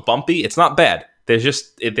little bumpy. It's not bad. There's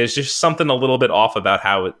just something a little bit off about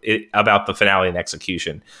about the finale and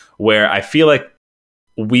execution, where I feel like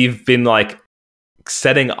we've been like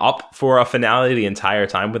setting up for a finale the entire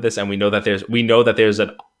time with this, and we know that there's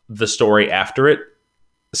the story after it.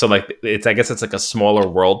 So like I guess it's like a smaller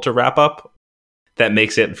world to wrap up that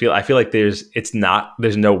makes it feel. I feel like there's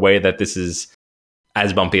no way that this is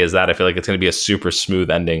as bumpy as that. I feel like it's going to be a super smooth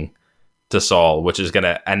ending to Saul, which is going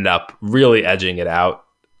to end up really edging it out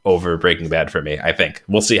over Breaking Bad for me. I think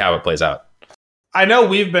we'll see how it plays out. I know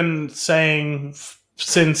we've been saying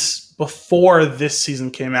since before this season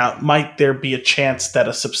came out, might there be a chance that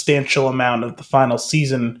a substantial amount of the final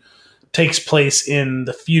season takes place in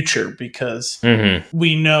the future, because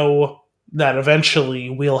we know that eventually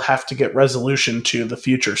we'll have to get resolution to the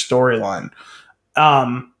future storyline.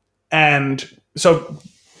 And so,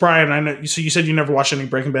 Brian, I know. So you said you never watched any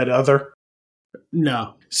Breaking Bad other?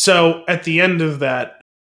 No. So at the end of that,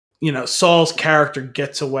 Saul's character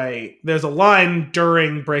gets away. There's a line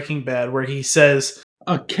during Breaking Bad where he says,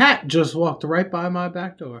 "A cat just walked right by my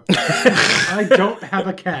back door." I don't have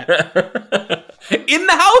a cat. In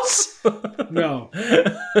the house? No.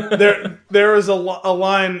 There is a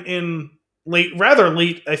line in rather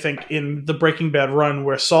late, I think, in the Breaking Bad run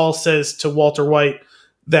where Saul says to Walter White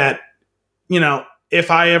that,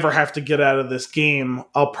 if I ever have to get out of this game,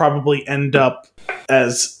 I'll probably end up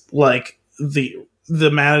as like the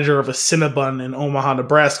manager of a Cinnabon in Omaha,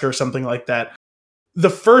 Nebraska, or something like that. The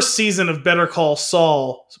first season of Better Call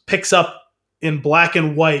Saul picks up in black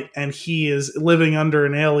and white, and he is living under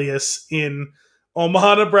an alias in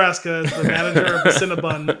Omaha, Nebraska, as the manager of a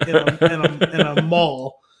Cinnabon in a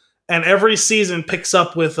mall. And every season picks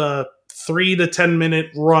up with a 3 to 10 minute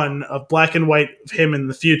run of black and white of him in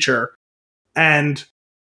the future. And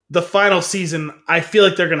the final season, I feel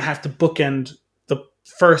like they're going to have to bookend the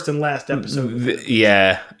first and last episode.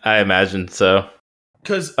 Yeah, I imagine so.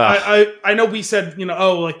 Because I know we said,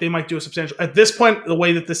 they might do a substantial... At this point, the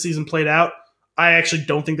way that this season played out, I actually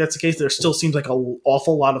don't think that's the case. There still seems like an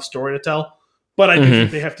awful lot of story to tell. But I do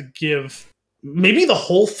think they have to give... Maybe the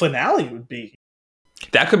whole finale would be...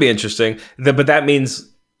 That could be interesting. But that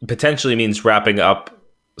potentially means wrapping up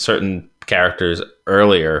certain characters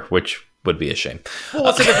earlier, which would be a shame. Well,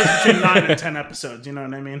 what's the difference between 9 and 10 episodes? You know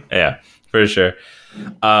what I mean? Yeah, for sure.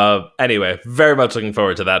 Anyway, very much looking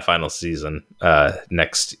forward to that final season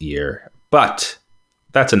next year. But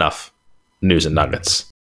that's enough news and nuggets.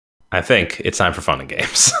 I think it's time for fun and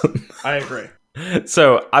games. I agree.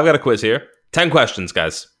 So I've got a quiz here. 10 questions,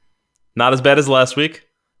 guys. Not as bad as last week.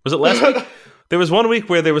 Was it last week? There was one week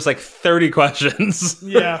where there was like 30 questions.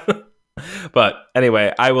 Yeah. But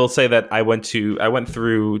anyway, I will say that I went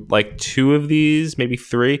through like 2 of these, maybe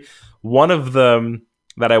 3. One of them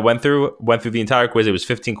that I went through the entire quiz. It was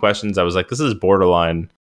 15 questions. I was like, this is borderline,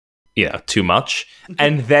 too much.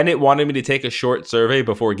 And then it wanted me to take a short survey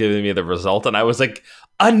before giving me the result. And I was like,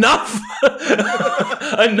 enough,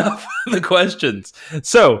 enough of the questions.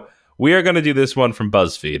 So we are going to do this one from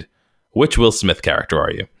BuzzFeed. Which Will Smith character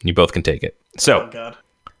are you? You both can take it. So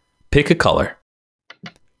pick a color.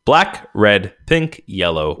 Black, red, pink,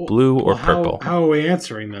 yellow, blue, or purple. How are we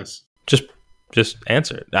answering this? Just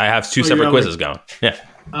answer it. I have 2 separate quizzes going. Yeah.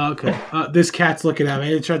 Okay. This cat's looking at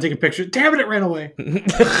me. Trying to take a picture. Damn it ran away.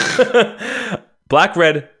 Black,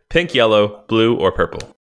 red, pink, yellow, blue, or purple.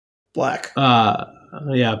 Black.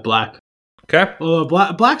 Yeah, black. Okay. Well,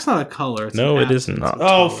 black's not a color. It's no, it is not.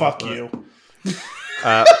 Oh, fuck you.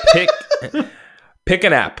 Pick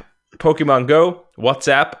an app. Pokemon Go,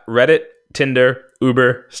 WhatsApp, Reddit, Tinder,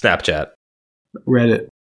 Uber, Snapchat. Reddit.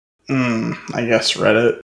 I guess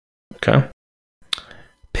Reddit. Okay.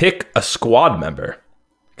 Pick a squad member.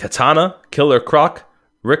 Katana, Killer Croc,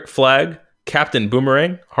 Rick Flag, Captain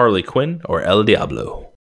Boomerang, Harley Quinn, or El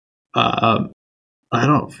Diablo. I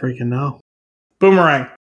don't freaking know. Boomerang.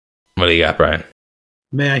 What do you got, Brian?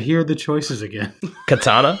 May I hear the choices again?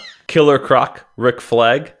 Katana, Killer Croc, Rick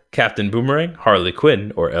Flag, Captain Boomerang, Harley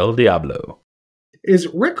Quinn, or El Diablo? Is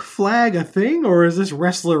Rick Flag a thing, or is this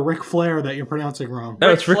wrestler Ric Flair that you're pronouncing wrong?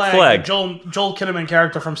 No, it's Rick Flag. the Joel Kinnaman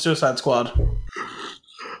character from Suicide Squad.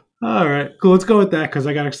 All right, cool. Let's go with that because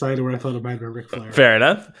I got excited when I thought it might have been Ric Flair. Fair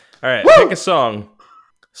enough. All right, pick a song.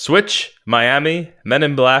 Switch, Miami, Men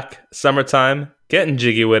in Black, Summertime, Getting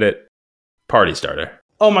Jiggy With It, Party Starter.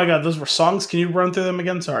 Oh my god, those were songs? Can you run through them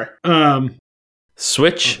again? Sorry.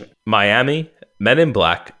 Switch, Okay. Miami, Men in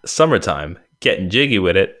Black, Summertime, Getting Jiggy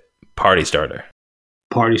With It, Party Starter.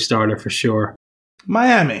 Party Starter for sure.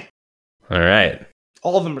 Miami. All right.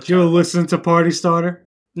 All of them are. Do you listen to Party Starter?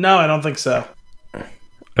 No, I don't think so.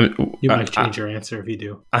 You might change your answer if you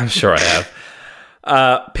do. I'm sure I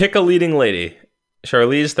have. Pick a leading lady.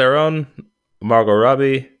 Charlize Theron, Margot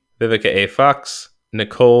Robbie, Vivica A. Fox,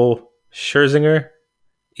 Nicole Scherzinger,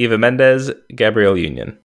 Eva Mendes, Gabrielle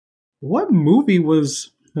Union. What movie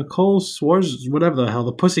was Nicole Swartz, whatever the hell,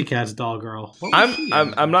 the Pussycats doll girl? What was she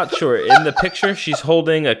in? I'm not sure. In the picture, she's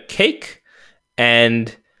holding a cake,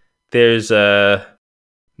 and there's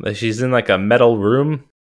she's in like a metal room,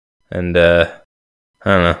 and I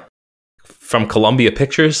don't know, from Columbia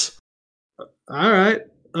Pictures. All right.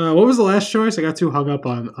 What was the last choice? I got too hung up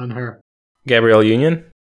on her. Gabrielle Union.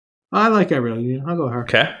 I like Gabrielle Union. I'll go with her.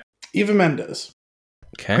 Okay. Eva Mendes.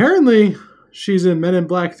 Okay. Apparently, she's in Men in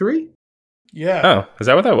Black 3. Yeah. Oh, is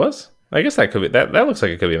that what that was? I guess that could be that. That looks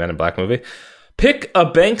like it could be a Men in Black movie. Pick a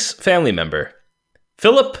Banks family member: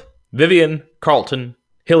 Philip, Vivian, Carlton,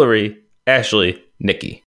 Hillary, Ashley,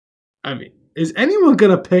 Nikki. I mean, is anyone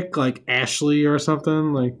gonna pick like Ashley or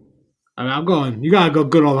something? Like, I mean, I'm going. You gotta go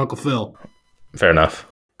good old Uncle Phil. Fair enough.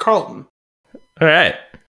 Carlton. All right.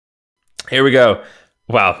 Here we go.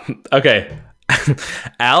 Wow. Okay.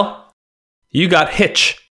 Al, you got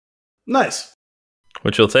Hitch. Nice.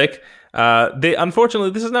 Which you'll take. Unfortunately,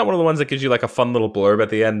 this is not one of the ones that gives you like a fun little blurb at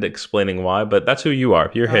the end explaining why, but that's who you are.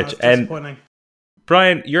 You're Hitch. That's And disappointing.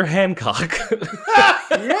 Brian, you're Hancock. Yeah,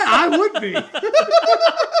 I would be.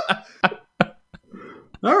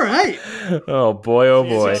 All right. Oh boy, oh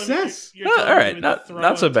boy. Success. All right,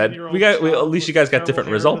 not so bad. At least you guys got different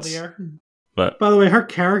results. But By the way, her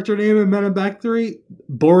character name in Men in Black 3,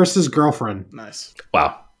 Boris's girlfriend. Nice.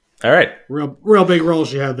 wow. All right. Real big role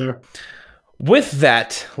she had there. With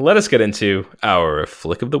that, let us get into our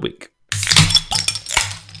flick of the week.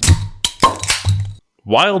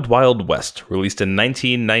 Wild Wild West, released in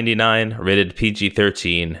 1999, rated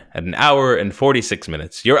PG-13, at an hour and 46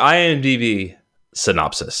 minutes. Your IMDb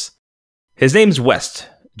synopsis. His name's West,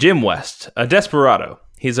 Jim West, a desperado.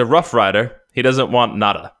 He's a rough rider. He doesn't want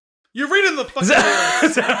nada. You're reading the fucking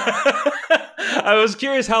lyrics. I was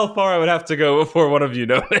curious how far I would have to go before one of you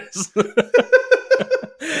noticed.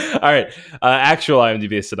 All right. Actual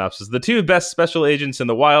IMDb synopsis. The two best special agents in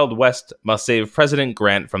the Wild West must save President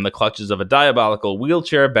Grant from the clutches of a diabolical,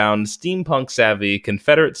 wheelchair-bound, steampunk-savvy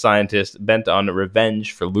Confederate scientist bent on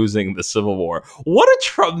revenge for losing the Civil War. What a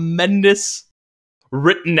tremendous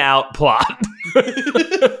written-out plot.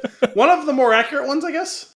 One of the more accurate ones, I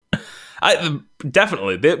guess.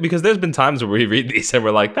 Definitely, because there's been times where we read these and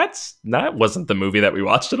we're like, that wasn't the movie that we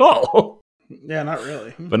watched at all. Yeah, not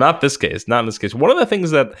really. But not this case. Not in this case. One of the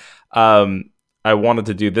things that I wanted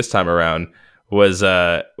to do this time around was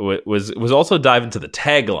also dive into the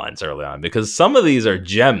taglines early on, because some of these are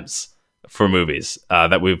gems for movies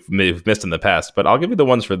that we've missed in the past. But I'll give you the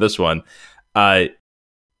ones for this one.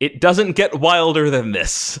 It doesn't get wilder than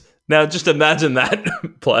this. Now, just imagine that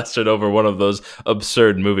plastered over one of those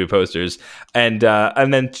absurd movie posters, and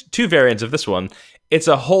then two variants of this one. It's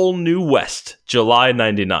a Whole New West, July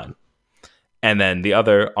 '99. And then the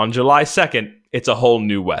other, on July 2nd, it's a Whole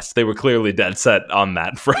New West. They were clearly dead set on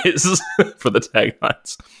that phrase for the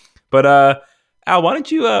taglines. But Al, why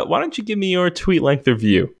don't you give me your tweet length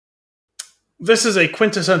review? This is a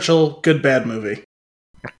quintessential good bad movie.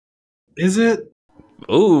 Is it?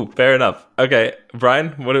 Ooh, fair enough. Okay, Brian,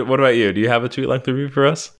 what about you? Do you have a tweet length review for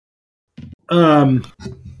us? I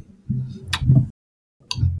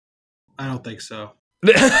don't think so.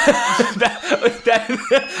 I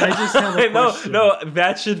just have a question. No,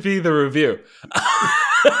 that should be the review.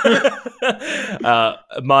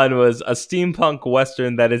 Mine was a steampunk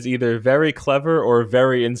western that is either very clever or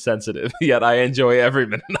very insensitive, yet I enjoy every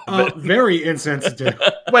minute of it. Very insensitive.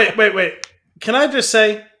 Wait. Can I just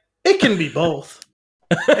say, it can be both.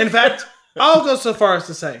 In fact, I'll go so far as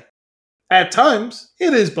to say, at times,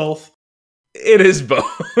 it is both. It is both.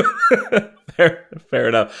 Fair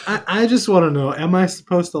enough. I just want to know, am I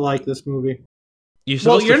supposed to like this movie? You're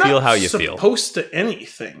supposed to feel how you feel. You're not supposed to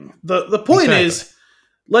anything. The point is,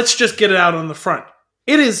 let's just get it out on the front.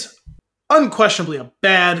 It is unquestionably a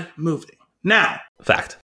bad movie. Now,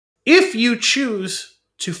 fact. If you choose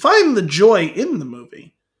to find the joy in the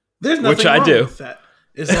movie, there's nothing wrong with that.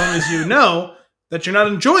 As long as you know that you're not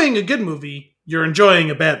enjoying a good movie, you're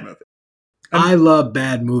enjoying a bad movie. I love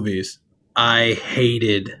bad movies. I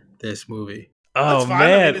hated this movie. Oh,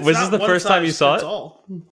 man. Was this the first time you saw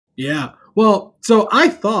it? Yeah. Well, so I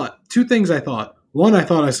thought, two things I thought. One, I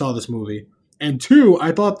thought I saw this movie. And two,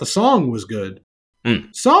 I thought the song was good.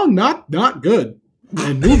 Song, not good.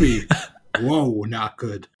 And movie, whoa, not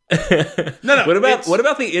good. No. What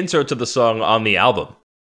about the intro to the song on the album?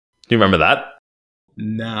 Do you remember that?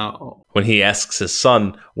 No. When he asks his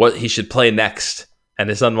son what he should play next, and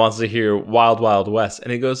his son wants to hear Wild Wild West,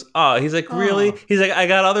 and he goes, he's like, really? He's like, I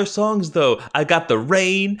got other songs though. I got The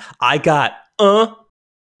Rain. I got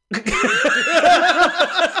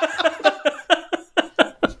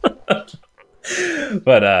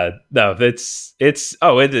But no,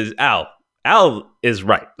 it is Al. Al is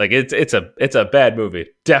right. Like it's a bad movie.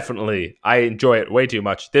 Definitely, I enjoy it way too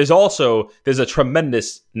much. There's a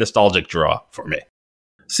tremendous nostalgic draw for me.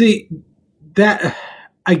 See, that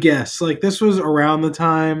I guess like this was around the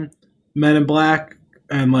time Men in Black,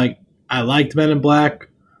 and like I liked Men in Black.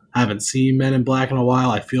 I haven't seen Men in Black in a while.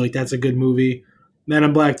 I feel like that's a good movie. Men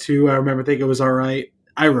in Black 2, I remember thinking it was all right.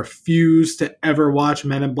 I refuse to ever watch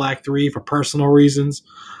Men in Black 3 for personal reasons,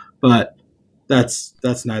 but that's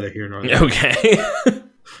neither here nor there. Okay.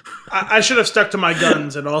 I should have stuck to my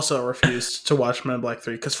guns and also refused to watch Men in Black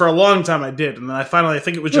 3, because for a long time I did, and then I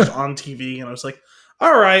think it was just on TV, and I was like,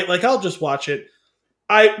 all right, like I'll just watch it.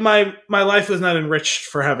 My life was not enriched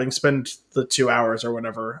for having spent the 2 hours or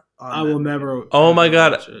whatever. I will never. Oh my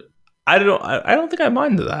god, I don't think I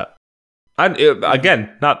minded that. Again,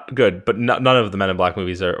 not good, but none of the Men in Black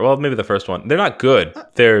movies are. Well, maybe the first one. They're not good.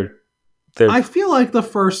 They're. I feel like the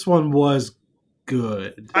first one was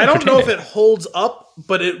good. I don't know if it holds up,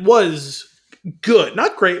 but it was good.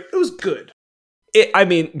 Not great. It was good. I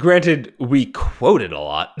mean, granted, we quote it a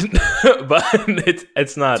lot, but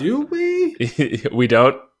it's not. Do we? We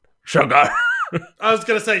don't. Sugar. I was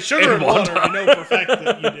gonna say sugar and water. I know for a fact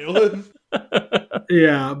that you do.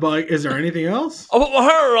 Yeah, but like, is there anything else? Yeah,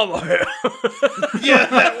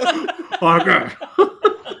 that one. Okay.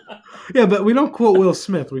 Yeah, but we don't quote Will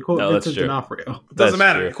Smith. We quote Vincent true. D'Onofrio. Doesn't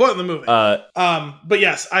matter. You're quoting the movie. But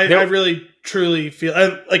yes, I really truly feel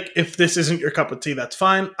like if this isn't your cup of tea, that's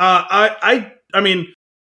fine. I mean,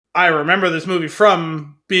 I remember this movie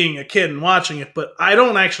from being a kid and watching it, but I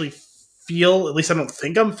don't actually feel, at least I don't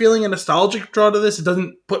think I'm feeling a nostalgic draw to this. It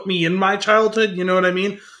doesn't put me in my childhood. You know what I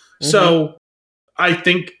mean? Mm-hmm. So I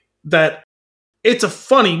think that it's a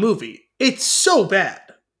funny movie. It's so bad.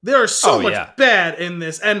 There are so much bad in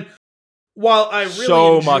this, and while I really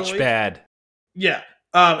enjoy, much bad, yeah,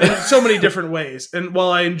 in so many different ways. And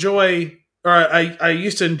while I enjoy, or I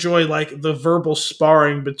used to enjoy like the verbal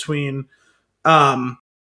sparring between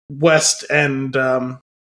West and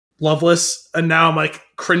Loveless, and now I'm like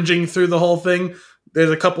cringing through the whole thing.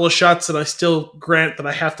 There's a couple of shots that I still grant that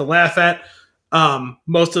I have to laugh at.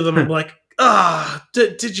 Most of them I'm like,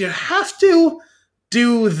 did you have to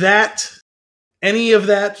do that? Any of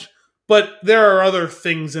that? But there are other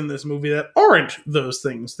things in this movie that aren't those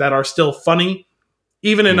things, that are still funny,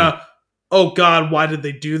 even in a oh god, why did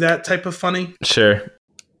they do that type of funny. Sure.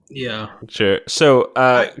 Yeah. Sure. So,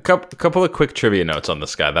 a couple of quick trivia notes on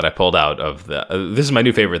this guy that I pulled out of the. This is my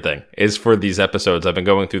new favorite thing. Is for these episodes, I've been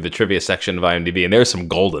going through the trivia section of IMDb, and there's some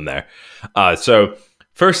gold in there. So,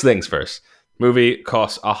 first things first. Movie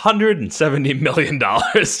costs $170 million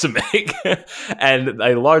to make, and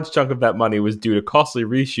a large chunk of that money was due to costly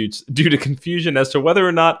reshoots due to confusion as to whether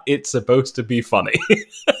or not it's supposed to be funny.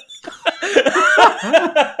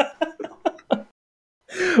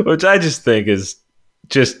 Which I just think is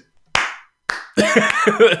just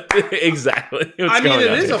exactly what's I mean, going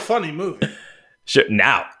it on is here. a funny movie. Sure,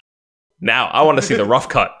 now I want to see the rough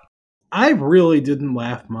cut. I really didn't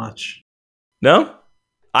laugh much. No?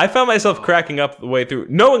 I found myself cracking up the way through,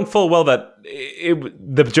 knowing full well that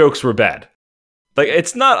the jokes were bad. Like,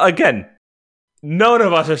 it's not, again, none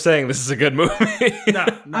of us are saying this is a good movie. No.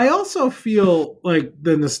 I also feel like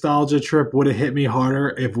the nostalgia trip would have hit me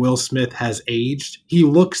harder if Will Smith has aged. He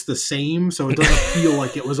looks the same, so it doesn't feel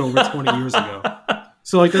like it was over 20 years ago.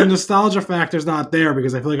 So, like, the nostalgia factor's not there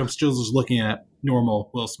because I feel like I'm still just looking at normal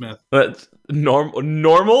Will Smith. But normal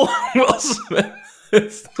Will Smith?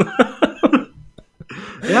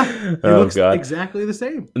 Yeah, he looks exactly the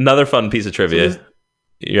same. Another fun piece of trivia.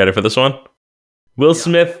 You ready for this one? Will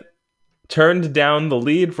Smith turned down the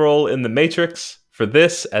lead role in The Matrix for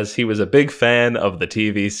this, as he was a big fan of the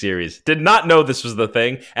TV series. Did not know this was the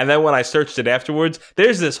thing, and then when I searched it afterwards,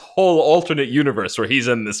 there's this whole alternate universe where he's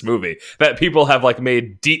in this movie that people have like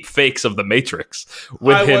made deep fakes of the Matrix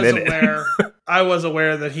with him in it. I was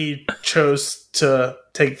aware that he chose to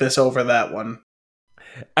take this over that one.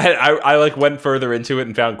 I like went further into it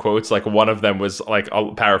and found quotes. Like one of them was like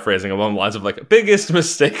paraphrasing along the lines of like biggest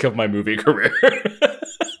mistake of my movie career.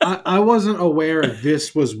 I wasn't aware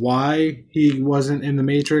this was why he wasn't in the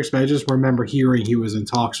Matrix, but I just remember hearing he was in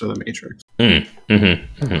talks for the Matrix.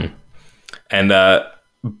 And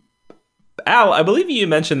Al, I believe you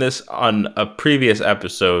mentioned this on a previous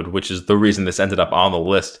episode, which is the reason this ended up on the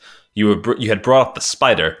list. You had brought up the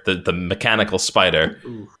spider, the mechanical spider,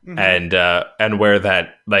 and where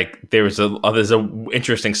that like there's a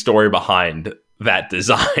interesting story behind that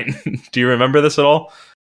design. Do you remember this at all?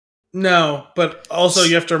 No, but also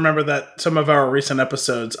you have to remember that some of our recent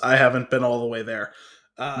episodes, I haven't been all the way there.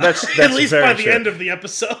 That's at least by true. the end of the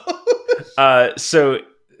episode. So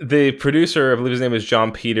the producer, I believe his name is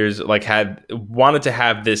John Peters, like wanted to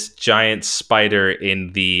have this giant spider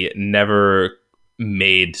in the never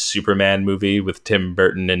made Superman movie with Tim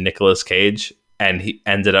Burton and Nicolas Cage, and he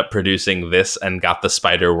ended up producing this and got the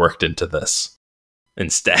spider worked into this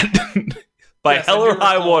instead. By hell or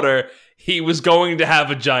high water, he was going to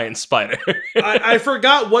have a giant spider. I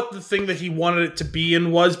forgot what the thing that he wanted it to be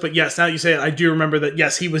in was, but yes, now you say it, I do remember that,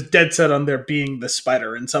 yes, he was dead set on there being the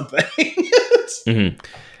spider in something.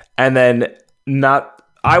 And then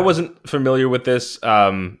I wasn't familiar with this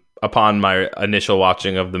upon my initial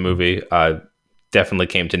watching of the movie. Definitely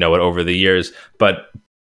came to know it over the years, but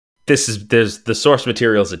there's the source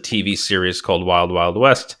material is a TV series called Wild Wild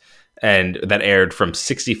West, and that aired from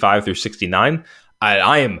 65 through 69.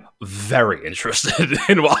 I am very interested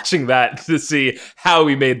in watching that to see how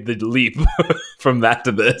we made the leap from that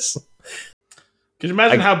to this. Can you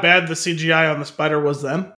imagine how bad the CGI on the spider was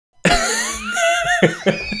then?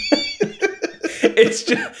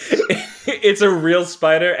 It's a real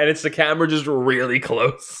spider, and it's the camera just really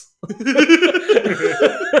close.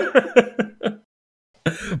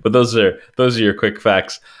 But those are your quick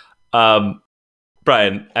facts.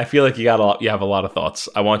 Brian, I feel like you have a lot of thoughts.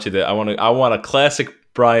 I want a classic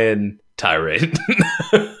Brian tirade.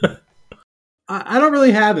 I don't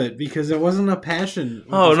really have it because it wasn't a passion.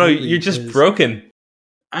 Oh no, you're just broken.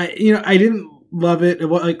 I didn't love it.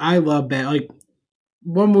 I love that. Like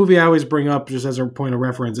one movie I always bring up just as a point of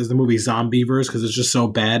reference is the movie Zombievers because it's just so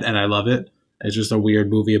bad and I love it. It's just a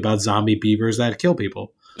weird movie about zombie beavers that kill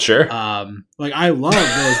people. Sure. I love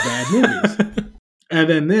those bad movies. And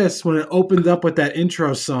then this, when it opened up with that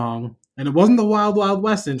intro song, and it wasn't the Wild Wild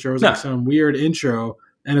West intro, it was like some weird intro,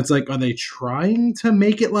 and it's like, are they trying to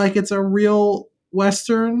make it like it's a real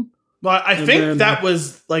Western? Well, I think that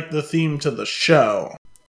was like the theme to the show.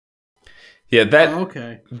 Yeah, that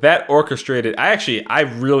orchestrated.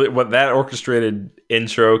 When that orchestrated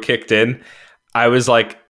intro kicked in, I was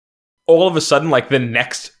like, all of a sudden, like the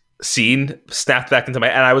next scene snapped back into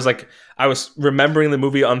and I was remembering the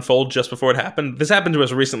movie unfold just before it happened. This happened to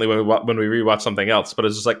us recently when we rewatched something else, but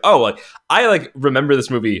it's just like, I remember this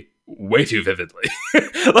movie way too vividly.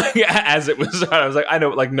 Like as it was, I was like, I know,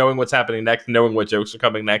 like knowing what's happening next, knowing what jokes are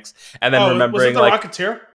coming next, and then remembering was it the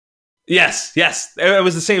Rocketeer? Yes, it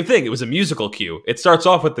was the same thing. It was a musical cue. It starts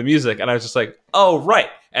off with the music, and I was just like, oh right,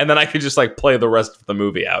 and then I could just like play the rest of the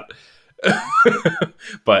movie out.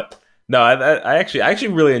 But no, I actually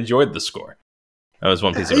really enjoyed the score. That was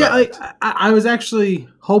one piece of it. I was actually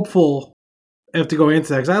hopeful to go into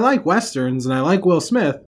that because I like Westerns and I like Will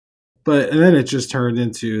Smith, and then it just turned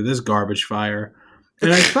into this garbage fire.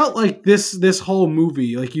 And I felt like this whole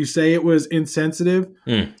movie, like you say, it was insensitive.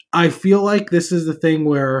 I feel like this is the thing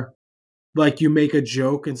where, like, you make a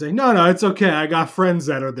joke and say, no, it's okay. I got friends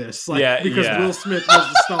that are this. Like, because Will Smith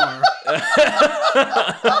was the star.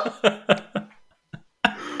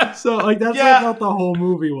 So, like, that's what I thought the whole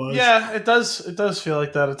movie was. Yeah, it does feel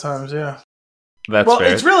like that at times, yeah. That's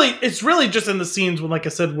fair. It's really just in the scenes when, like I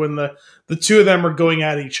said, when the two of them are going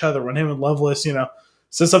at each other, when him and Lovelace,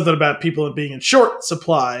 says something about people being in short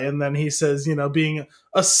supply, and then he says, being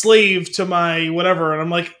a slave to my whatever, and I'm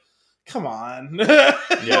like, come on.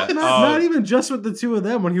 Yeah. Not even just with the two of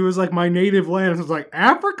them, when he was like, my native land, it was like,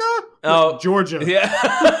 Africa? Georgia.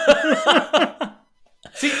 Yeah.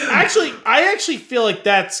 See, I actually feel like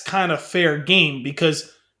that's kind of fair game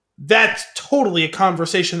because that's totally a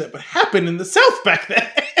conversation that would happen in the South back then.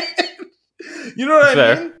 You know what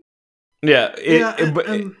I mean? Yeah,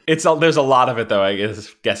 there's a lot of it though. I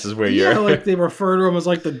guess is where you're. Like they refer to him as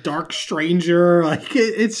like the dark stranger. Like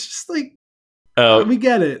it's just like, we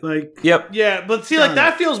get it. Like, yep, yeah, but see, like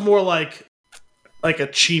that feels more like like a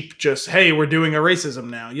cheap just, hey, we're doing a racism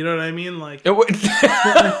now. You know what I mean? Like, but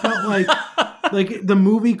I felt like the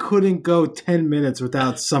movie couldn't go 10 minutes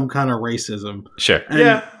without some kind of racism. Sure. And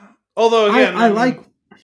yeah. Although again, I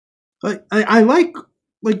like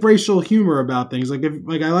racial humor about things. Like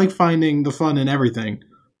I like finding the fun in everything,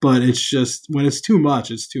 but it's just when it's too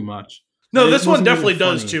much, it's too much. No, And this it one wasn't definitely even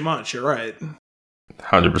does funny. too much. You're right.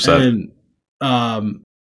 100%. And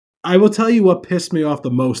I will tell you what pissed me off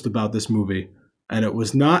the most about this movie. And it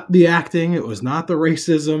was not the acting, it was not the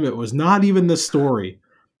racism, it was not even the story.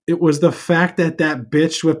 It was the fact that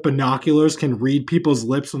bitch with binoculars can read people's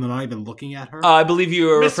lips when they're not even looking at her. I believe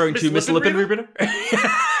you are Miss- referring to Miss Miss Lippen Lippenreader? Reader.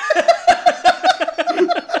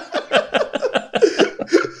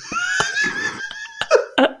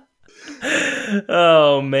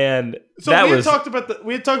 Oh man, So we had talked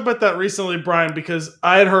about that recently, Brian, because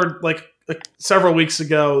I had heard like several weeks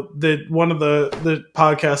ago that one of the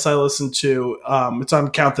podcasts I listened to, it's on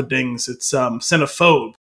Count the Dings. It's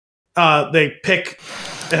Cinephobe. They pick.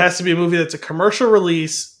 It has to be a movie that's a commercial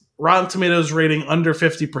release, Rotten Tomatoes rating under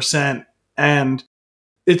 50%, and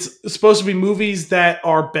it's supposed to be movies that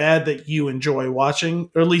are bad that you enjoy watching,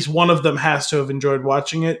 or at least one of them has to have enjoyed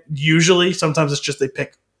watching it. Usually, sometimes it's just they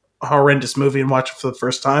pick a horrendous movie and watch it for the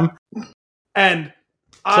first time. And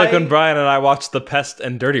it's like when Brian and I watched The Pest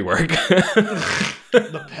and Dirty Work.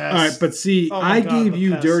 The Pest. All right, but see, Oh my I God, gave The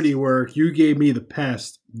you Pest. Dirty Work, you gave me The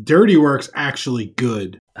Pest. Dirty Work's actually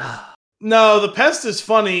good. No, The Pest is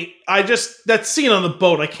funny. That scene on the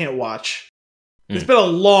boat I can't watch. It's been a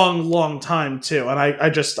long, long time too, and I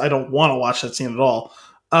don't want to watch that scene at all.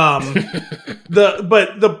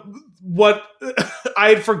 What I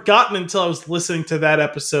had forgotten until I was listening to that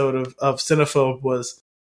episode of Cinephobe was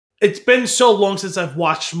it's been so long since I've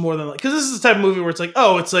watched more than because this is the type of movie where it's like,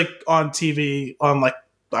 oh, it's like on TV on like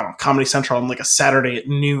I don't know, Comedy Central on like a Saturday at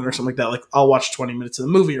noon or something like that. Like I'll watch 20 minutes of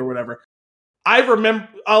the movie or whatever. I'll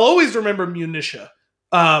always remember Munitia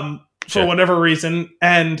for whatever reason,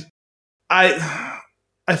 and I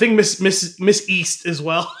think Miss East as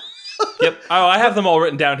well. Yep. Oh, I have them all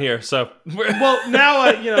written down here. So, well,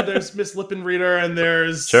 now there's Miss Lippenreader, and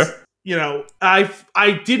there's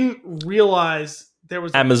I didn't realize there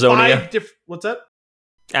was Amazonia. 5 different. What's that?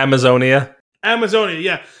 Amazonia.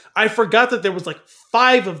 Yeah, I forgot that there was like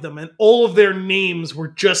 5 of them, and all of their names were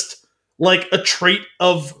just like a trait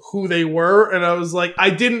of who they were, and I was like, I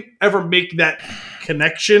didn't ever make that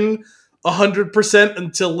connection 100%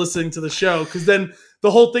 until listening to the show, because then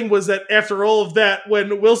the whole thing was that after all of that,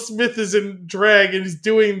 when Will Smith is in drag and he's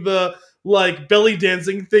doing the like belly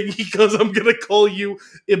dancing thing, he goes, "I'm gonna call you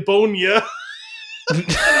Ebonia."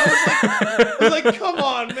 I was like, "Come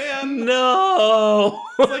on, man! No!"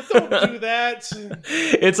 I was like, "Don't do that."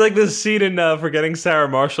 It's like this scene in Forgetting Sarah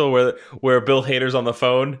Marshall where Bill Hader's on the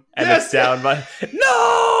phone and Yes. it's down by.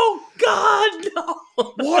 No, God, no!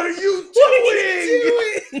 What are you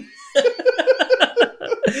doing?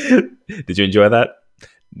 Did you enjoy that?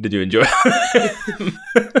 Did you enjoy?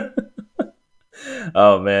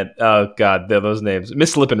 Oh man! Oh God! Those names.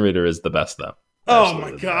 Miss Lippenreader is the best though. Oh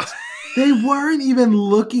Absolutely my the God! best. They weren't even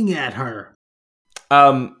looking at her.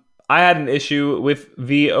 I had an issue with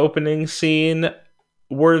the opening scene.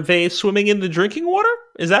 Were they swimming in the drinking water?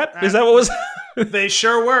 Is that what was? They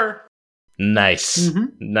sure were. Nice,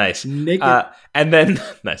 Mhm. nice. Naked. And then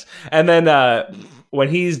nice. And then when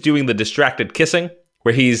he's doing the distracted kissing,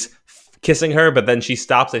 where he's kissing her, but then she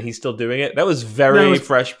stops and he's still doing it. That was very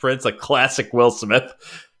Fresh Prince, like classic Will Smith.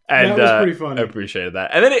 And That was pretty funny. I appreciated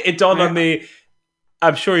that. And then it dawned on me.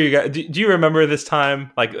 I'm sure you guys. Do you remember this time,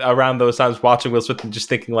 like around those times, watching Will Smith and just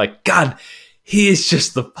thinking, like, God, he is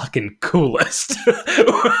just the fucking coolest.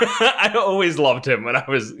 I always loved him when I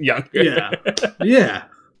was younger. Yeah.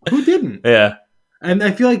 Who didn't? Yeah. And I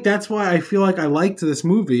feel like that's why I feel like I liked this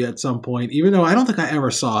movie at some point, even though I don't think I ever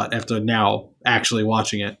saw it after now actually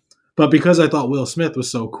watching it. But because I thought Will Smith was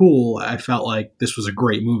so cool, I felt like this was a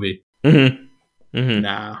great movie. Mm-hmm. Mm-hmm.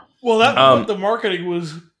 Nah. Well, that was what the marketing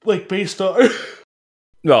was like based on.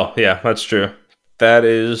 Well, yeah, that's true. That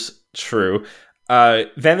is true. Then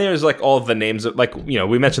there's like all of the names of, like, you know,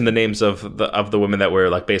 we mentioned the names of the women that were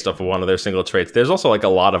like based off of one of their single traits. There's also like a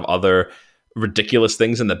lot of other ridiculous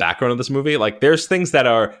things in the background of this movie. Like there's things that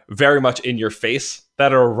are very much in your face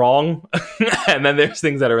that are wrong, and then there's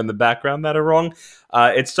things that are in the background that are wrong.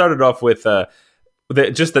 It started off with the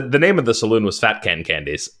name of the saloon was Fat Can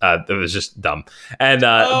Candies. It was just dumb. And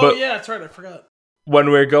but yeah, that's right. I forgot. when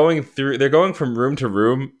we're going through, they're going from room to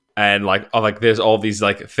room, and there's all these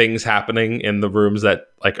like things happening in the rooms that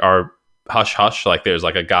like are hush hush. Like there's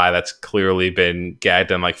like a guy that's clearly been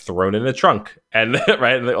gagged and like thrown in a trunk, and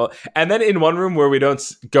right, and then in one room where we don't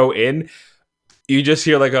go in, you just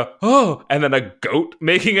hear like a oh, and then a goat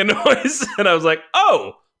making a noise, and I was like,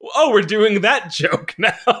 oh, we're doing that joke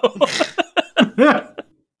now.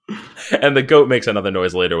 And the goat makes another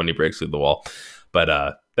noise later when he breaks through the wall.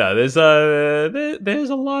 But there's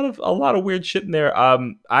a lot of weird shit in there.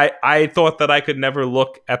 I thought that I could never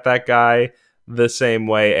look at that guy the same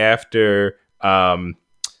way after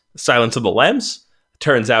Silence of the Lambs.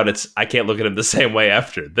 Turns out I can't look at him the same way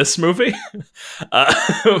after this movie.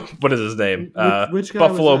 What is his name? Which guy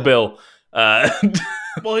Buffalo was Bill.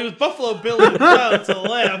 Well, he was Buffalo Bill in Silence of the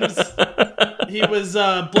Lambs. He was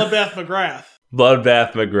Bloodbath McGrath.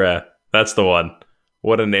 Bloodbath McGrath. That's the one.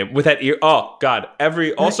 What a name. With that ear. Oh, God.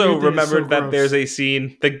 Also remembered that gross. there's a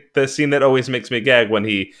scene, the scene that always makes me gag when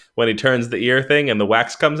he turns the ear thing and the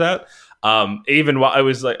wax comes out. Even while I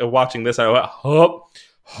was like watching this, I went, hop.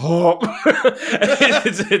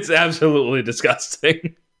 It's absolutely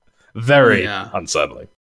disgusting. Very unsettling.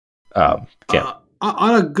 On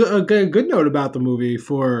a good note about the movie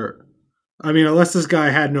unless this guy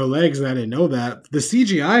had no legs and I didn't know that, the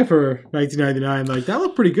CGI for 1999, like that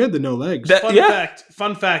looked pretty good, the no legs.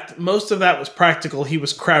 Fun fact, most of that was practical. He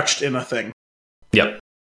was crouched in a thing. Yep.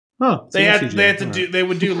 Oh, they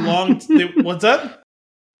would do long, what's that?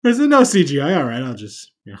 There's no CGI, all right, I'll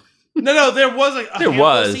just, No, there was a handful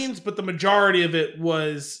of scenes, but the majority of it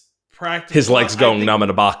was practical. His legs going numb in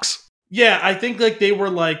a box. Yeah, I think like they were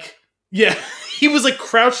like, he was like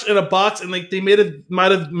crouched in a box, and like they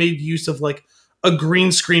might have made use of like a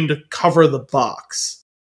green screen to cover the box.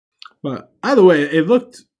 But either way, it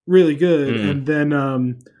looked really good. And then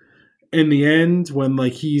in the end, when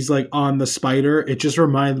like he's like on the spider, it just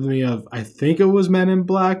reminded me of, I think it was Men in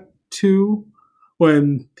Black 2,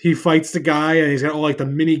 when he fights the guy and he's got all like the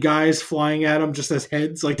mini guys flying at him just as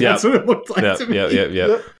heads. Like that's what it looked like to me.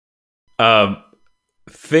 Yeah.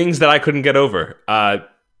 Things that I couldn't get over. I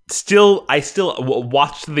still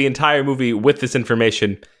watched the entire movie with this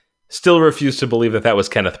information. Still refuse to believe that was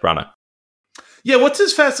Kenneth Branagh. Yeah, what's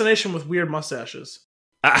his fascination with weird mustaches?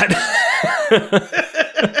 I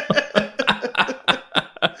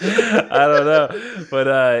don't know,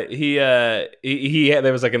 but he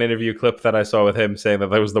there was like an interview clip that I saw with him saying that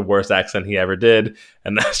was the worst accent he ever did,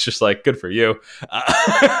 and that's just like good for you.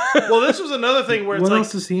 Well, this was another thing where it's what like,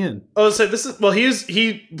 else is he in? Oh, so this is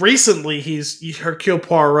he's Hercule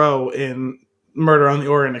Poirot in Murder on the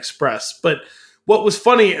Orient Express. But what was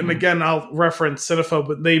funny, and again I'll reference Cinephobe,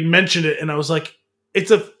 but they mentioned it, and I was like,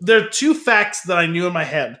 there are two facts that I knew in my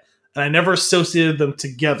head, and I never associated them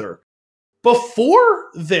together. Before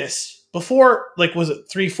like, was it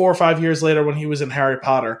 3, 4, 5 years later when he was in Harry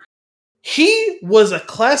Potter, he was a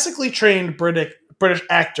classically trained British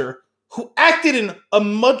actor who acted in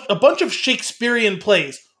a bunch of Shakespearean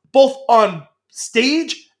plays, both on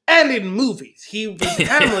stage and in movies. He was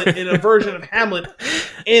Hamlet in a version of Hamlet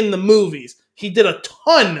in the movies. He did a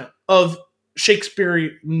ton of Shakespeare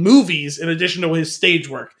movies in addition to his stage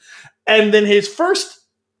work. And then his first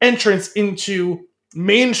entrance into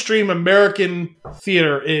mainstream American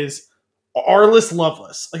theater is Arliss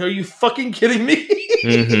Lovelace. Like, are you fucking kidding me?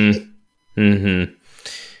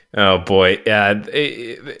 Oh boy, yeah.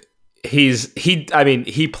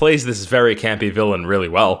 He plays this very campy villain really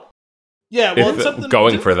well. Yeah, well, for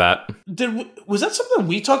that. Was that something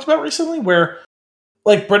we talked about recently, where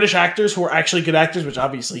like British actors who are actually good actors, which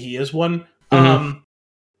obviously he is one,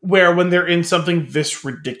 where when they're in something this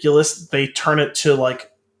ridiculous, they turn it to like.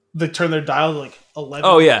 They turn their dial to like 11.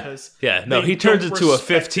 Oh yeah, yeah. No, he turns it to a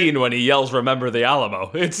 15 when he yells, "Remember the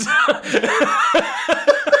Alamo!" It's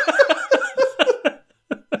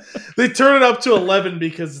they turn it up to 11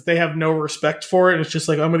 because they have no respect for it. And it's just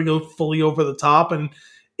like, I'm going to go fully over the top, and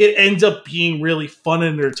it ends up being really fun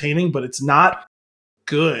and entertaining, but it's not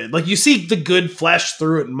good. Like, you see the good flash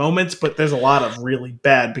through in moments, but there's a lot of really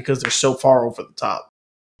bad because they're so far over the top.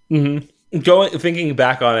 Thinking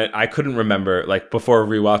back on it, I couldn't remember, like, before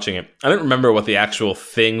rewatching it, I didn't remember what the actual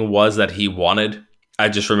thing was that he wanted. I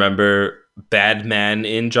just remember bad man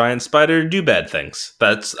in giant spider do bad things.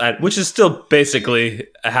 Which is still basically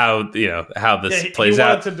how this plays out.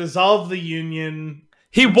 He wanted to dissolve the union.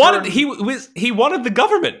 He wanted the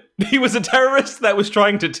government. He was a terrorist that was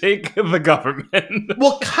trying to take the government.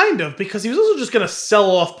 Well, kind of, because he was also just going to sell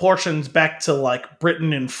off portions back to like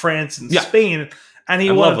Britain and France and Spain. And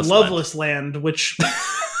he wanted Loveless Land, which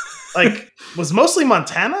like was mostly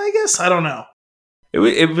Montana, I guess. I don't know.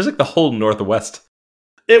 It was like the whole Northwest.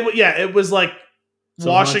 It was like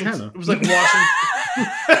Washington. Montana. It was like Washington.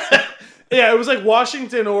 Yeah, it was like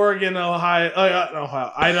Washington, Oregon,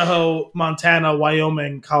 Idaho, Montana,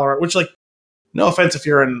 Wyoming, Colorado. Which, like, no offense if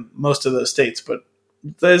you're in most of those states, but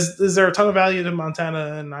Is there a ton of value to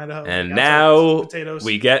Montana and Idaho? And Like, now outside potatoes?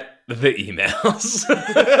 we get the emails.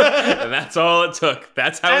 And that's all it took.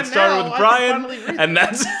 That's how And it started now with I can Brian. finally read And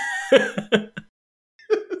them. that's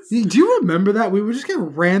Do you remember that? We would just get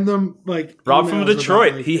random, like... Rob from emails Detroit.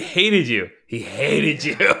 about, like- He hated you. He hated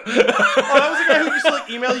you. Oh, that was the guy who used to like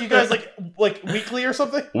email you guys like weekly or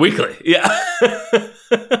something. Weekly. Yeah.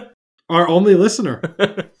 Our only listener.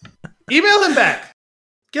 Email him back.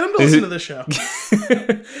 Get him to listen to this show.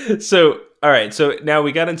 So, all right. So now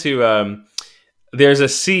we got into there's a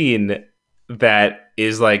scene that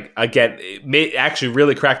is like, again, actually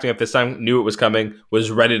really cracked me up this time. Knew it was coming.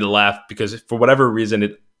 Was ready to laugh because for whatever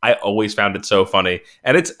reason, I always found it so funny,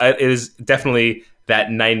 and it is definitely that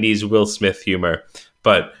 90s Will Smith humor.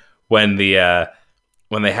 But when they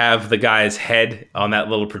have the guy's head on that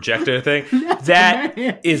little projector thing, that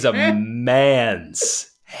is a man's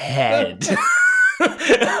head.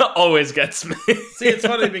 Always gets me. See, it's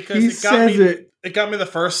funny because He it got says me. it. It got me the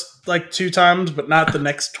first like 2 times, but not the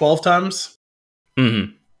next 12 times.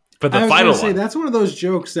 Mm-hmm. But I the was final gonna say, one, that's one of those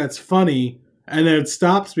jokes that's funny, and then it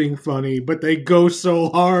stops being funny, but they go so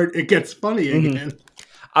hard it gets funny again.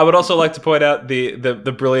 I would also like to point out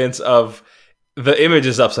the brilliance of the image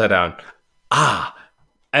is upside down.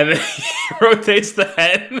 And then he rotates the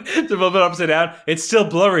head to flip it upside down. It's still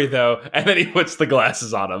blurry though, and then he puts the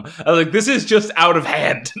glasses on him. I was like, this is just out of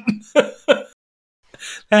hand.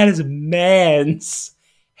 That is a man's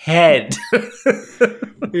head.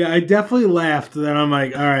 Yeah, I definitely laughed. Then I'm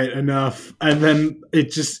like, all right, enough. And then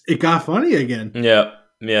it got funny again. Yeah.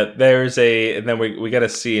 And then we get a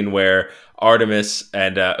scene where Artemis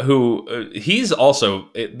and he's also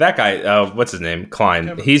that guy. What's his name?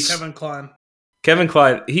 Klein. Kevin Klein. Kevin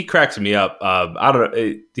Klein. He cracks me up. I don't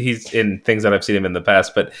know. He's in things that I've seen him in the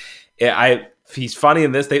past, but he's funny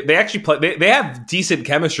in this. They actually play. They have decent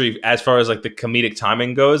chemistry as far as like the comedic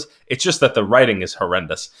timing goes. It's just that the writing is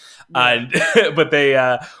horrendous. But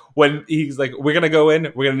they when he's like, we're gonna go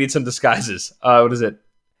in. We're gonna need some disguises. What is it?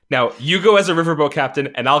 Now, you go as a riverboat captain,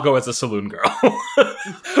 and I'll go as a saloon girl.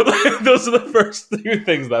 Those are the first 2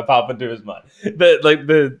 things that pop into his mind.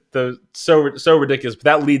 The so ridiculous. But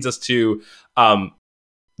that leads us to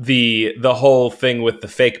the whole thing with the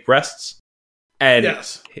fake breasts. And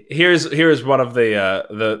yes, here's one of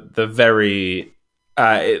the very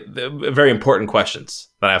very important questions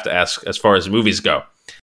that I have to ask as far as movies go.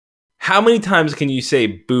 How many times can you say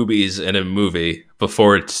boobies in a movie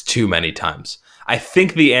before it's too many times? I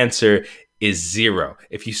think the answer is 0.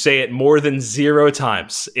 If you say it more than 0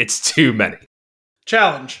 times, it's too many.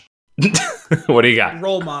 challenge. What do you got?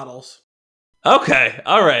 Role models. Okay.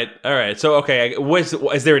 All right. So, okay.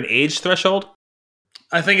 Is there an age threshold?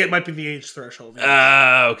 I think it might be the age threshold.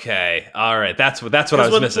 Okay. All right. That's what I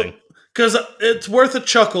was missing. Because it's worth a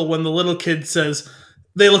chuckle when the little kid says,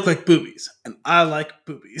 they look like boobies, and I like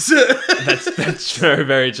boobies. That's very,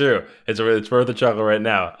 very true. It's worth a chuckle right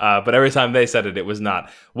now. But every time they said it, it was not.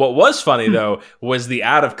 What was funny, though, was the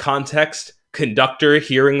out-of-context conductor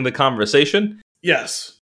hearing the conversation.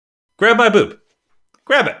 Yes. Grab my boob.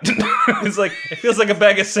 Grab it. It's like, it feels like a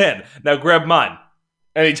bag of sand. Now grab mine.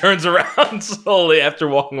 And he turns around slowly after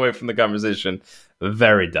walking away from the conversation.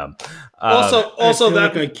 Very dumb. Also, I feel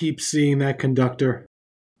that like I keep seeing that conductor.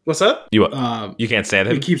 what's that? You can't stand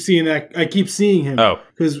him? I keep seeing that. I keep seeing him. Oh.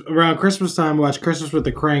 Because around Christmas time, we watch Christmas with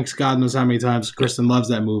the Cranks. God knows how many times Kristen loves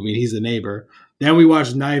that movie. And he's the neighbor. Then we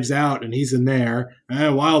watch Knives Out, and he's in there.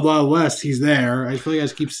 And Wild Wild West, he's there. I feel like I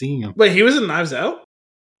just keep seeing him. Wait, he was in Knives Out?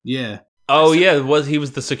 Yeah. Oh, yeah. He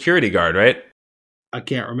was the security guard, right? I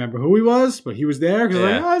can't remember who he was, but he was there. Because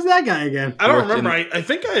I'm like, oh, it's that guy again. I don't remember. I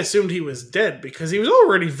think I assumed he was dead because he was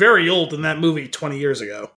already very old in that movie 20 years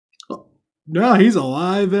ago. No, he's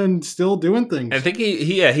alive and still doing things. I think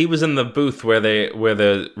he was in the booth where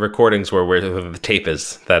the recordings were, where the tape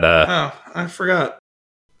is. That Oh, I forgot.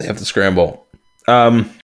 they have to scramble. Oh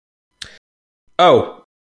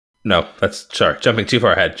no, jumping too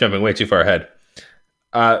far ahead. Jumping way too far ahead.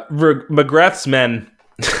 McGrath's men.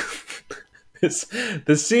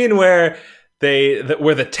 The scene where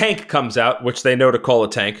where the tank comes out, which they know to call a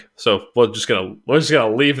tank. So we're just gonna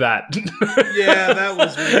leave that. Yeah, that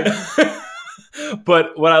was weird.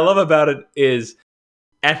 But what I love about it is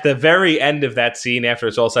at the very end of that scene, after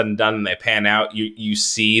it's all said and done, and they pan out, you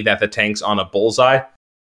see that the tank's on a bullseye,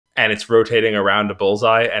 and it's rotating around a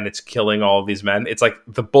bullseye, and it's killing all of these men. It's like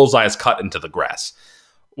the bullseye is cut into the grass.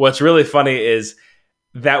 What's really funny is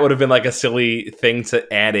that would have been like a silly thing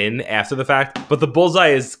to add in after the fact, but the bullseye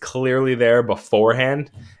is clearly there beforehand.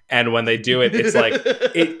 And when they do it, it's like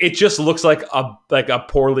it just looks like a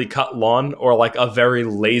poorly cut lawn or like a very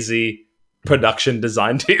lazy production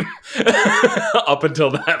design team up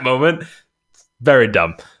until that moment. Very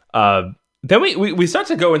dumb. Then we start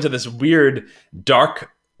to go into this weird, dark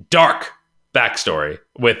backstory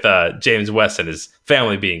with James West and his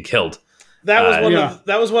family being killed. That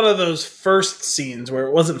was one of those first scenes where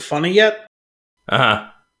it wasn't funny yet. Yeah,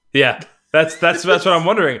 that's what I'm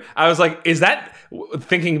wondering. I was like, is that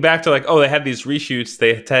thinking back to like, oh, they had these reshoots,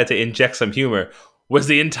 they had to inject some humor. Was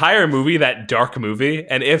the entire movie that dark movie?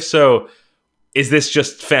 And if so, is this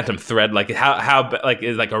just Phantom Thread? Like how like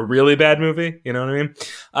is like a really bad movie? You know what I mean?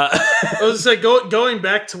 I was like going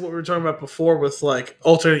back to what we were talking about before with like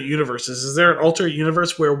alternate universes. Is there an alternate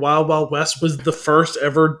universe where Wild Wild West was the first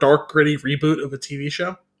ever dark, gritty reboot of a TV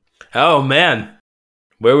show? Oh man,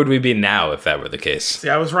 where would we be now if that were the case? See,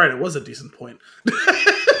 I was right. It was a decent point.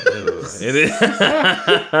 It is.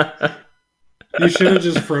 You should have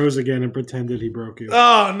just froze again and pretended he broke you.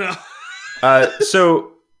 Oh no.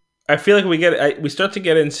 So I feel like we start to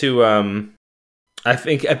get into. I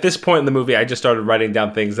think at this point in the movie, I just started writing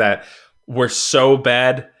down things that were so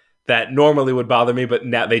bad that normally would bother me, but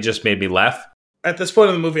now they just made me laugh. At this point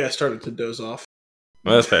in the movie, I started to doze off.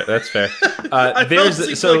 Well, that's fair. That's fair. I fell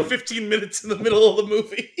asleep for like 15 minutes in the middle of the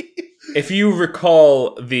movie. If you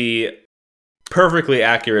recall the perfectly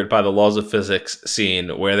accurate by the laws of physics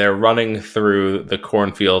scene where they're running through the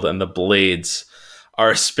cornfield and the blades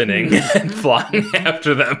are spinning and flying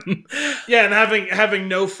after them. Yeah, and having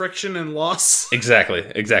no friction and loss. Exactly.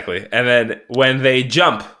 And then when they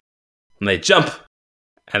jump and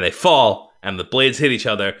they fall and the blades hit each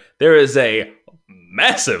other, there is a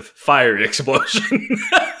massive fiery explosion.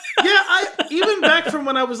 Yeah, even back from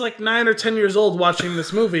when I was like 9 or 10 years old watching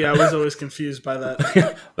this movie, I was always confused by that.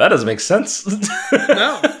 That doesn't make sense.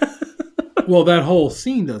 No. Well, that whole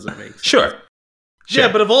scene doesn't make sense. Sure.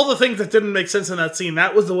 Yeah, but of all the things that didn't make sense in that scene,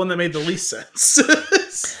 that was the one that made the least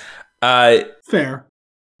sense. Fair.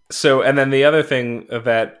 So, and then the other thing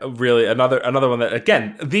that really, another one that,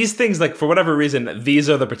 again, these things, like, for whatever reason, these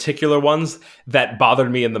are the particular ones that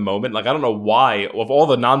bothered me in the moment. Like, I don't know why, of all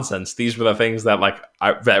the nonsense, these were the things that, like,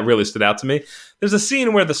 that really stood out to me. There's a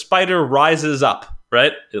scene where the spider rises up,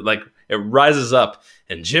 right? It rises up,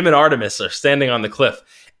 and Jim and Artemis are standing on the cliff,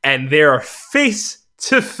 and they're face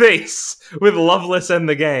to face with Loveless and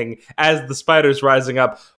the gang as the spider's rising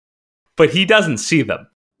up, but he doesn't see them.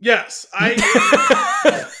 Yes,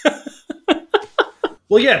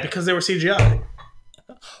 well, yeah, because they were CGI.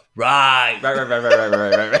 Right.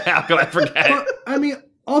 How could I forget? But, I mean,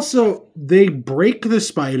 also, they break the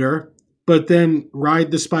spider, but then ride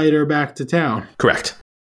the spider back to town. Correct.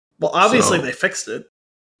 Well, obviously they fixed it.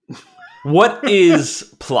 What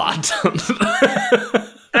is plot?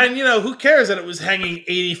 And, who cares that it was hanging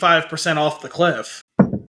 85% off the cliff?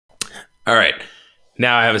 All right.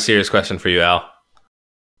 Now I have a serious question for you, Al.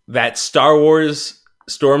 That Star Wars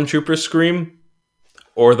Stormtrooper scream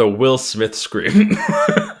or the Will Smith scream?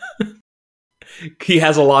 He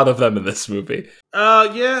has a lot of them in this movie.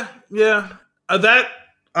 Yeah. That,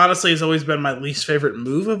 honestly, has always been my least favorite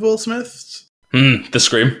move of Will Smith's. The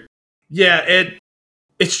scream? Yeah,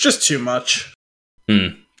 it's just too much.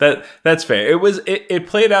 That's fair. It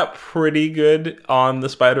played out pretty good on the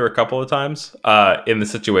spider a couple of times in the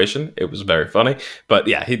situation. It was very funny, but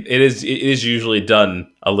yeah, it is usually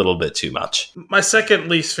done a little bit too much. My second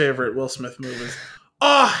least favorite Will Smith move is,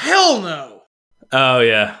 oh hell no! Oh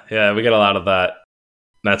yeah, we get a lot of that.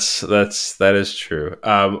 That is true.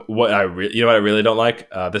 What I really don't like.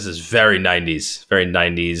 This is very 90s,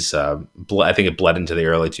 I think it bled into the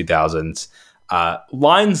early 2000s.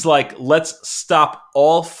 Lines like, let's stop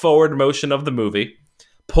all forward motion of the movie,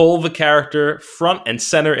 pull the character front and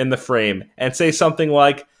center in the frame, and say something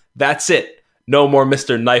like, that's it, no more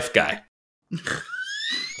Mr. Knife Guy.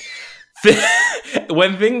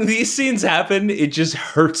 When these scenes happen, it just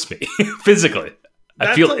hurts me physically.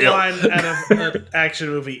 That's I feel a ill. line out of an action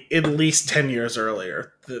movie at least 10 years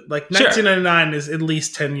earlier. Like, 1999 is at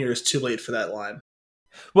least 10 years too late for that line.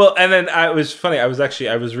 Well, and then it was funny. I was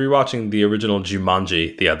rewatching the original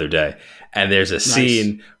Jumanji the other day, and there's a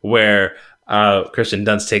scene where Kirsten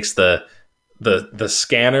Dunst takes the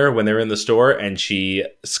scanner when they're in the store, and she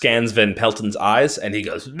scans Van Pelton's eyes, and he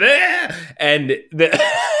goes, "Bleh!" and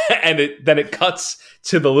then it cuts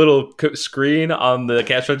to the little screen on the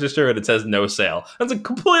cash register, and it says no sale. That's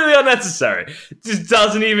completely unnecessary. It just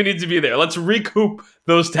doesn't even need to be there. Let's recoup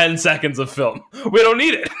those 10 seconds of film. We don't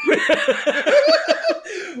need it.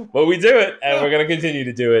 But we do it, and we're going to continue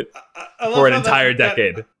to do it for an entire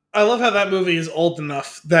decade. I love how that movie is old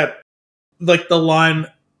enough that, like, the line,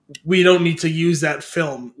 we don't need to use that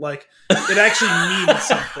film, like, it actually means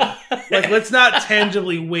something. Like, let's not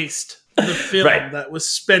tangibly waste the film that was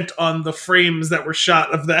spent on the frames that were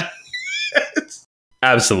shot of that.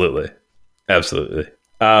 Absolutely.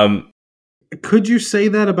 Could you say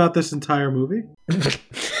that about this entire movie?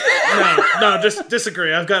 No, just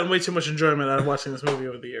disagree. I've gotten way too much enjoyment out of watching this movie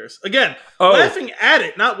over the years. Again, laughing at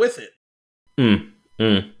it, not with it.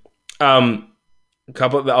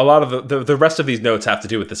 A lot of the rest of these notes have to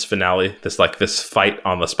do with this finale, this fight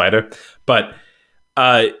on the spider, but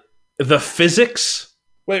the physics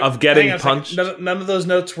of getting punched. None of those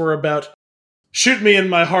notes were about shoot me in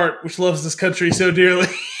my heart, which loves this country so dearly.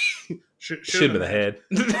 shoot him in the head.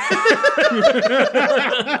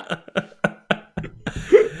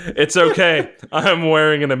 It's okay. I'm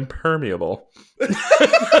wearing an impermeable.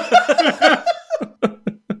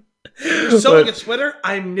 You're sewing a sweater.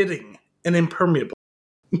 I'm knitting an impermeable.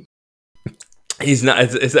 He's not.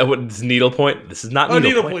 Is that what it's needlepoint? This is not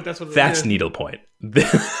needlepoint. That's what it is. That's needlepoint.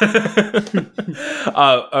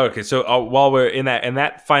 Okay, so while we're in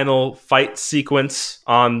that final fight sequence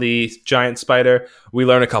on the giant spider, we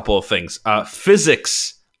learn a couple of things.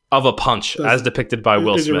 Physics of a punch, as depicted by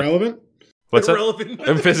Will Smith. Is irrelevant? What's irrelevant?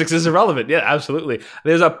 And physics is irrelevant. Yeah, absolutely.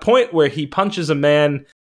 There's a point where he punches a man.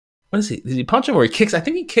 What is he? Does he punch him or he kicks? I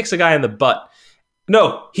think he kicks a guy in the butt.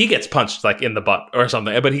 No, he gets punched like in the butt or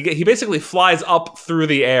something. But he basically flies up through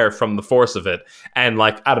the air from the force of it, and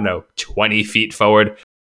 20 feet forward.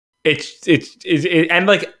 It's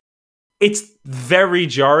very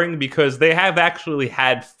jarring because they have actually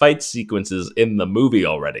had fight sequences in the movie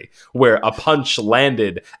already where a punch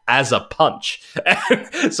landed as a punch.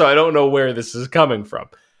 So I don't know where this is coming from.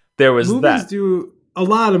 There was A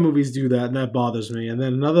lot of movies do that, and that bothers me. And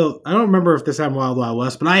then I don't remember if this happened Wild Wild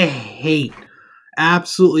West, but I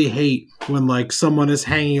absolutely hate when someone is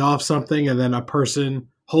hanging off something and then a person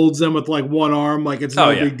holds them with one arm, it's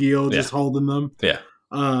no big deal, just holding them. Yeah.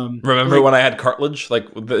 Remember when I had cartilage?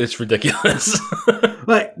 It's ridiculous.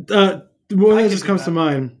 One that just comes to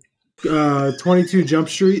mind, 22 Jump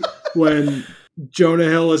Street, when Jonah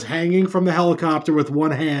Hill is hanging from the helicopter with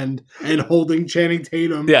one hand and holding Channing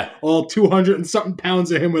Tatum. Yeah. All 200 and something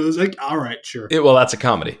pounds of him with his all right, sure. Well, that's a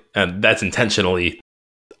comedy, and that's intentionally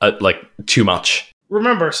too much.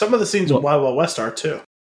 Remember, some of the scenes in Wild Wild West are too.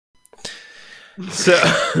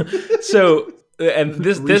 So and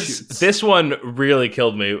this one really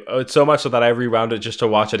killed me so much so that I rewound it just to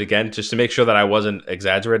watch it again, just to make sure that I wasn't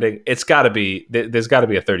exaggerating. There's got to be a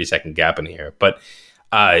 30-second gap in here, but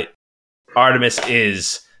Artemis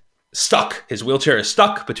is stuck. His wheelchair is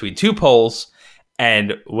stuck between two poles,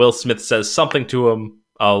 and Will Smith says something to him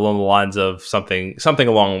along the lines of something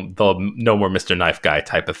along the "No more Mr. Knife Guy"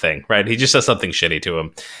 type of thing, right? He just says something shitty to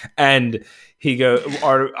him, and he goes,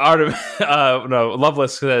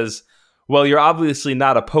 Loveless says, "Well, you're obviously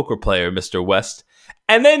not a poker player, Mr. West."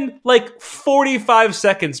 And then 45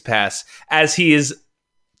 seconds pass as he is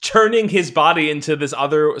turning his body into this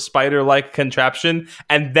other spider-like contraption,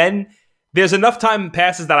 and then there's enough time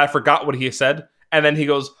passes that I forgot what he said, and then he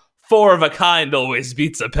goes, "4 of a kind always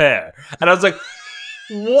beats a pair." And I was like,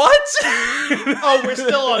 what? Oh, we're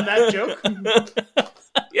still on that joke?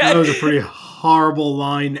 Yeah. That was a pretty horrible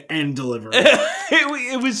line and delivery.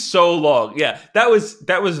 It was so long. Yeah, that was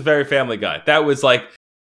very Family Guy. That was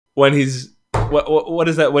when he's what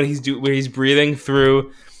is that when where he's breathing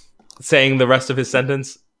through saying the rest of his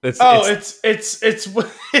sentence. It's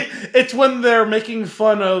when they're making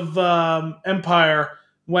fun of Empire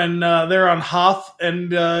when they're on Hoth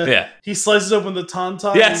and he slices open the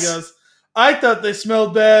tauntaun and he goes, "I thought they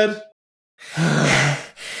smelled bad."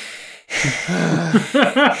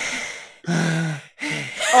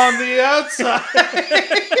 On the outside.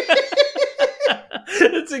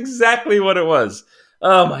 That's exactly what it was.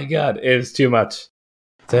 Oh my god, it was too much.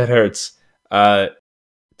 That hurts.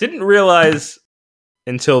 Didn't realize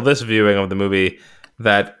until this viewing of the movie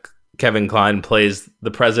that Kevin Kline plays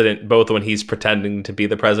the president both when he's pretending to be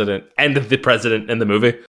the president and the president in the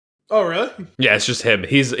movie. Oh, really? Yeah, it's just him.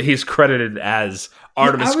 He's credited as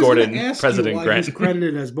Artemis Gordon, President Grant. He's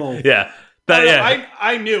credited as both. Yeah.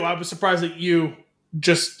 I knew. I was surprised that you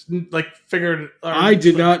just figured. I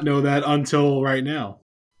did not know that until right now.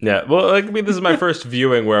 Yeah, well, this is my first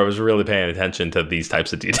viewing where I was really paying attention to these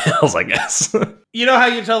types of details, I guess. You know how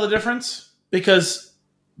you tell the difference? Because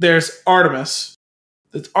there's Artemis.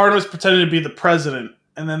 It's Artemis pretending to be the president,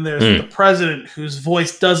 and then there's the president whose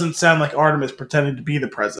voice doesn't sound like Artemis pretending to be the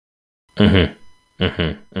president. Yeah,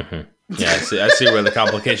 I see where the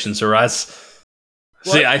complications arise.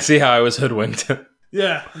 I see how I was hoodwinked.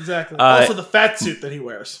 Yeah, exactly. Also, the fat suit that he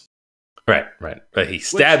wears. Right. But he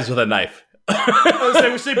stabs with a knife. I was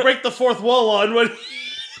saying, we should break the fourth wall on when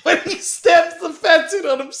he stabs the fat suit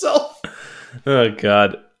on himself. Oh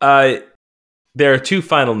God. There are two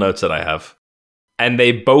final notes that I have, and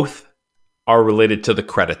they both are related to the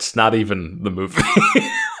credits, not even the movie.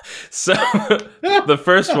 So the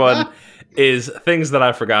first one is things that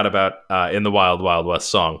I forgot about in the Wild Wild West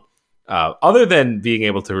song. Other than being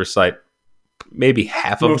able to recite maybe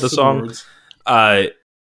half of the song, I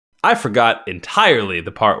forgot entirely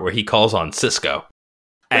the part where he calls on Cisco.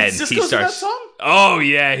 And Cisco's he starts. in that song? Oh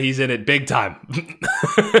yeah, he's in it big time,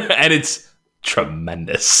 and it's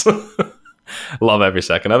tremendous. Love every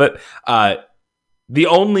second of it. The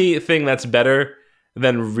only thing that's better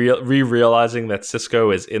than realizing that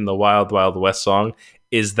Cisco is in the Wild Wild West song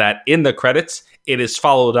is that in the credits it is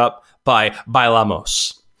followed up by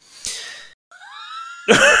Bailamos.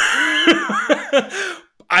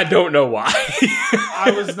 I don't know why.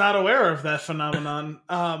 I was not aware of that phenomenon.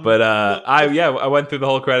 But I went through the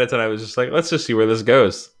whole credits and I was just like, let's just see where this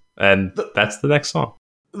goes. And that's the next song.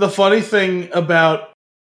 The funny thing about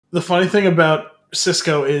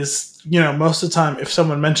Cisco is, most of the time if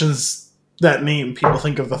someone mentions that name, people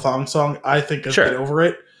think of the thong song. I think of Get Over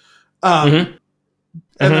It. And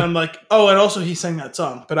then I'm like, oh, and also he sang that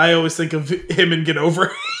song. But I always think of him and Get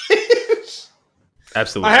Over It.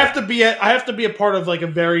 Absolutely. I have to be a part of like a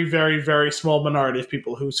very, very, very small minority of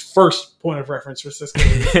people whose first point of reference for Cisco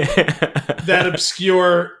is that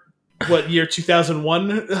obscure, year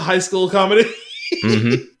 2001 high school comedy.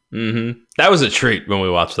 That was a treat when we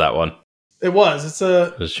watched that one. It was.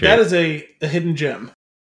 That is a hidden gem.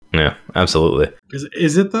 Yeah, absolutely.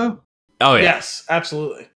 Is it though? Oh yeah. Yes,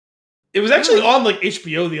 absolutely. It was actually on like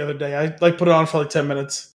HBO the other day. I put it on for like 10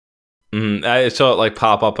 minutes. I saw it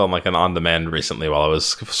pop up on an on-demand recently while I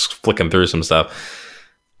was flicking through some stuff.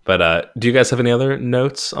 But do you guys have any other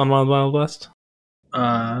notes on Wild Wild West?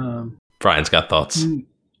 Brian's got thoughts.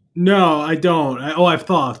 No, I don't. I have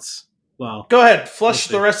thoughts. Well, go ahead. Flush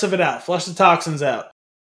the rest of it out. Flush the toxins out.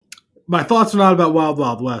 My thoughts are not about Wild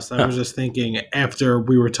Wild West. I was just thinking after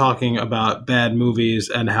we were talking about bad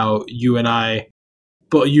movies and how you and I...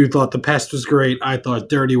 But you thought The Pest was great. I thought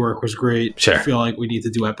Dirty Work was great. Sure. I feel like we need to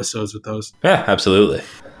do episodes with those. Yeah, absolutely.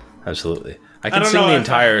 Absolutely. I can sing the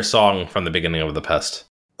entire song from the beginning of The Pest.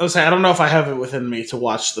 I was saying, I don't know if I have it within me to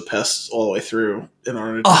watch The Pest all the way through in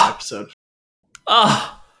order to do an episode.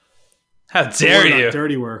 How dare you?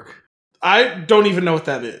 Dirty Work. I don't even know what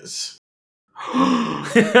that is.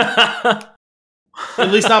 At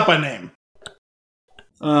least not by name.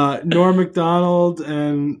 Norm Macdonald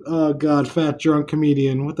and fat drunk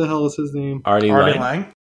comedian. What the hell is his name? Artie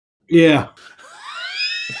Lang. Yeah.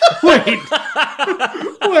 Wait.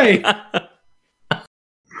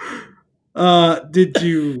 Did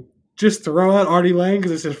you just throw out Artie Lang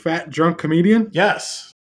because it said fat drunk comedian?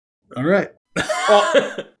 Yes. All right.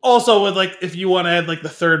 Also, with if you want to add the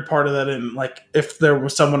third part of that in, if there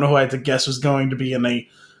was someone who I had to guess was going to be in a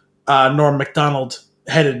Norm Macdonald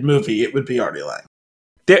headed movie, it would be Artie Lang.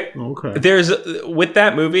 There's with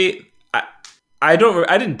that movie, I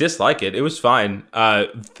didn't dislike it. It was fine.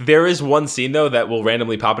 There is one scene though that will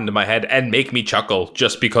randomly pop into my head and make me chuckle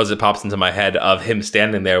just because it pops into my head of him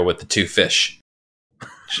standing there with the two fish.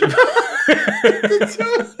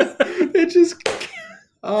 It just.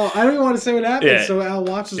 Oh, I don't even want to say what happened. Yeah. So Al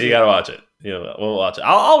watches it. You gotta watch it. We'll watch it.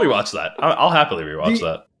 I'll rewatch that. I'll happily rewatch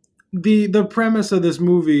that. The premise of this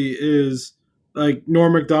movie is.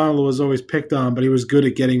 Norm Macdonald was always picked on, but he was good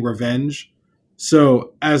at getting revenge.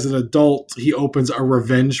 So, as an adult, he opens a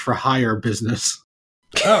revenge for hire business.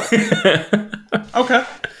 Oh. Okay.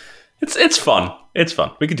 It's fun. It's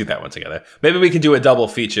fun. We could do that one together. Maybe we could do a double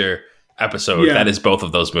feature episode that is both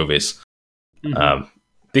of those movies. Mm-hmm.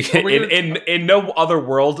 Because in no other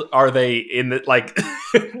world are they in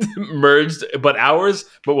merged, but ours.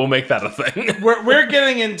 But we'll make that a thing. We're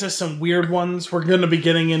getting into some weird ones. We're going to be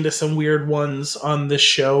getting into some weird ones on this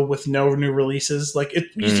show with no new releases. It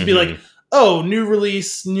used to be new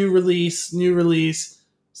release,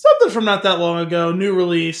 something from not that long ago, new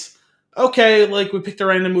release. Okay, we picked a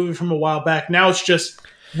random movie from a while back. Now it's just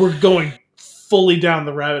we're going fully down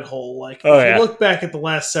the rabbit hole. If you look back at the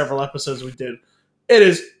last several episodes we did. It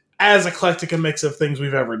is as eclectic a mix of things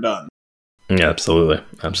we've ever done. Yeah, absolutely.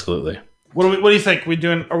 Absolutely. What do you think?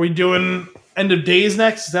 Are we doing End of Days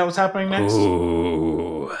next? Is that what's happening next?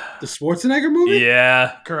 Ooh. The Schwarzenegger movie?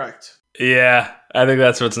 Yeah. Correct. Yeah. I think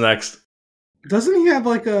that's what's next. Doesn't he have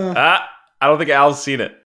I don't think Al's seen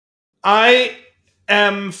it. I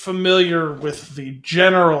am familiar with the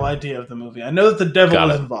general idea of the movie. I know that the devil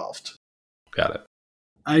is involved. Got it.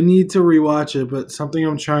 I need to rewatch it, but something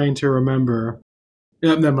I'm trying to remember...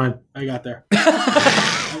 Yep, never mind. I got there.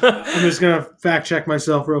 I'm just going to fact check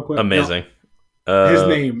myself real quick. Amazing. No. His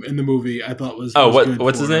name in the movie I thought was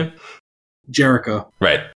what's his name? Jericho.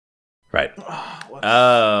 Right.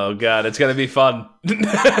 Oh god, it's gonna be fun.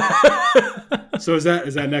 So is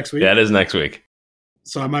that next week? Yeah, it is next week.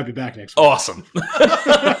 So I might be back next week. Awesome.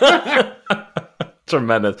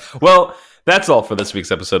 Tremendous. Well, that's all for this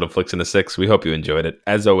week's episode of Flicks in a Six. We hope you enjoyed it.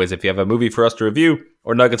 As always, if you have a movie for us to review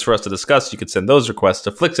or nuggets for us to discuss, you can send those requests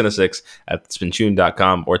to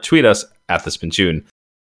flicksinasix@thespintune.com or tweet us at thespintune.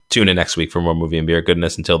 Tune in next week for more movie and beer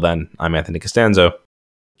goodness. Until then, I'm Anthony Costanzo.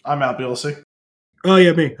 I'm Al Bielsi. Oh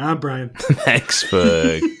yeah, me. I'm Brian. Thanks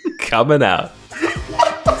for coming out.